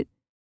get it.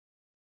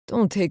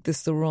 Don't take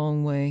this the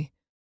wrong way,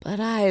 but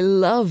I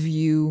love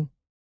you.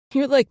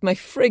 You're like my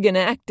friggin'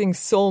 acting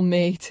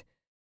soulmate."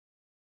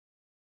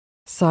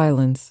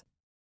 Silence.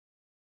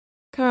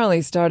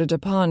 Carly started to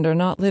ponder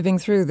not living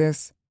through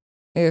this.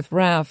 If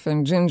Raph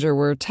and Ginger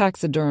were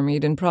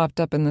taxidermied and propped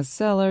up in the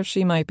cellar,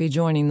 she might be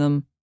joining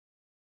them.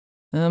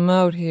 "I'm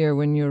out here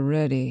when you're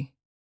ready."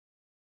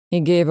 He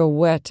gave a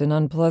wet and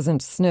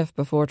unpleasant sniff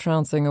before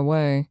trouncing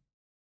away.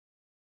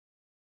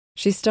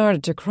 She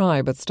started to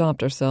cry but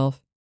stopped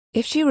herself.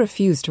 If she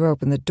refused to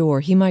open the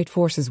door, he might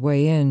force his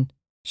way in.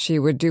 She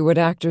would do what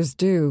actors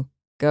do,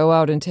 go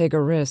out and take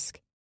a risk,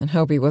 and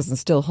hope he wasn't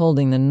still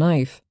holding the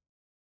knife.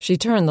 She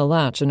turned the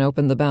latch and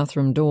opened the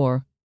bathroom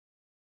door.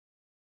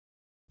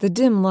 The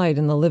dim light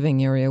in the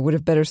living area would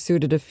have better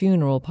suited a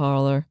funeral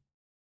parlor.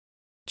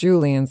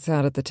 Julian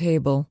sat at the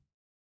table.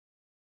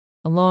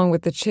 Along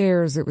with the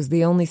chairs, it was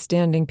the only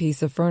standing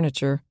piece of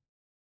furniture.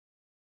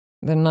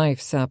 The knife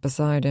sat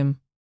beside him.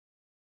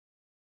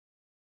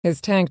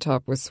 His tank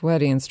top was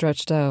sweaty and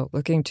stretched out,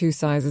 looking 2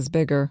 sizes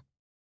bigger.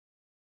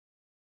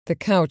 The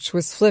couch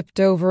was flipped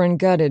over and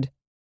gutted.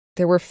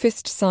 There were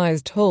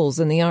fist-sized holes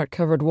in the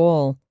art-covered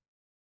wall.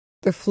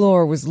 The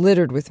floor was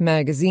littered with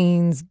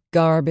magazines,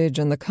 garbage,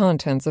 and the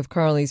contents of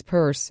Carly's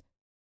purse.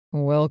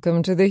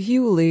 "Welcome to the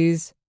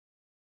Hewleys."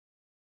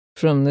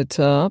 "From the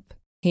top?"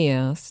 he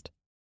asked.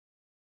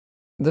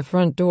 The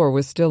front door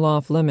was still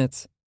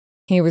off-limits.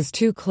 He was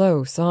too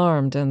close,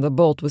 armed, and the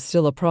bolt was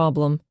still a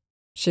problem.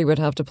 She would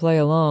have to play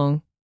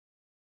along.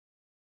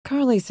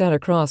 Carly sat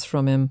across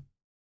from him.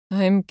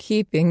 "I'm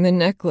keeping the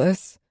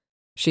necklace,"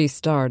 she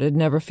started,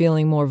 never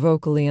feeling more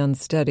vocally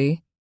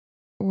unsteady.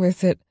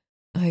 "With it,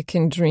 I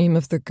can dream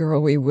of the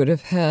girl we would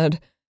have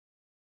had,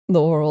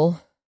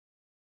 Laurel.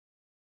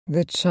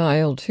 The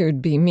child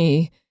who'd be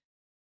me,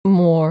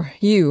 more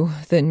you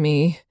than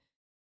me."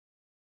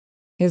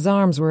 His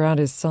arms were at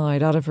his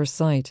side, out of her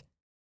sight,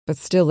 but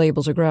still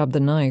able to grab the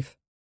knife.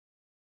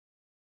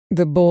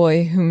 "The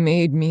boy who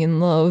made me in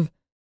love."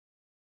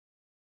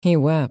 He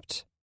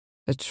wept,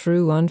 a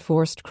true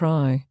unforced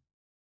cry,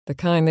 the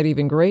kind that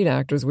even great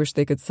actors wish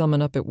they could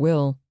summon up at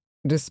will,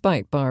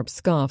 despite Barb's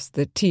scoffs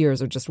that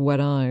tears are just wet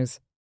eyes.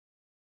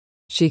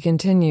 She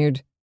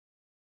continued,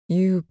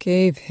 "You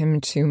gave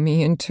him to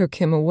me and took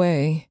him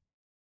away."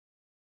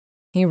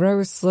 He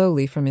rose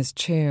slowly from his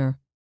chair.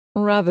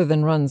 Rather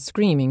than run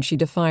screaming, she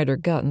defied her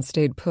gut and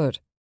stayed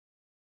put.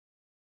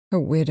 "A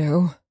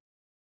widow.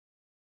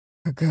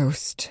 A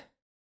ghost,"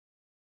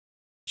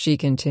 she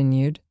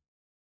continued.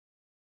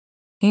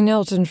 He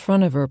knelt in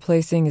front of her,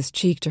 placing his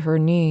cheek to her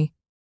knee,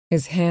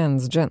 his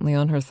hands gently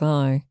on her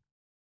thigh.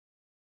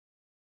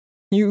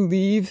 "You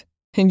leave,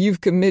 and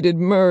you've committed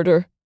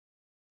murder,"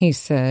 he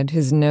said,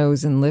 his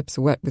nose and lips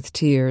wet with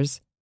tears.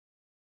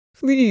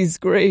 "Please,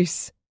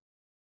 Grace."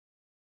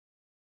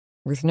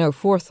 With no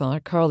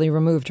forethought, Carly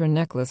removed her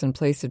necklace and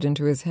placed it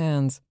into his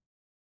hands.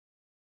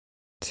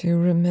 "To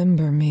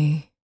remember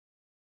me,"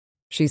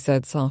 she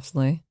said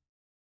softly.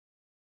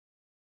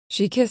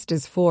 She kissed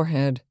his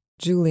forehead.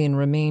 Julian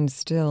remained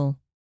still.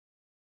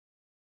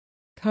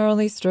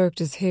 Carly stroked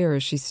his hair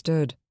as she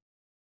stood.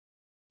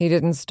 He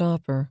didn't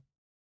stop her.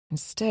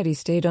 Instead, he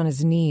stayed on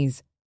his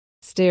knees,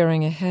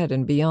 staring ahead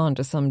and beyond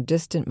to some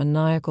distant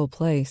maniacal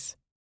place.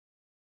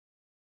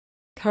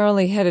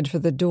 Carly headed for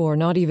the door,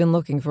 not even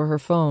looking for her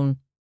phone.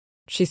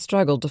 She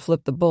struggled to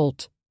flip the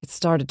bolt. It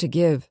started to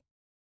give.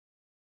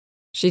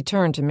 She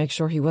turned to make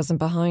sure he wasn't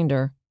behind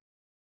her.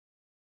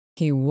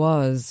 He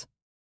was.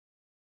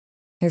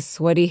 His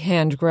sweaty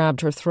hand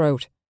grabbed her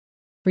throat,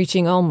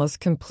 reaching almost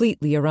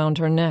completely around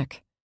her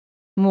neck.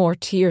 More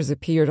tears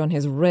appeared on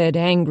his red,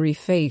 angry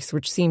face,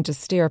 which seemed to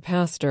stare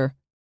past her.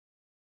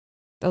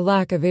 The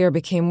lack of air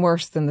became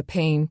worse than the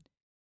pain.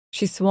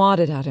 She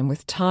swatted at him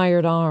with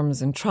tired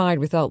arms and tried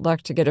without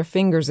luck to get her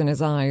fingers in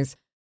his eyes,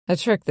 a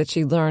trick that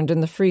she learned in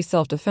the free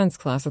self-defense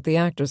class at the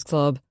Actors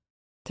Club.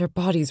 Their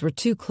bodies were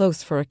too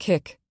close for a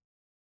kick.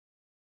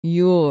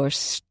 "You're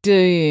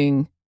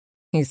staying,"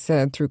 he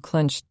said through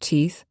clenched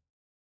teeth.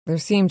 There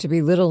seemed to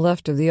be little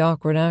left of the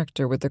awkward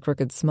actor with the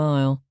crooked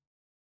smile.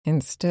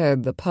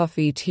 Instead, the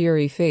puffy,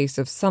 teary face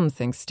of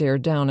something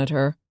stared down at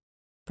her.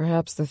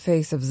 Perhaps the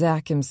face of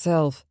Zack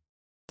himself.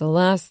 The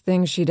last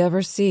thing she'd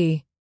ever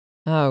see,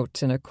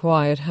 out in a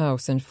quiet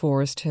house in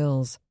Forest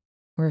Hills,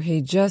 where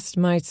he just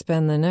might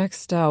spend the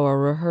next hour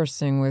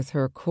rehearsing with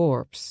her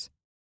corpse.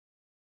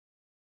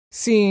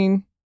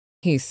 "Scene,"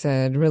 he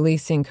said,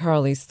 releasing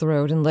Carly's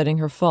throat and letting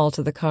her fall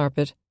to the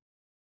carpet.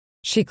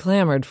 She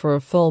clamored for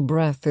a full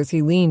breath as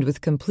he leaned with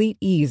complete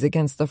ease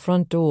against the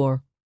front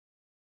door.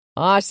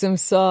 "Awesome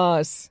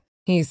sauce,"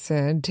 he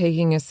said,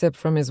 taking a sip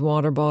from his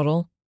water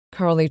bottle.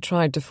 Carly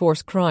tried to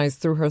force cries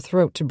through her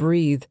throat to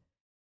breathe.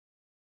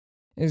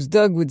 "As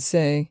Doug would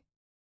say,"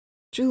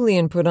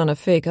 Julian put on a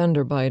fake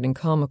underbite and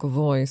comical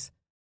voice,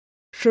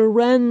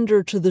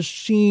 "surrender to the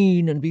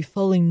scene and be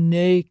fully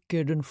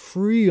naked and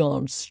free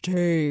on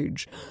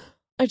stage.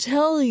 I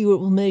tell you, it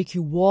will make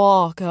you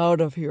walk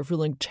out of here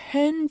feeling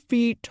 10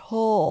 feet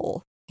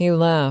tall." He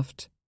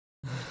laughed.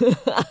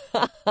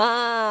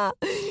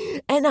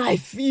 "And I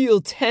feel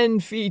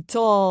 10 feet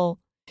tall.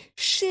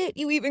 Shit,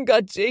 you even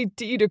got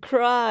JT to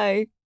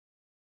cry."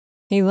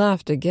 He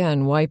laughed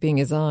again, wiping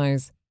his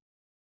eyes.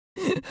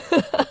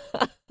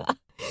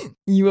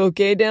 "You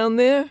okay down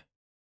there?"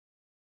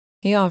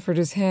 He offered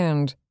his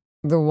hand,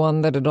 the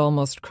one that had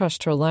almost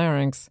crushed her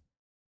larynx.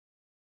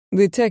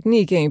 "The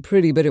technique ain't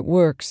pretty, but it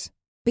works.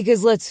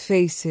 Because let's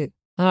face it,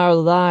 our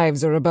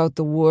lives are about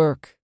the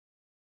work."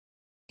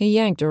 He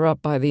yanked her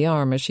up by the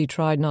arm as she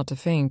tried not to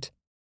faint.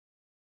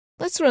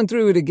 "Let's run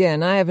through it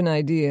again. I have an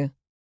idea."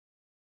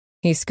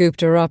 He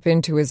scooped her up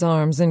into his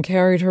arms and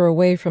carried her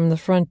away from the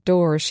front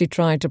door as she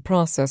tried to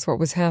process what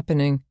was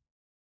happening.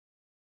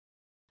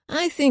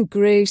 "I think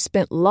Grace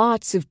spent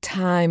lots of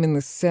time in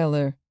the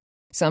cellar.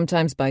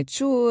 Sometimes by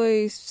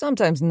choice,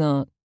 sometimes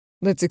not.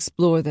 Let's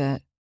explore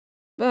that.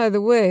 By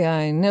the way,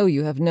 I know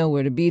you have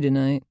nowhere to be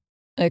tonight.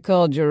 I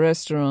called your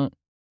restaurant.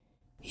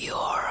 You're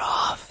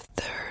off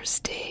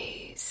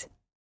Thursdays.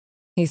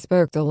 He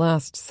spoke the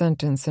last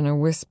sentence in a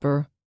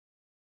whisper.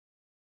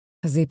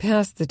 As he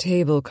passed the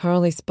table,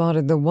 Carly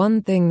spotted the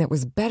one thing that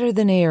was better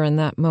than air in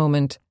that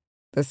moment,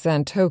 the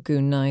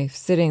Santoku knife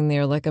sitting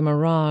there like a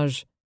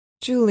mirage.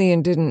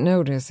 Julian didn't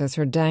notice as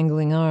her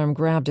dangling arm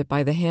grabbed it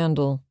by the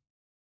handle.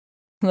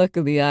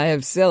 Luckily, I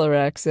have cellar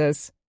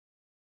access,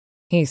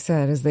 he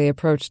said as they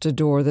approached a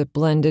door that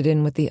blended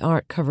in with the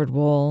art-covered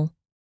wall,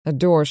 a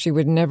door she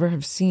would never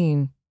have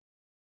seen.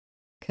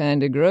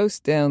 Kinda gross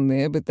down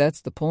there, but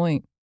that's the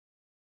point.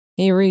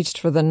 He reached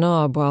for the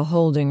knob while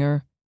holding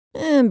her.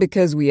 And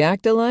because we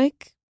act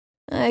alike,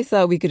 I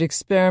thought we could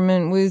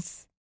experiment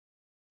with...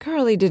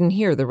 Carly didn't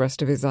hear the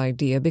rest of his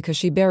idea because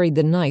she buried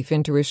the knife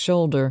into his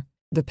shoulder.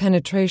 The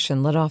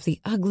penetration let off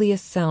the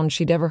ugliest sound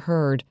she'd ever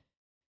heard,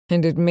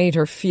 and it made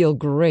her feel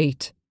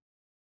great.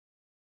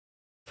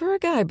 For a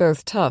guy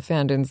both tough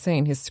and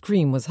insane, his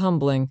scream was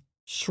humbling,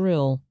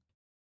 shrill.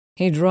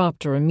 He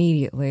dropped her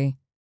immediately.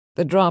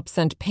 The drop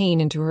sent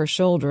pain into her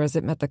shoulder as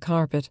it met the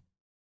carpet.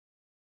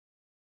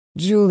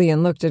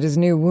 Julian looked at his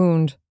new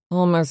wound,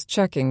 almost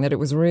checking that it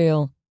was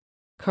real.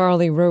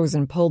 Carly rose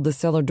and pulled the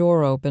cellar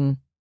door open.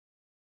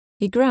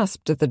 He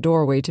grasped at the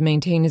doorway to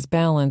maintain his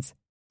balance.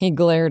 He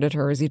glared at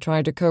her as he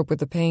tried to cope with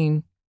the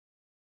pain.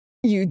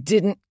 You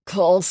didn't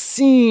call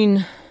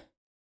scene,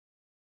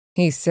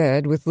 he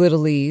said with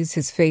little ease,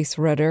 his face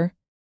redder.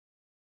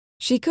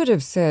 She could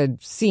have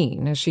said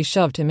scene as she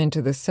shoved him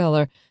into the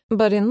cellar,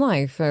 but in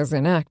life, as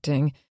in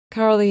acting,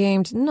 Carly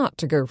aimed not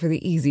to go for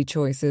the easy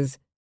choices.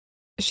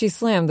 She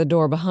slammed the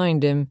door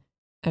behind him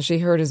as she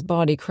heard his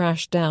body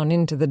crash down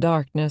into the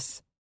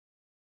darkness.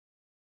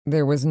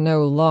 There was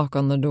no lock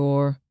on the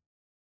door.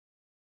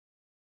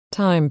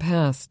 Time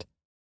passed.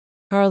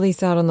 Carly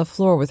sat on the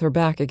floor with her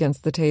back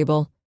against the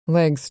table,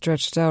 legs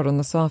stretched out on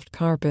the soft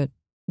carpet.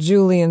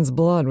 Julian's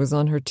blood was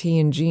on her tee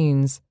and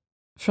jeans.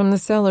 From the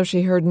cellar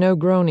she heard no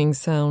groaning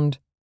sound,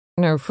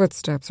 no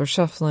footsteps or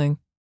shuffling.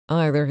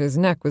 Either his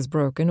neck was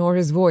broken or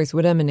his voice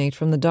would emanate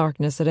from the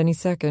darkness at any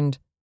second.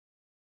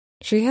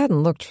 She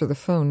hadn't looked for the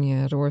phone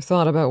yet or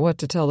thought about what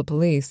to tell the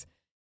police.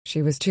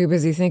 She was too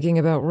busy thinking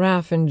about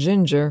Raph and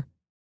Ginger.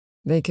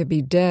 They could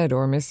be dead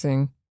or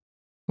missing.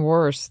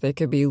 Worse, they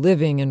could be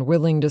living and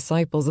willing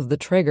disciples of the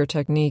Traeger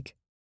technique.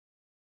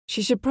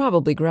 She should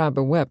probably grab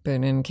a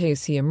weapon in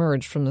case he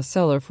emerged from the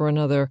cellar for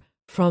another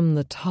from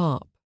the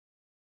top.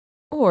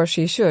 Or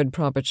she should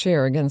prop a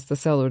chair against the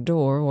cellar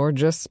door or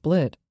just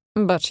split.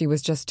 But she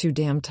was just too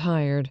damn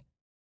tired.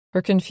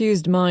 Her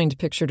confused mind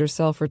pictured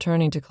herself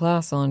returning to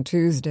class on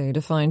Tuesday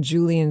to find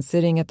Julian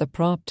sitting at the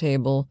prop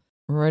table,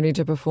 ready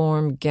to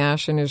perform,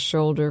 gash in his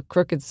shoulder,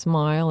 crooked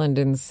smile, and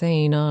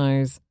insane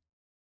eyes.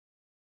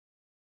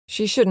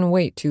 She shouldn't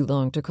wait too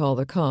long to call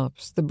the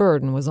cops. The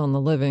burden was on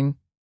the living.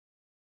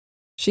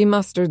 She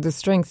mustered the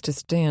strength to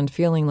stand,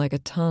 feeling like a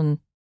ton.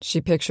 She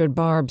pictured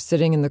Barb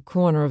sitting in the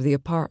corner of the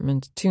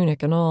apartment,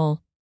 tunic and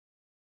all.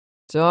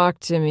 "Talk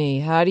to me.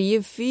 How do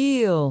you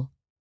feel?"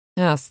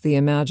 asked the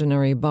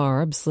imaginary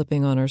Barb,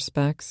 slipping on her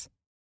specs.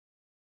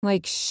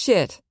 "Like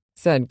shit,"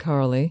 said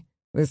Carly.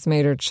 This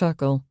made her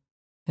chuckle,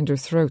 and her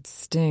throat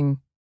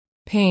sting.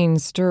 Pain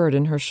stirred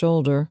in her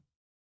shoulder.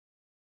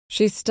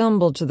 She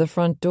stumbled to the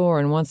front door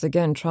and once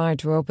again tried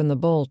to open the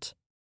bolt.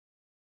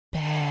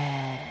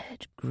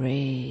 "Bad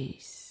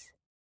grace,"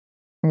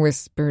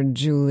 whispered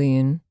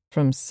Julian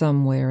from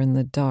somewhere in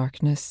the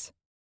darkness.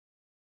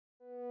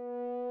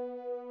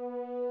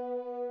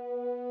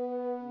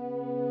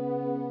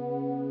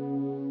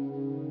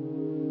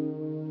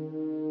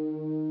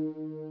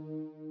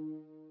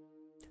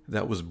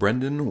 That was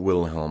Brendan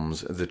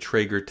Wilhelm's The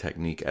Traeger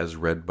Technique as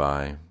read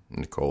by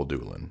Nicole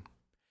Doolin.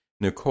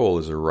 Nicole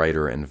is a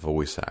writer and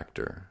voice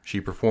actor. She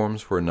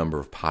performs for a number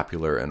of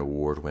popular and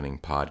award-winning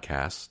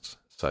podcasts,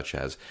 such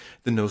as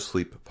the No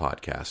Sleep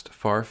podcast,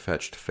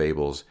 Far-Fetched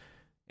Fables,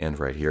 and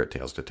right here at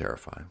Tales to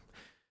Terrify.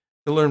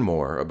 To learn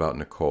more about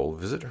Nicole,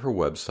 visit her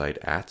website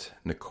at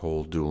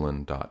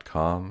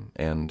NicoleDoolin.com,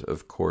 and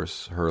of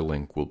course, her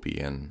link will be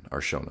in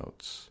our show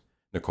notes.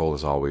 Nicole,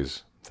 as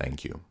always,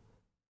 thank you.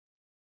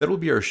 That will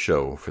be our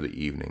show for the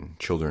evening,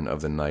 Children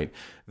of the Night.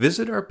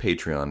 Visit our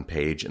Patreon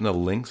page in the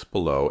links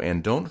below,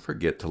 and don't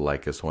forget to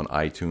like us on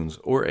iTunes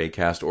or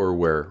Acast or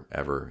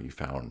wherever you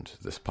found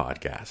this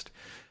podcast.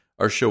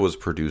 Our show was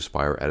produced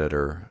by our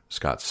editor,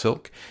 Scott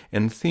Silk,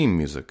 and theme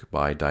music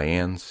by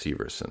Diane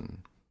Severson.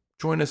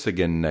 Join us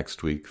again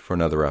next week for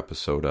another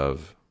episode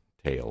of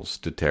Tales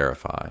to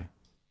Terrify.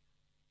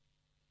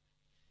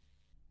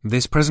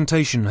 This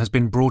presentation has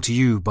been brought to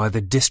you by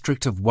the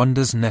District of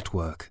Wonders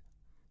Network,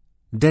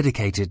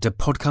 dedicated to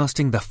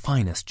podcasting the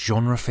finest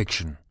genre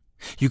fiction.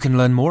 You can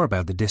learn more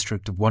about the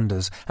District of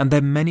Wonders and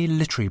their many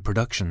literary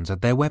productions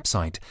at their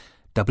website,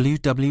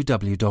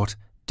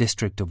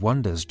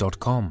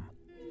 www.districtofwonders.com.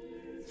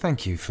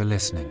 Thank you for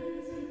listening.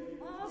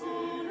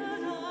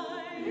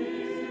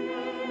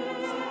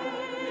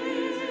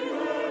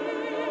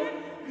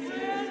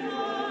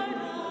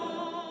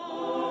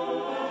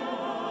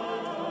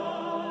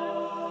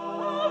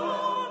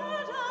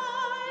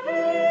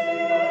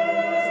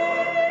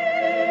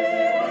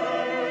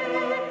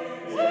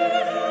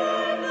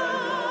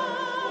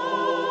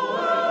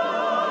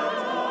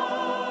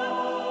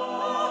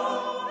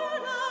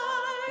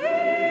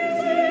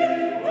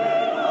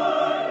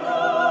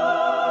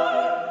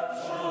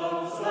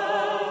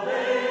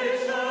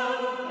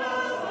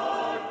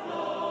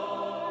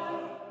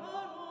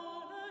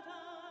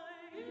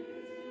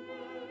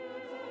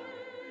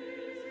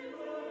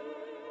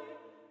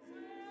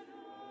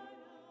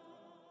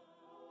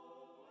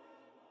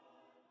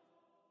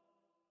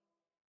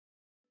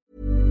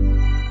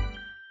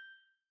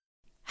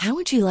 How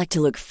would you like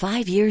to look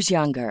 5 years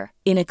younger?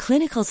 In a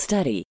clinical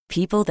study,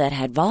 people that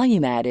had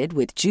volume added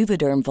with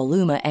Juvederm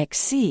Voluma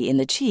XC in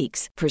the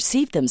cheeks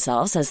perceived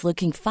themselves as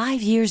looking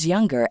 5 years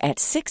younger at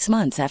 6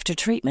 months after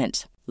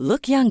treatment.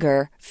 Look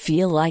younger,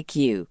 feel like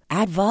you.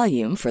 Add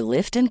volume for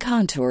lift and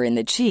contour in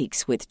the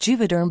cheeks with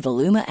Juvederm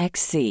Voluma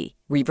XC.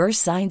 Reverse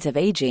signs of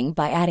aging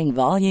by adding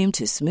volume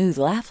to smooth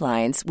laugh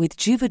lines with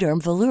Juvederm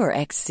Volure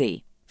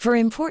XC. For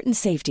important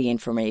safety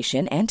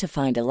information and to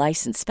find a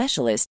licensed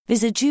specialist,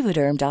 visit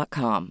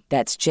Juvederm.com.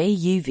 That's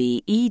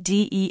JUVEDERM.com.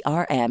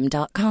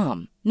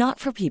 Not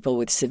for people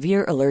with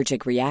severe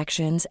allergic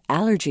reactions,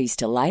 allergies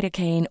to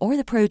lidocaine, or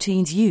the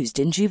proteins used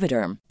in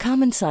Juvederm.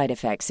 Common side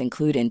effects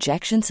include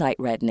injection site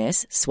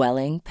redness,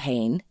 swelling,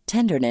 pain,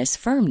 tenderness,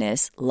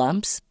 firmness,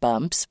 lumps,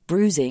 bumps,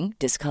 bruising,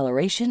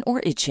 discoloration,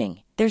 or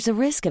itching. There's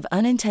a risk of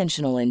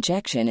unintentional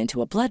injection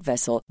into a blood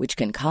vessel, which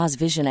can cause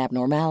vision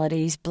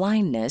abnormalities,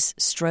 blindness,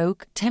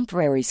 stroke,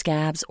 temporary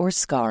scabs, or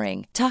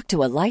scarring. Talk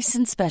to a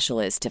licensed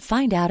specialist to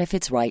find out if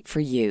it's right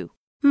for you.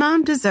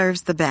 Mom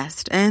deserves the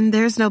best, and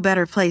there's no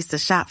better place to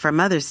shop for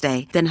Mother's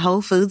Day than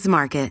Whole Foods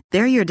Market.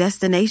 They're your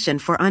destination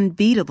for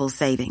unbeatable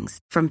savings,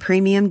 from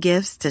premium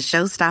gifts to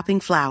show-stopping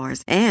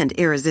flowers and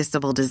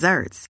irresistible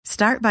desserts.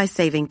 Start by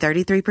saving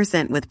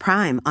 33% with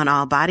Prime on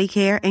all body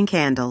care and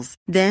candles.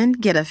 Then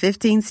get a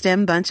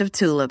 15-stem bunch of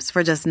tulips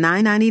for just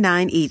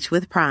 $9.99 each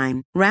with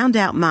Prime. Round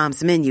out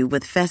Mom's menu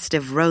with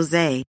festive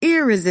rosé,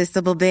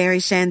 irresistible berry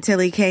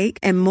chantilly cake,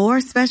 and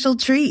more special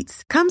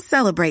treats. Come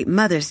celebrate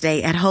Mother's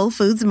Day at Whole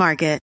Foods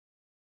Market.